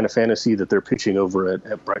that's the kind of fantasy that they're pitching over at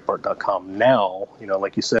Breitbart.com now.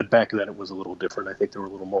 Like you said, back then it was a little different. I think they were a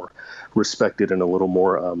little more respected and a little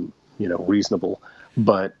more, reasonable.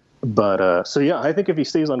 But so yeah, I think if he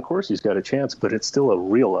stays on course, he's got a chance, but it's still a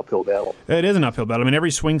real uphill battle. It is an uphill battle. I mean,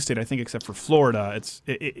 every swing state, I think, except for Florida,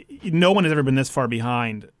 no one has ever been this far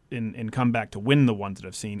behind and come back to win the ones that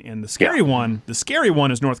I've seen. And the scary one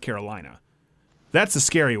is North Carolina. That's the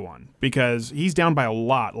scary one because he's down by a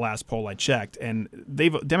lot last poll I checked, and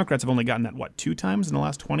Democrats have only gotten that, 2 times in the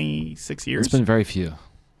last 26 years? It's been very few.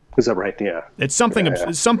 Is that right? Yeah. It's something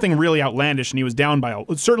really outlandish, and he was down by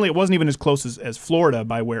certainly it wasn't even as close as Florida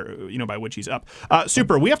by which he's up.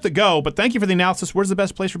 Super. We have to go, but thank you for the analysis. Where's the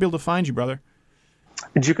best place for people to find you, brother?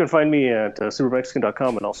 And you can find me at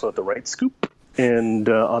SooperMexican.com and also at The Right Scoop and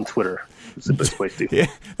on Twitter. It's the best place to. Yeah,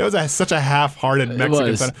 that was such a half-hearted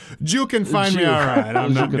Mexican. You can find me. All right,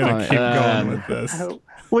 I'm not going to keep going with this.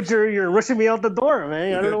 Well, you're rushing me out the door,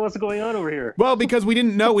 man. I don't know what's going on over here. Well, because we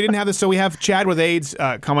didn't have this, so we have Chad with AIDS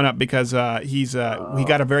coming up because he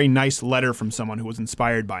got a very nice letter from someone who was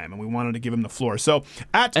inspired by him, and we wanted to give him the floor. So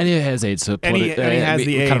and he has AIDS, so he has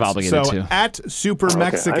the AIDS. Kind of obligated so to. At Sooper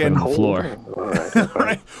Mexican on the floor. All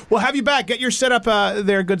right. We'll have you back. Get your setup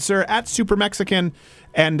there, good sir. At Sooper Mexican.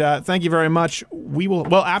 And thank you very much. We will.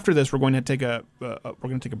 Well, after this, we're going to take a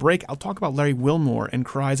break. I'll talk about Larry Wilmore and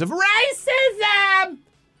cries of racism.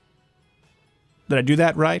 Did I do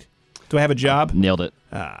that right? Do I have a job? Nailed it.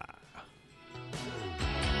 This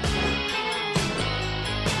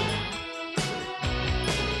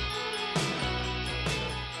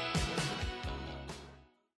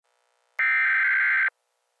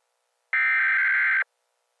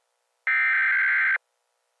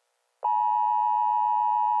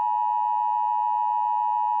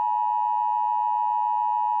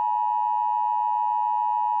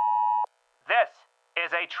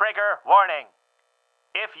is a trigger warning.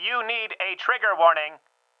 If you need a trigger warning,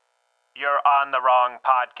 you're on the wrong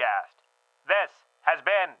podcast. This has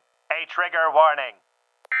been a trigger warning.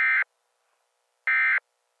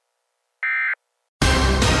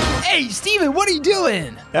 Hey, Steven, what are you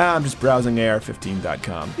doing? I'm just browsing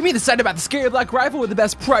AR15.com. You mean the site about the scary black rifle with the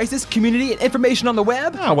best prices, community, and information on the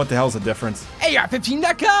web? Oh, what the hell's the difference?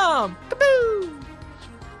 AR15.com! Kaboo!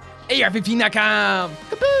 AR15.com!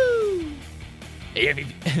 Kaboo!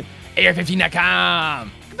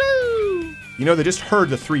 AR15.com! Kaboo! You know, they just heard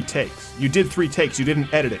the 3 takes. You did 3 takes. You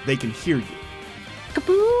didn't edit it. They can hear you.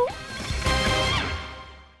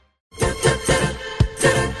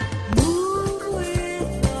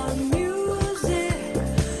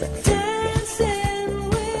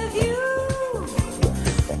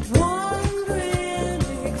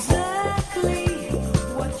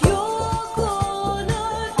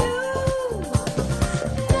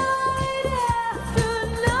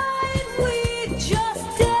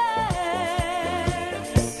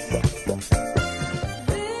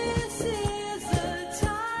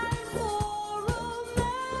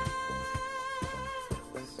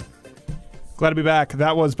 Glad to be back.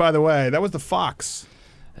 That was, by the way, that was the Fox.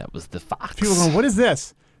 That was the Fox. People going, what is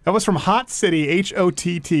this? That was from Hot City,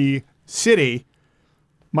 H-O-T-T, City.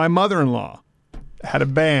 My mother-in-law had a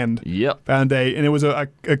band. Yep. And it was a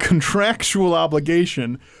contractual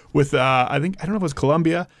obligation with, I don't know if it was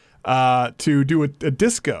Columbia, to do a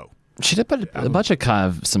disco. She did a bunch of kind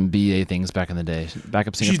of some BA things back in the day.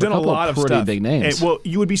 Backup singer. She's for done a lot of pretty stuff. big names. And, well,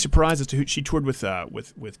 you would be surprised as to who she toured with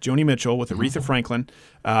Joni Mitchell, with Aretha Franklin.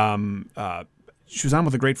 She was on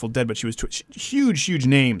with the Grateful Dead, but she was huge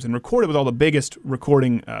names and recorded with all the biggest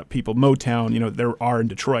recording people, Motown. There are in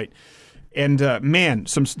Detroit. And man,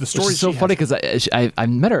 the stories. Which is so funny because I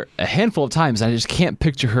met her a handful of times. And I just can't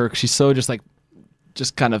picture her because she's so just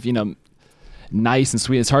kind of nice and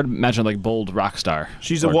sweet. It's hard to imagine like bold rock star.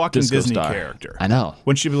 She's a walking Disney star. character. I know.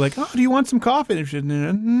 When she'd be like, "Oh, do you want some coffee?" And she'd,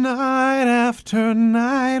 "Night after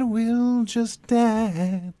night, we'll just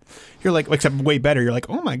dance." You're like, except way better. You're like,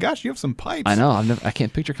 "Oh my gosh, you have some pipes." I know. I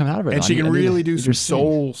can't picture coming out of it. And she can really do some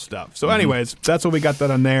soul stuff. So, anyways, that's what we got that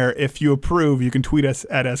on there. If you approve, you can tweet us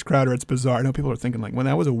at @SCrowder. It's bizarre. I know people are thinking like, "Well,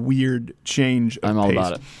 that was a weird change of I'm all pace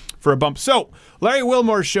about it for a bump." So, Larry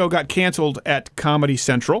Wilmore's show got canceled at Comedy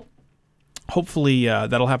Central. Hopefully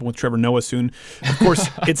that'll happen with Trevor Noah soon. Of course,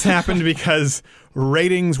 it's happened because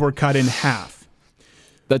ratings were cut in half.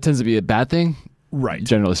 That tends to be a bad thing, right?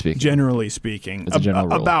 Generally speaking. Generally speaking, it's a general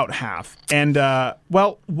rule. About half. And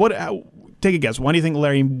take a guess. Why do you think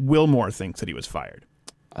Larry Wilmore thinks that he was fired?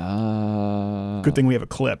 Good thing we have a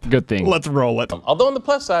clip. Good thing. Let's roll it. Although on the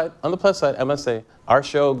plus side, I must say, our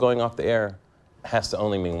show going off the air has to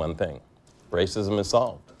only mean one thing: racism is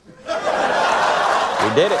solved.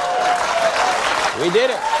 We did it. We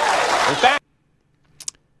did it. In fact.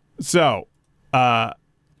 So,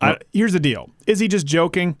 here's the deal. Is he just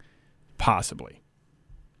joking? Possibly.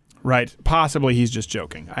 Right? Possibly he's just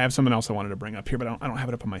joking. I have something else I wanted to bring up here, but I don't have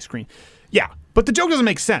it up on my screen. Yeah, but the joke doesn't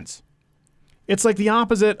make sense. It's like the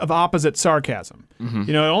opposite of opposite sarcasm. Mm-hmm.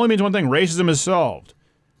 It only means one thing. Racism is solved.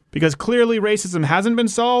 Because clearly racism hasn't been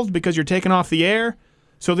solved because you're taken off the air.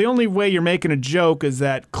 So the only way you're making a joke is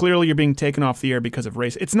that clearly you're being taken off the air because of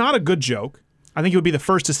race. It's not a good joke. I think you would be the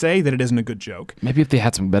first to say that it isn't a good joke. Maybe if they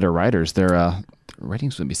had some better writers, their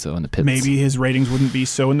ratings wouldn't be so in the pits. Maybe his ratings wouldn't be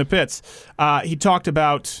so in the pits. He talked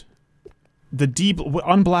about the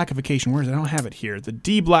unblackification. Where is it? I don't have it here. The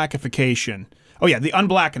deblackification. Oh, yeah, the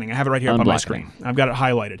unblackening. I have it right here up on my screen. I've got it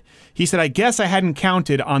highlighted. He said, I guess I hadn't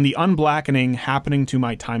counted on the unblackening happening to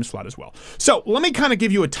my time slot as well. So let me kind of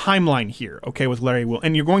give you a timeline here, okay, with Larry Will.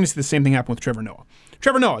 And you're going to see the same thing happen with Trevor Noah.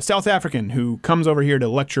 Trevor Noah, South African, who comes over here to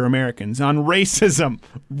lecture Americans on racism.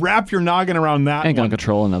 Wrap your noggin around that and gun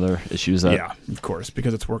control and other issues. Yeah, of course,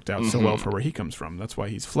 because it's worked out so well for where he comes from. That's why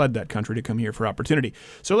he's fled that country to come here for opportunity.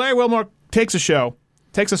 So Larry Wilmore takes a show,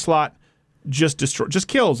 takes a slot, just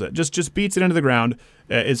kills it, just beats it into the ground,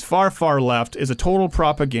 is far left, is a total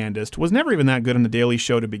propagandist, was never even that good on The Daily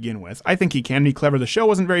Show to begin with. I think he can be clever. The show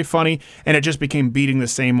wasn't very funny, and it just became beating the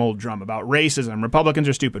same old drum about racism. Republicans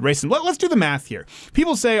are stupid. Racism. Let's do the math here.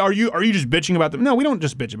 People say, are you just bitching about them? No, we don't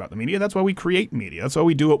just bitch about the media. That's why we create media. That's why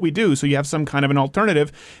we do what we do, so you have some kind of an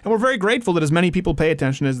alternative, and we're very grateful that as many people pay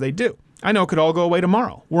attention as they do. I know it could all go away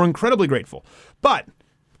tomorrow. We're incredibly grateful. But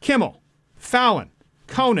Kimmel, Fallon,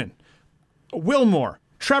 Conan, Wilmore,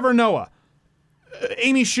 Trevor Noah,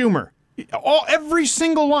 Amy Schumer, every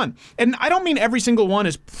single one. And I don't mean every single one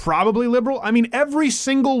is probably liberal. I mean every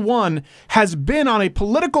single one has been on a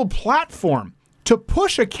political platform to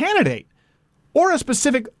push a candidate or a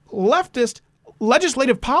specific leftist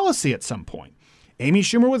legislative policy at some point. Amy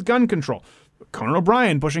Schumer with gun control. Conan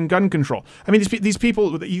O'Brien pushing gun control. I mean, these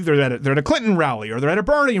people, either they're at a Clinton rally or they're at a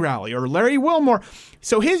Bernie rally or Larry Wilmore.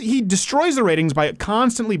 So he destroys the ratings by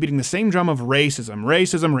constantly beating the same drum of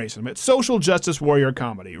racism. It's social justice warrior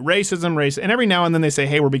comedy. Racism. And every now and then they say,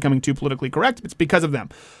 hey, we're becoming too politically correct. It's because of them.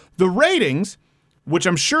 The ratings, which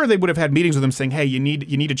I'm sure they would have had meetings with him saying, hey, you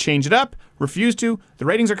need to change it up. Refuse to. The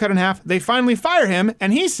ratings are cut in half. They finally fire him,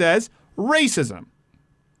 and he says, racism.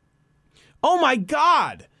 Oh, my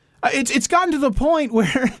God. It's gotten to the point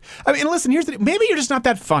where, I mean, listen, maybe you're just not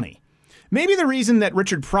that funny. Maybe the reason that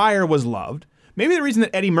Richard Pryor was loved, maybe the reason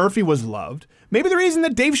that Eddie Murphy was loved, maybe the reason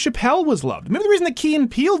that Dave Chappelle was loved, maybe the reason that Key and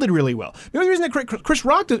Peele did really well, maybe the reason that Chris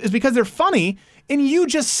Rock did is because they're funny and you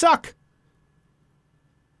just suck.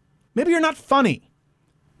 Maybe you're not funny.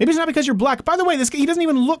 Maybe it's not because you're black. By the way, this guy, he doesn't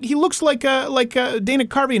even look, he looks like Dana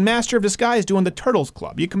Carvey in Master of Disguise doing the Turtles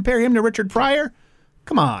Club. You compare him to Richard Pryor?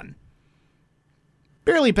 Come on.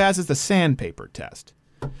 Barely passes the sandpaper test.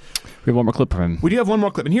 We have one more clip from him. We do have one more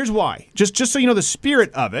clip, and here's why. Just so you know the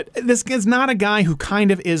spirit of it, this is not a guy who kind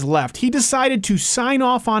of is left. He decided to sign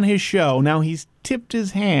off on his show. Now he's tipped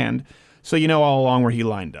his hand, so you know all along where he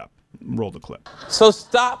lined up. Roll the clip. So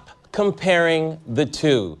stop comparing the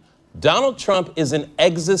two. Donald Trump is an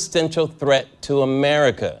existential threat to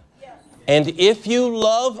America. And if you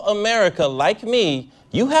love America like me,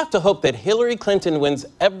 you have to hope that Hillary Clinton wins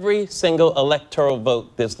every single electoral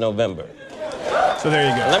vote this November. So there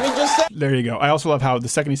you go. Let me just say. There you go. I also love how the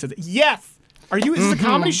second he says, yes. Is this a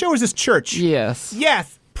comedy show or is this church? Yes.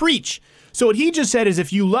 Yes. Preach. So what he just said is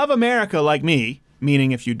if you love America like me,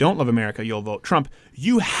 meaning if you don't love America, you'll vote Trump,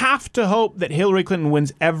 you have to hope that Hillary Clinton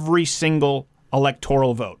wins every single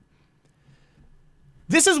electoral vote.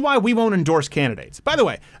 This is why we won't endorse candidates. By the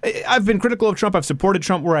way, I've been critical of Trump. I've supported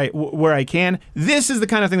Trump where I can. This is the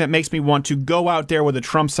kind of thing that makes me want to go out there with a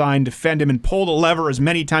Trump sign, defend him, and pull the lever as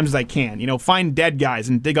many times as I can. You know, find dead guys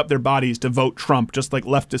and dig up their bodies to vote Trump, just like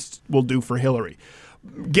leftists will do for Hillary.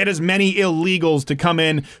 Get as many illegals to come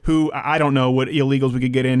in who, I don't know what illegals we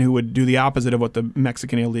could get in who would do the opposite of what the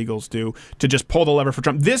Mexican illegals do, to just pull the lever for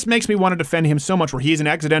Trump. This makes me want to defend him so much where he's an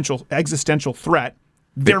existential threat.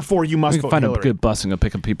 Therefore, you must vote find Hillary. a good bus and go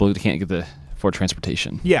pick up people who can't get afford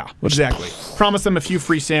transportation. Yeah, exactly. Promise them a few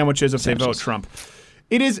free sandwiches if they vote Trump.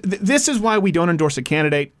 This is why we don't endorse a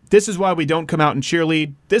candidate. This is why we don't come out and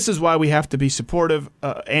cheerlead. This is why we have to be supportive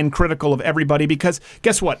and critical of everybody. Because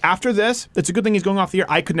guess what? After this, it's a good thing he's going off the air.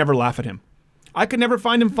 I could never laugh at him. I could never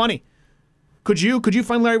find him funny. Could you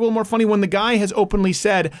find Larry Wilmore funny when the guy has openly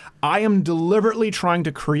said, I am deliberately trying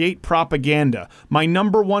to create propaganda. My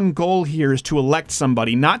number one goal here is to elect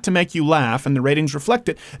somebody, not to make you laugh, and the ratings reflect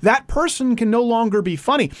it. That person can no longer be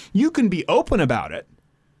funny. You can be open about it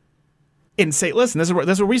and say, listen, this is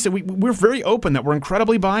what we say. We're very open that we're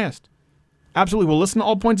incredibly biased. Absolutely. We'll listen to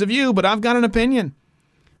all points of view, but I've got an opinion.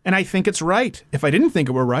 And I think it's right. If I didn't think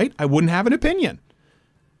it were right, I wouldn't have an opinion.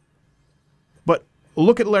 But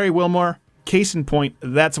look at Larry Wilmore. Case in point,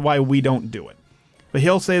 that's why we don't do it. But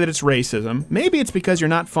he'll say that it's racism. Maybe it's because you're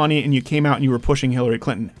not funny and you came out and you were pushing Hillary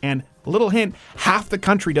Clinton. And a little hint, half the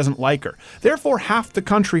country doesn't like her. Therefore, half the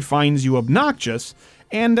country finds you obnoxious,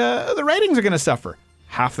 and the ratings are going to suffer.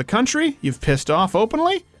 Half the country you've pissed off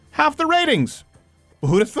openly, half the ratings.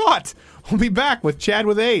 Who'd have thought? We'll be back with Chad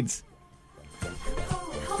with AIDS.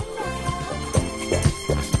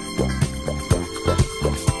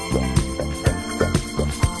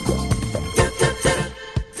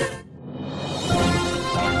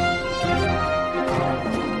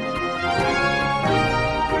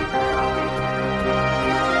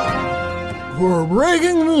 For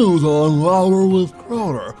breaking news on Louder with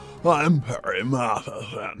Crowder, I'm Perry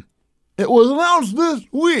Matheson. It was announced this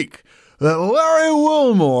week that Larry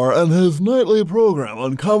Wilmore and his nightly program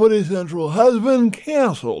on Comedy Central has been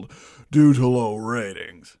canceled due to low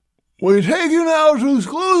ratings. We take you now to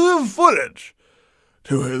exclusive footage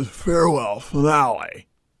to his farewell finale.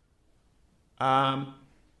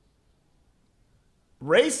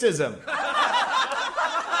 Racism.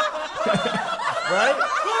 Right?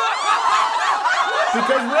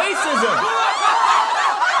 Because racism.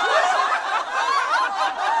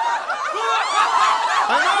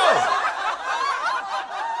 I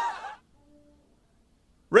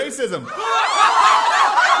know. Racism.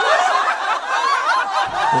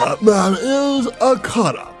 That man is a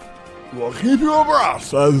cut-up. We'll keep you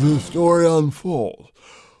abreast as this story unfolds.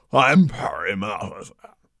 I'm Perry Matheson.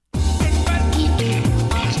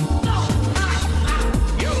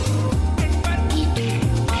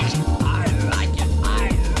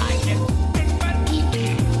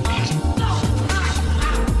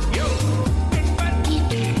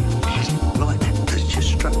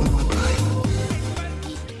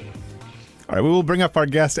 All right, we will bring up our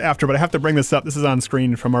guest after, but I have to bring this up. This is on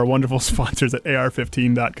screen from our wonderful sponsors at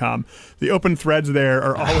AR15.com. The open threads there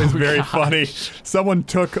are always very funny. Someone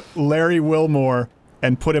took Larry Wilmore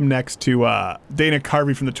and put him next to Dana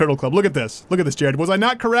Carvey from the Turtle Club. Look at this. Look at this, Jared. Was I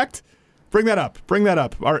not correct? Bring that up. Bring that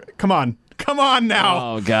up. All right, come on. Come on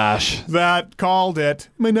now. Oh, gosh. That called it.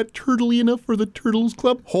 Am I not turtly enough for the Turtles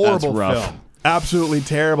Club? Horrible That's rough. film. Absolutely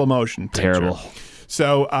terrible motion picture. Terrible.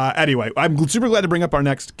 So anyway, I'm super glad to bring up our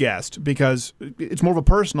next guest because it's more of a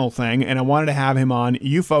personal thing, and I wanted to have him on.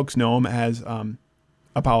 You folks know him as,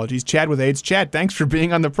 apologies, Chad with AIDS. Chad, thanks for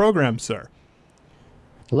being on the program, sir.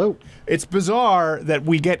 Hello. It's bizarre that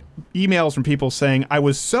we get emails from people saying, I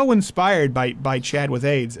was so inspired by Chad with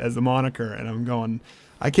AIDS as the moniker, and I'm going,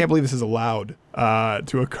 I can't believe this is allowed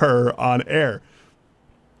to occur on air.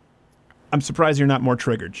 I'm surprised you're not more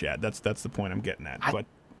triggered, Chad. That's the point I'm getting at. But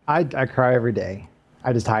I cry every day.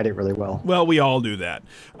 I just hide it really well. Well, we all do that.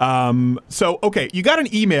 So, okay, you got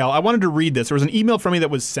an email. I wanted to read this. There was an email from me that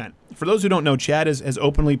was sent. For those who don't know, Chad has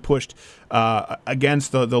openly pushed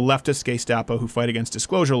against the leftist Gestapo who fight against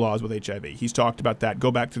disclosure laws with HIV. He's talked about that. Go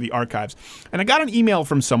back to the archives. And I got an email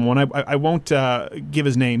from someone. I won't give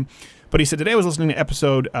his name, but he said, today I was listening to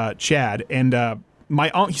episode Chad, and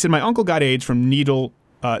he said, my uncle got AIDS from needle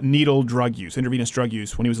drug use, intravenous drug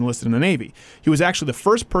use, when he was enlisted in the Navy. He was actually the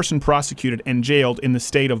first person prosecuted and jailed in the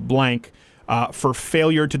state of blank for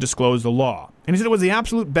failure to disclose the law. And he said it was the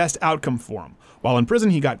absolute best outcome for him. While in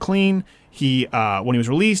prison, he got clean. When he was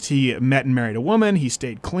released, he met and married a woman. He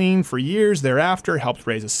stayed clean for years thereafter, helped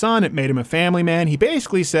raise a son. It made him a family man. He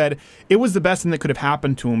basically said it was the best thing that could have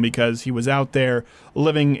happened to him because he was out there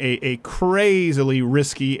living a crazily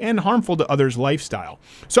risky and harmful to others lifestyle.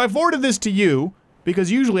 So I forwarded this to you,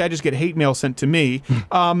 because usually I just get hate mail sent to me.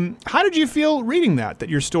 How did you feel reading that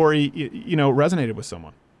your story, resonated with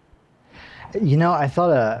someone? I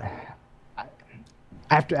thought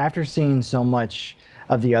after seeing so much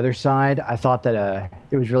of the other side, I thought that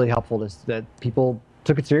it was really helpful that people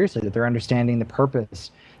took it seriously, that they're understanding the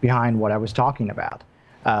purpose behind what I was talking about.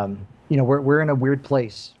 We're in a weird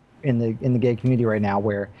place in the gay community right now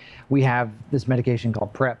where we have this medication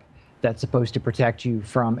called PrEP that's supposed to protect you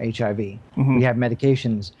from HIV. Mm-hmm. We have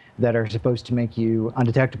medications that are supposed to make you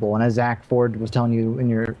undetectable. And as Zach Ford was telling you in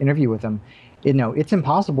your interview with him, it's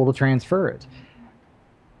impossible to transfer it.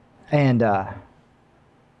 And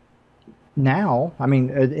now,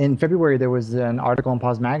 in February, there was an article in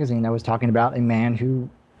Pause Magazine that was talking about a man who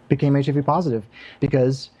became HIV positive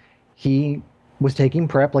because he was taking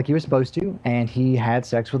PrEP like he was supposed to, and he had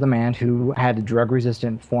sex with a man who had a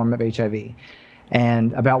drug-resistant form of HIV.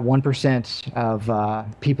 And about 1%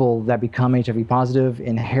 of people that become HIV positive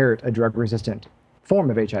inherit a drug-resistant form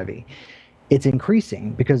of HIV. It's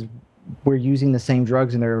increasing because we're using the same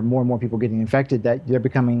drugs and there are more and more people getting infected that they're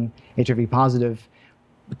becoming HIV positive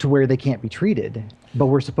to where they can't be treated. But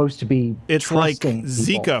we're supposed to be It's like trusting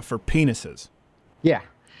Zika people. for penises. Yeah.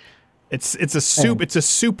 It's a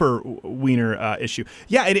super wiener issue.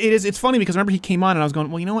 Yeah, it is. It's funny because I remember he came on and I was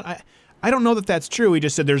going, well, you know what? I don't know that that's true. He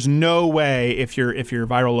just said there's no way if your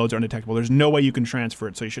viral loads are undetectable, there's no way you can transfer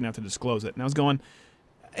it, so you shouldn't have to disclose it. And I was going,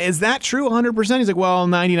 is that true 100%? He's like, well,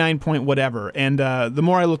 99 point whatever. And the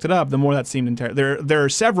more I looked it up, the more that seemed entirely. There are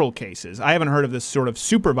several cases. I haven't heard of this sort of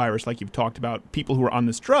super virus like you've talked about, people who are on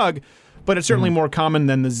this drug, but it's certainly more common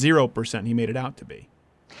than the 0% he made it out to be.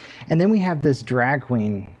 And then we have this drag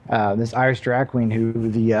queen, this Irish drag queen who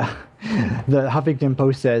the Huffington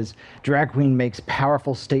Post says, drag queen makes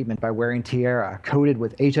powerful statement by wearing tiara coated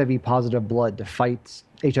with HIV positive blood to fight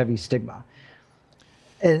HIV stigma.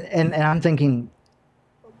 And I'm thinking,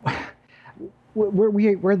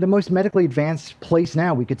 we're the most medically advanced place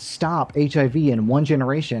now. We could stop HIV in one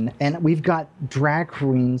generation, and we've got drag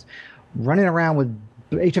queens running around with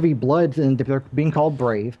HIV blood and they're being called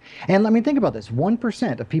brave. And think about this.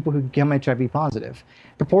 1% of people who become HIV positive,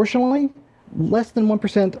 proportionally, less than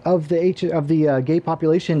 1% of the gay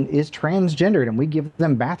population is transgendered, and we give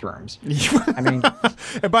them bathrooms. And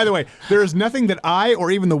by the way, there is nothing that I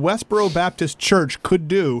or even the Westboro Baptist Church could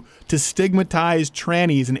do to stigmatize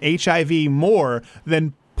trannies and HIV more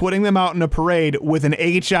than putting them out in a parade with an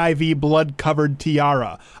HIV blood-covered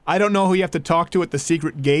tiara. I don't know who you have to talk to at the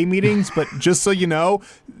secret gay meetings, but just so you know,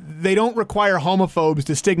 they don't require homophobes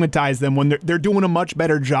to stigmatize them when they're doing a much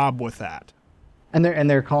better job with that. And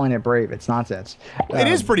they're calling it brave. It's nonsense. It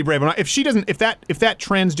is pretty brave. If that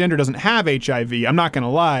transgender doesn't have HIV, I'm not going to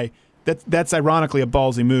lie, that's ironically a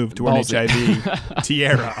ballsy move to an HIV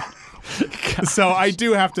tiara. So I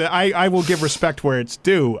do have to. I will give respect where it's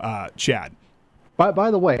due, Chad.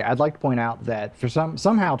 By the way, I'd like to point out that for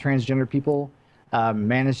somehow transgender people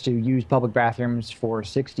managed to use public bathrooms for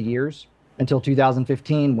 60 years until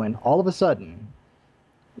 2015, when all of a sudden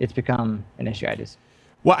it's become an issue.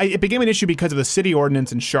 Well, it became an issue because of the city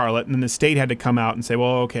ordinance in Charlotte, and then the state had to come out and say,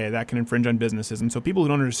 well, okay, that can infringe on businesses. And so people who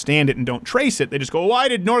don't understand it and don't trace it, they just go, why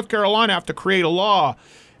did North Carolina have to create a law?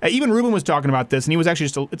 Even Ruben was talking about this, and he was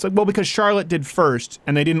actually it's like, well, because Charlotte did first,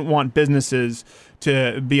 and they didn't want businesses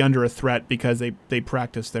to be under a threat because they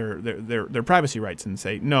practice their privacy rights and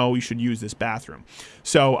say, no, you should use this bathroom.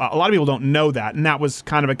 So a lot of people don't know that, and that was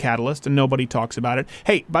kind of a catalyst, and nobody talks about it.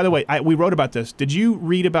 Hey, by the way, we wrote about this. Did you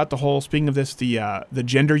read about the whole, speaking of this, the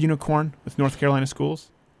gender unicorn with North Carolina schools?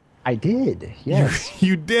 I did, yes.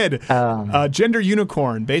 You did. Gender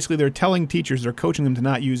unicorn. Basically, they're telling teachers, they're coaching them to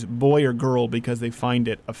not use boy or girl because they find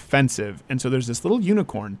it offensive. And so there's this little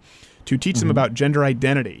unicorn to teach them about gender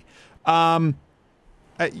identity.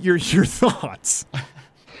 Your thoughts?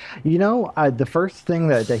 You know, the first thing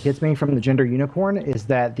that hits me from the gender unicorn is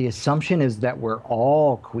that the assumption is that we're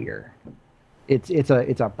all queer. It's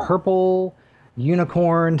a purple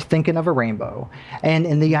unicorn thinking of a rainbow,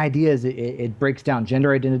 and the idea is it breaks down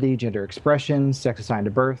gender identity, gender expression, sex assigned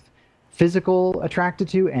to birth, physical attracted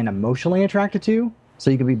to, and emotionally attracted to. So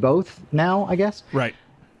you can be both now, I guess. Right.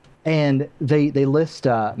 And they list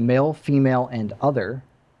male, female, and other.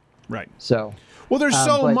 Right. So. Well, there's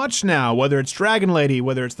so much now, whether it's Dragon Lady,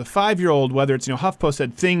 whether it's the 5-year-old, whether it's, HuffPo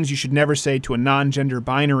said things you should never say to a non-gender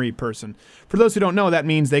binary person. For those who don't know, that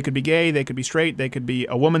means they could be gay, they could be straight, they could be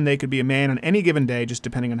a woman, they could be a man on any given day, just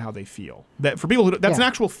depending on how they feel. That for people who that's an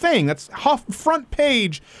actual thing. That's front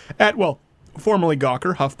page at, formerly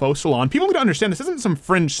Gawker, HuffPo, Salon. People need to understand this isn't some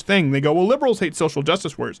fringe thing. They go, well, liberals hate social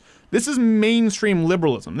justice warriors. This is mainstream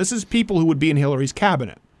liberalism. This is people who would be in Hillary's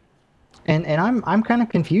cabinet. And I'm kind of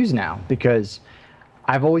confused now because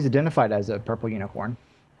I've always identified as a purple unicorn.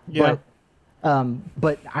 Yeah.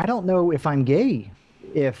 But I don't know if I'm gay.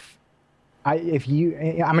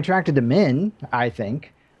 I'm attracted to men, I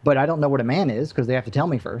think, but I don't know what a man is because they have to tell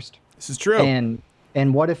me first. This is true.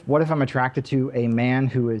 And what if I'm attracted to a man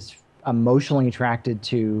who is emotionally attracted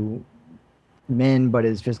to men but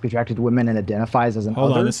is physically attracted to women and identifies as an other?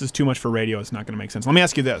 Hold on, this is too much for radio. It's not going to make sense. Let me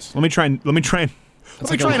ask you this. Let me try and unpack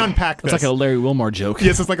this. It's like a Larry Wilmore joke.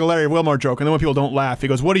 Yes, it's like a Larry Wilmore joke. And then when people don't laugh, he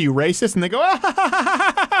goes, what are you, racist? And they go,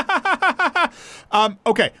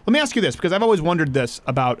 okay, let me ask you this, because I've always wondered this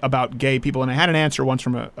about gay people, and I had an answer once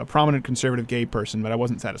from a prominent conservative gay person, but I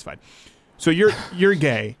wasn't satisfied. So you're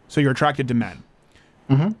gay, so you're attracted to men.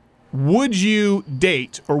 Mm-hmm. Would you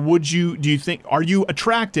date, or are you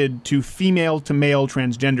attracted to female to male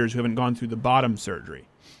transgenders who haven't gone through the bottom surgery?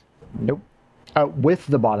 Nope. With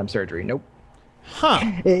the bottom surgery, nope. Huh.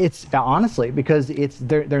 It's honestly because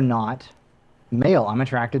they're not male. I'm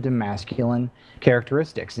attracted to masculine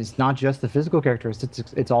characteristics. It's not just the physical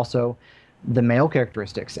characteristics. It's also the male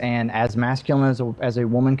characteristics. And as masculine as a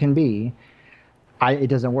woman can be, it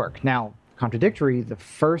doesn't work. Now, contradictory, the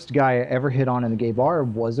first guy I ever hit on in a gay bar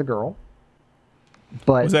was a girl.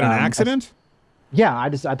 But was that an accident? Yeah, I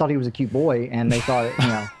thought he was a cute boy, and they thought,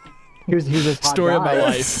 he was this hot story guy. of my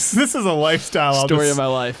life. This is a lifestyle. Story of my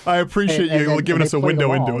life. I appreciate you giving us a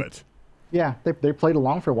window into it. Yeah, they played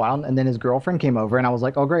along for a while, and then his girlfriend came over, and I was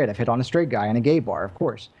like, oh, great, I've hit on a straight guy in a gay bar, of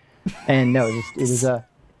course. And no, it was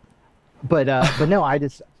but no, I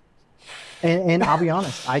just, and I'll be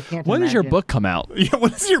honest, I can't When does your book come out? Yeah,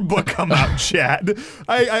 when does your book come out, Chad?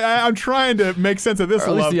 I'm trying to make sense of this or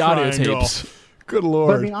at least love the audio triangle. tapes. Good Lord.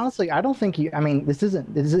 But I mean, honestly, I don't think it's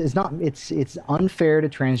unfair to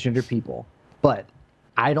transgender people, but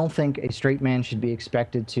I don't think a straight man should be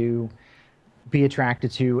expected to be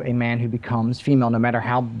attracted to a man who becomes female, no matter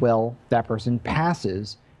how well that person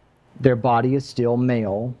passes. Their body is still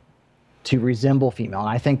male to resemble female. And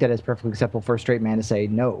I think that is perfectly acceptable for a straight man to say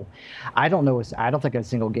no. I don't think a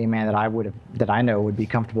single gay man that I know would be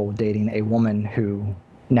comfortable with dating a woman who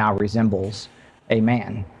now resembles a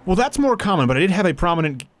man. Well, that's more common, but I did have a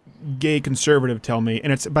prominent gay conservative tell me,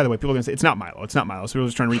 and it's, by the way, people are going to say, it's not Milo. So people are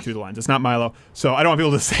just trying to read through the lines. It's not Milo. So I don't want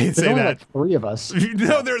people to say There's only that. like 3 of us.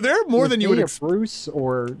 No, there are more than you would expect. Bruce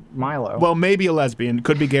or Milo. Well, maybe a lesbian.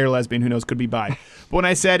 Could be gay or lesbian. Who knows? Could be bi. But when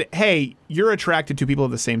I said, hey, you're attracted to people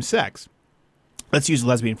of the same sex, let's use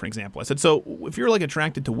lesbian for example. I said, so if you're like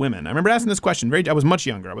attracted to women, I remember asking this question. I was much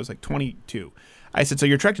younger. I was like 22. I said, so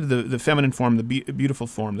you're attracted to the feminine form, the beautiful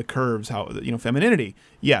form, the curves, femininity.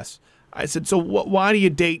 Yes. I said, so why do you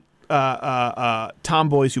date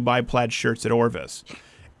tomboys who buy plaid shirts at Orvis?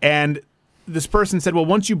 And this person said, well,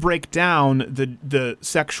 once you break down the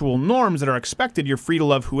sexual norms that are expected, you're free to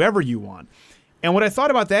love whoever you want. And what I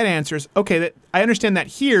thought about that answer is, okay, that I understand that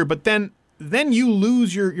here, but then you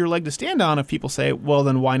lose your leg to stand on if people say, well,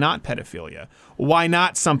 then why not pedophilia? Why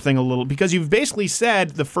not something a little... Because you've basically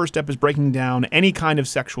said the first step is breaking down any kind of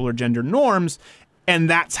sexual or gender norms, and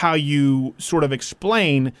that's how you sort of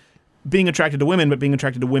explain being attracted to women, but being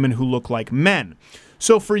attracted to women who look like men.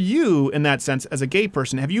 So for you, in that sense, as a gay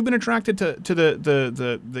person, have you been attracted to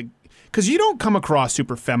the because you don't come across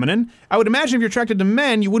super feminine. I would imagine if you're attracted to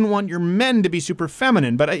men, you wouldn't want your men to be super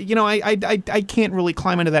feminine. But I can't really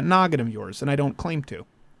climb into that noggin of yours, and I don't claim to.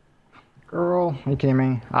 Girl, are you kidding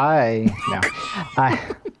me? Now,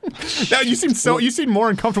 you seem more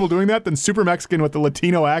uncomfortable doing that than Sooper Mexican with the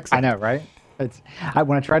Latino accent. I know, right?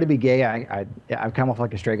 When I try to be gay, I've come off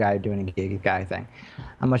like a straight guy doing a gay guy thing.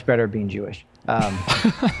 I'm much better at being Jewish.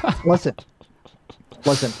 Listen,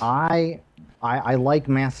 I like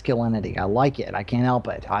masculinity. I like it. I can't help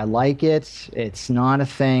it. I like it. It's not a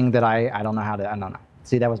thing that I don't know how to. I don't know.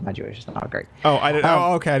 See, that was my Jewish. It's not great.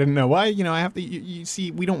 Oh, okay. I didn't know why. I have to. You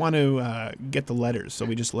see, we don't want to get the letters, so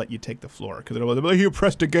we just let you take the floor because they'll be like, "You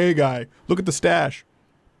oppressed a gay guy. Look at the stash."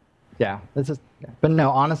 Yeah, but no,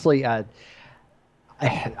 honestly, I'm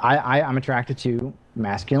attracted to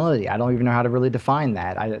masculinity. I don't even know how to really define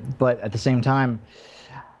that. But at the same time,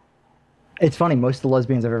 it's funny. Most of the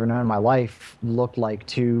lesbians I've ever known in my life looked like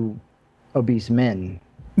two obese men.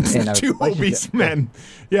 Two obese men.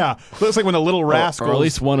 Yeah. Looks like when the Little Rascals. Or at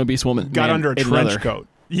least one obese woman. Got under a trench coat.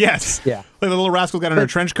 Yes. Yeah. Like the Little Rascals got under a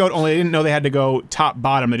trench coat, only they didn't know they had to go top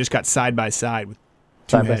bottom. They just got side by side with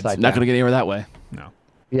two heads. Not going to get anywhere that way. No.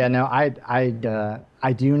 Yeah, no, I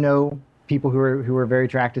do know people who are very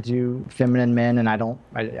attracted to feminine men, and I don't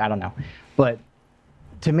know. But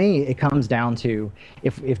to me, it comes down to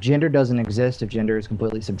if gender doesn't exist, if gender is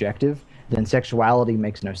completely subjective, then sexuality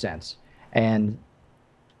makes no sense. And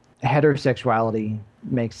heterosexuality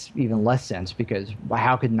makes even less sense because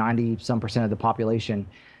how could 90% of the population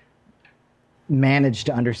manage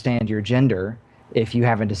to understand your gender if you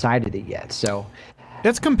haven't decided it yet? So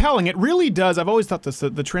that's compelling. It really does. I've always thought this,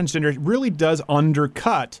 the transgender really does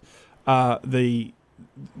undercut the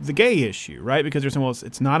gay issue, right? Because they're saying, well,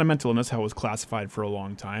 it's not a mental illness, how it was classified for a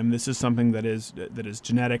long time. This is something that is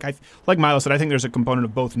genetic. Like Milo said, I think there's a component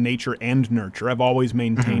of both nature and nurture. I've always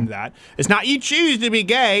maintained that. It's not you choose to be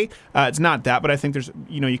gay. It's not that, but I think there's,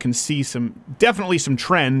 you can see definitely some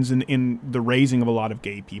trends in the raising of a lot of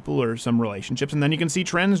gay people or some relationships, and then you can see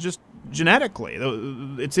trends just genetically.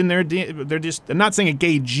 It's in their, I'm not saying a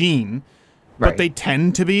gay gene, but they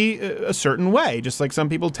tend to be a certain way, just like some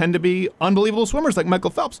people tend to be unbelievable swimmers like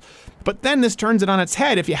Michael Phelps. But then this turns it on its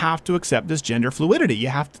head if you have to accept this gender fluidity. You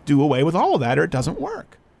have to do away with all of that or it doesn't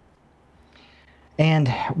work.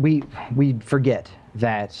 And we forget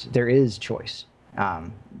that there is choice.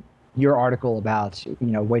 Your article about,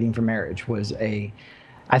 waiting for marriage was I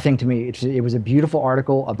think to me, it was a beautiful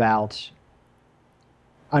article about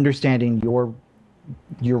understanding your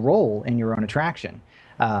role in your own attraction.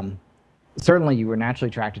 Certainly you were naturally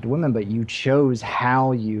attracted to women, but you chose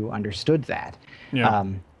how you understood that. Yeah.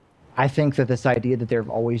 I think that this idea that there have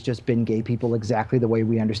always just been gay people exactly the way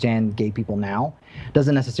we understand gay people now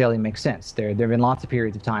doesn't necessarily make sense. There have been lots of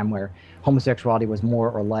periods of time where homosexuality was more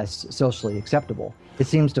or less socially acceptable. It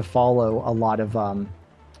seems to follow a lot of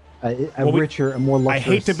richer and more luxurious I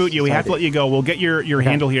hate to boot you. We have to let you go. We'll get your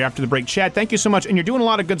handle here after the break. Chad, thank you so much. And you're doing a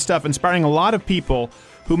lot of good stuff, inspiring a lot of people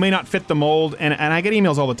who may not fit the mold. And I get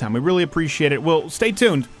emails all the time. We really appreciate it. Well, stay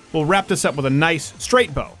tuned. We'll wrap this up with a nice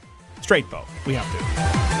straight bow. Straight bow. We have to.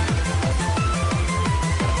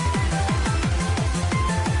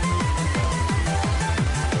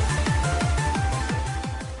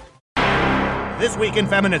 This Week in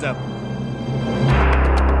Feminism.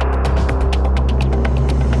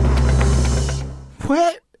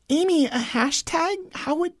 What? Amy, a hashtag?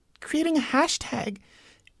 How would creating a hashtag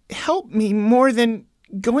help me more than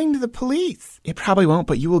going to the police? It probably won't,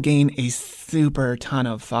 but you will gain a super ton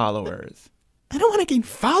of followers. I don't want to gain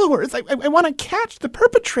followers. I want to catch the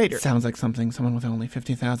perpetrator. Sounds like something someone with only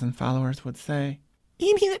 50,000 followers would say.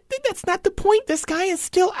 Amy, that's not the point. This guy is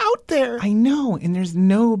still out there. I know, and there's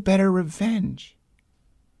no better revenge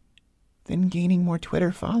than gaining more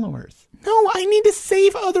Twitter followers. No, I need to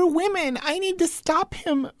save other women. I need to stop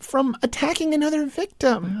him from attacking another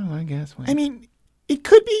victim. Well, I guess. I mean, it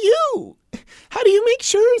could be you. How do you make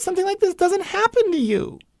sure something like this doesn't happen to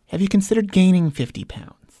you? Have you considered gaining 50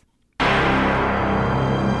 pounds?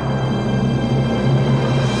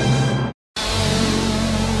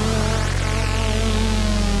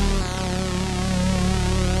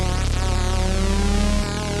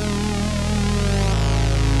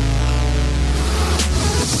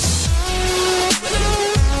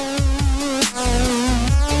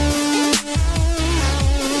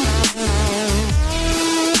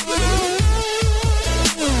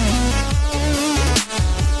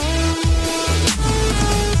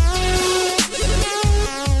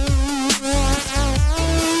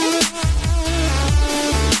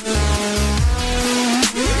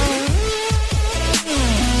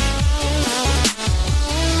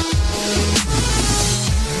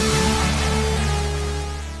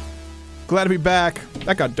 Glad to be back.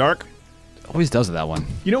 That got dark. Always does with that one.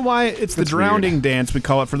 You know why? It's the drowning dance, we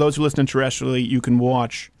call it. For those who listen terrestrially, you can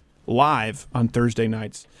watch live on Thursday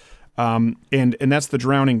nights. And that's the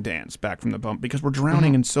drowning dance back from the bump, because we're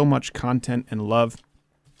drowning in so much content and love.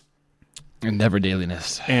 And never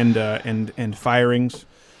dailiness. And firings.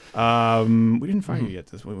 We didn't fire you yet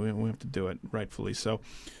this week. We have to do it rightfully so.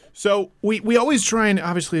 So we always try and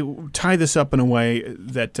obviously tie this up in a way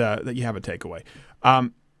that you have a takeaway.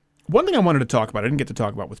 One thing I wanted to talk about, I didn't get to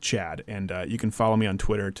talk about with Chad, and you can follow me on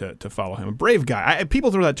Twitter to follow him. A brave guy.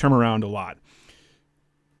 People throw that term around a lot.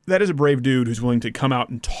 That is a brave dude who's willing to come out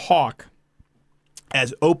and talk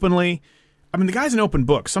as openly. I mean, the guy's an open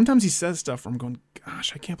book. Sometimes he says stuff where I'm going,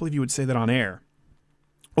 gosh, I can't believe you would say that on air.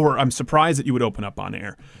 Or I'm surprised that you would open up on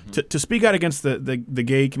air. To speak out against the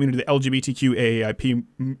gay community, the LGBTQ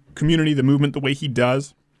AAIP community, the movement, the way he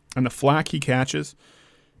does, and the flack he catches.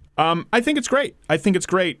 I think it's great.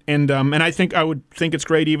 And I think I would think it's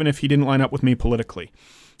great even if he didn't line up with me politically.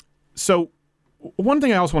 So one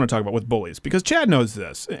thing I also want to talk about with bullies, because Chad knows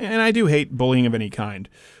this, and I do hate bullying of any kind.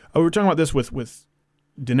 We were talking about this with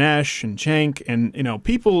Dinesh and Cenk, and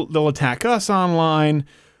people, they'll attack us online.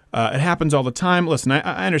 It happens all the time. Listen,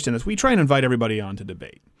 I understand this. We try and invite everybody on to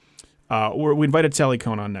debate. We invited Sally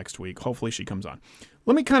Cohn on next week. Hopefully she comes on.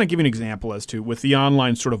 Let me kind of give you an example as to, with the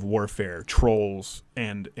online sort of warfare, trolls,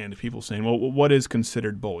 and people saying, well, what is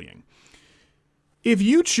considered bullying? If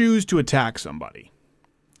you choose to attack somebody,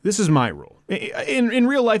 this is my rule. In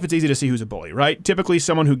real life, it's easy to see who's a bully, right? Typically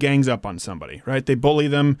someone who gangs up on somebody, right? They bully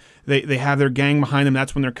them. They have their gang behind them.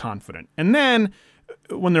 That's when they're confident. And then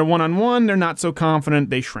when they're one-on-one, they're not so confident.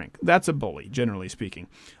 They shrink. That's a bully, generally speaking.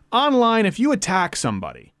 Online, if you attack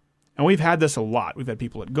somebody, and we've had this a lot. We've had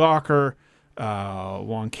people at Gawker,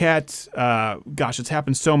 Wonket. Gosh, it's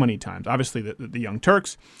happened so many times. Obviously, the Young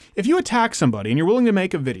Turks. If you attack somebody and you're willing to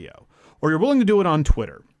make a video, or you're willing to do it on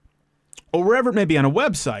Twitter, or wherever it may be on a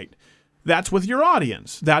website, that's with your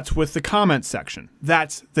audience. That's with the comment section.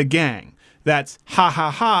 That's the gang. That's ha ha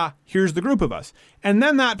ha, here's the group of us. And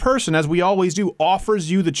then that person, as we always do, offers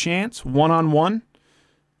you the chance one-on-one.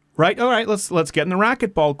 Right? All right, let's get in the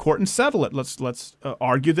racquetball court and settle it. Let's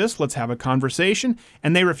argue this. Let's have a conversation.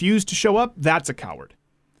 And they refuse to show up. That's a coward.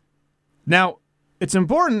 Now, it's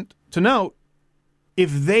important to note,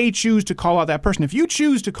 if they choose to call out that person, if you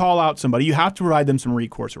choose to call out somebody, you have to provide them some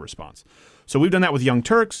recourse or response. So we've done that with Young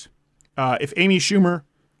Turks. If Amy Schumer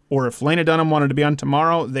or if Lena Dunham wanted to be on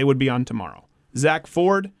tomorrow, they would be on tomorrow. Zach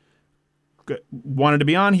Ford wanted to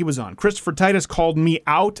be on. He was on. Christopher Titus called me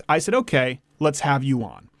out. I said, okay, let's have you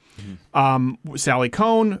on. Sally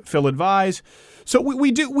Cohn, Phil Advise. So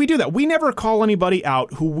we do that. We never call anybody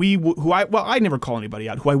out I never call anybody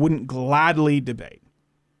out who I wouldn't gladly debate.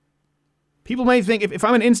 People may think if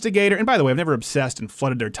I'm an instigator, and by the way, I've never obsessed and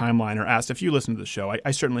flooded their timeline or asked, if you listen to the show,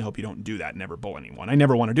 I certainly hope you don't do that, never bull anyone. I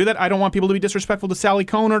never want to do that. I don't want people to be disrespectful to Sally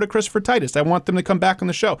Cohn or to Christopher Titus. I want them to come back on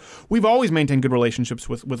the show. We've always maintained good relationships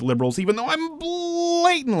with liberals, even though I'm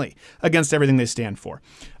blatantly against everything they stand for.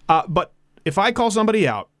 But if I call somebody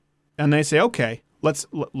out and they say, okay, let's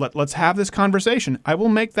have this conversation, I will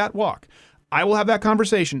make that walk. I will have that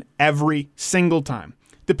conversation every single time.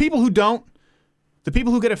 The people who don't, the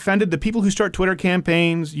people who get offended, the people who start Twitter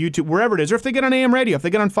campaigns, YouTube, wherever it is, or if they get on AM radio, if they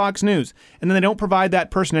get on Fox News, and then they don't provide that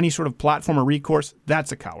person any sort of platform or recourse,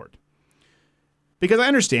 that's a coward. Because I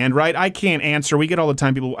understand, right? I can't answer. We get all the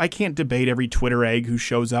time I can't debate every Twitter egg who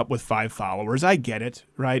shows up with 5 followers. I get it,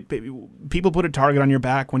 right? People put a target on your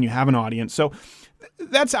back when you have an audience. So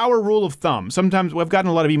that's our rule of thumb. Sometimes we've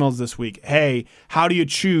gotten a lot of emails this week. Hey, how do you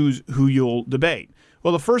choose who you'll debate?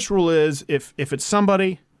 Well, the first rule is if it's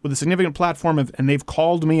somebody with a significant platform and they've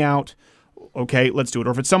called me out, okay, let's do it.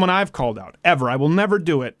 Or if it's someone I've called out, I will never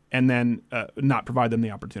do it and then not provide them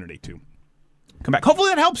the opportunity to come back. Hopefully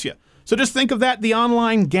that helps you. So just think of that, the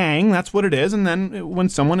online gang, that's what it is. And then when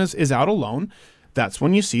someone is out alone, that's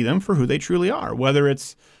when you see them for who they truly are, whether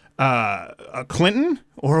it's a Clinton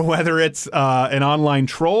or whether it's an online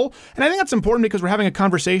troll. And I think that's important because we're having a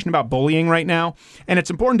conversation about bullying right now. And it's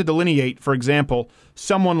important to delineate, for example,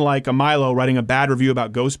 someone like a Milo writing a bad review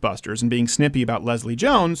about Ghostbusters and being snippy about Leslie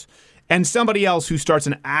Jones, and somebody else who starts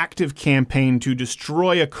an active campaign to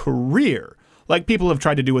destroy a career, like people have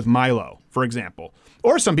tried to do with Milo, for example.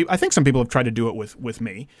 Or some people, I think some people have tried to do it with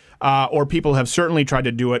me, or people have certainly tried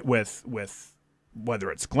to do it with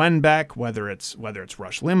whether it's Glenn Beck, whether it's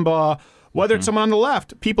Rush Limbaugh, whether it's someone on the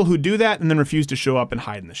left. People who do that and then refuse to show up and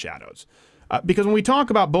hide in the shadows. Because when we talk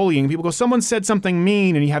about bullying, people go, someone said something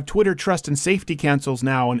mean, and you have Twitter trust and safety cancels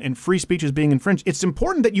now, and free speech is being infringed. It's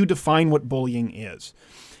important that you define what bullying is.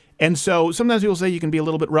 And so sometimes people say you can be a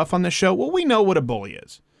little bit rough on this show. Well, we know what a bully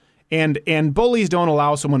is. And bullies don't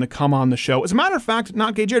allow someone to come on the show. As a matter of fact,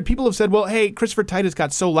 not gay Jared. People have said, well, hey, Christopher Titus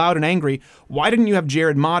got so loud and angry. Why didn't you have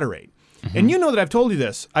Jared moderate? And you know that I've told you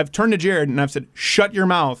this. I've turned to Jared and I've said, shut your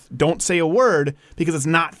mouth. Don't say a word because it's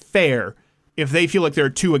not fair if they feel like they're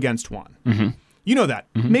 2 against 1. You know that.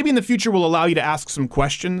 Maybe in the future we'll allow you to ask some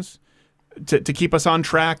questions to keep us on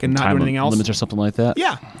track and not do anything else. Limits or something like that.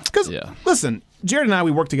 Yeah. Because, listen, Jared and I,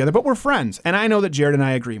 we work together, but we're friends. And I know that Jared and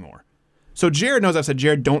I agree more. So Jared knows I've said,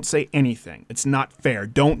 Jared, don't say anything. It's not fair.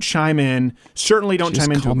 Don't chime in. Certainly don't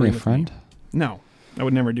chime in to agree with me. Call me a friend? No, I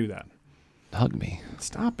would never do that. Hug me.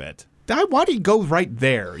 Stop it. Why do you go right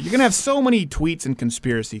there? You're going to have so many tweets and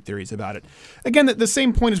conspiracy theories about it. Again, the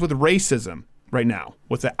same point is with racism right now,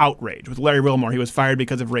 with the outrage. With Larry Wilmore, he was fired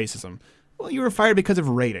because of racism. Well, you were fired because of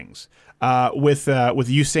ratings. With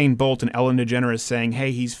Usain Bolt and Ellen DeGeneres saying,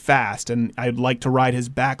 hey, he's fast, and I'd like to ride his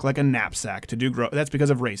back like a knapsack to do growth. That's because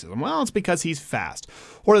of racism. Well, it's because he's fast.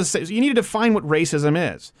 Or you need to define what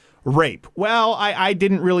racism is. Rape. Well, I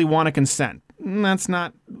didn't really want to consent. That's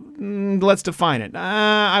not... let's define it.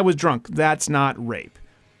 I was drunk. That's not rape.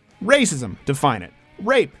 Racism. Define it.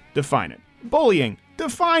 Rape. Define it. Bullying.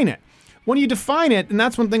 Define it. When you define it, and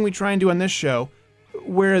that's one thing we try and do on this show,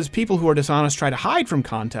 whereas people who are dishonest try to hide from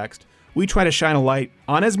context, we try to shine a light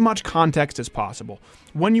on as much context as possible.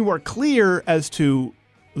 When you are clear as to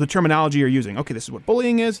the terminology you're using, okay, this is what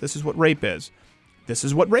bullying is, this is what rape is, this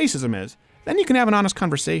is what racism is, then you can have an honest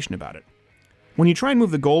conversation about it. When you try and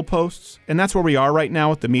move the goalposts, and that's where we are right now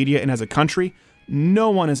with the media and as a country, no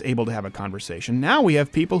one is able to have a conversation. Now we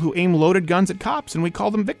have people who aim loaded guns at cops and we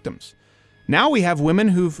call them victims. Now we have women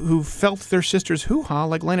who've felt their sister's hoo-ha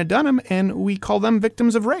like Lena Dunham and we call them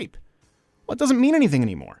victims of rape. Well, it doesn't mean anything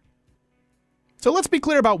anymore. So let's be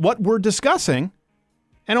clear about what we're discussing,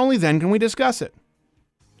 and only then can we discuss it.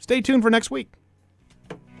 Stay tuned for next week.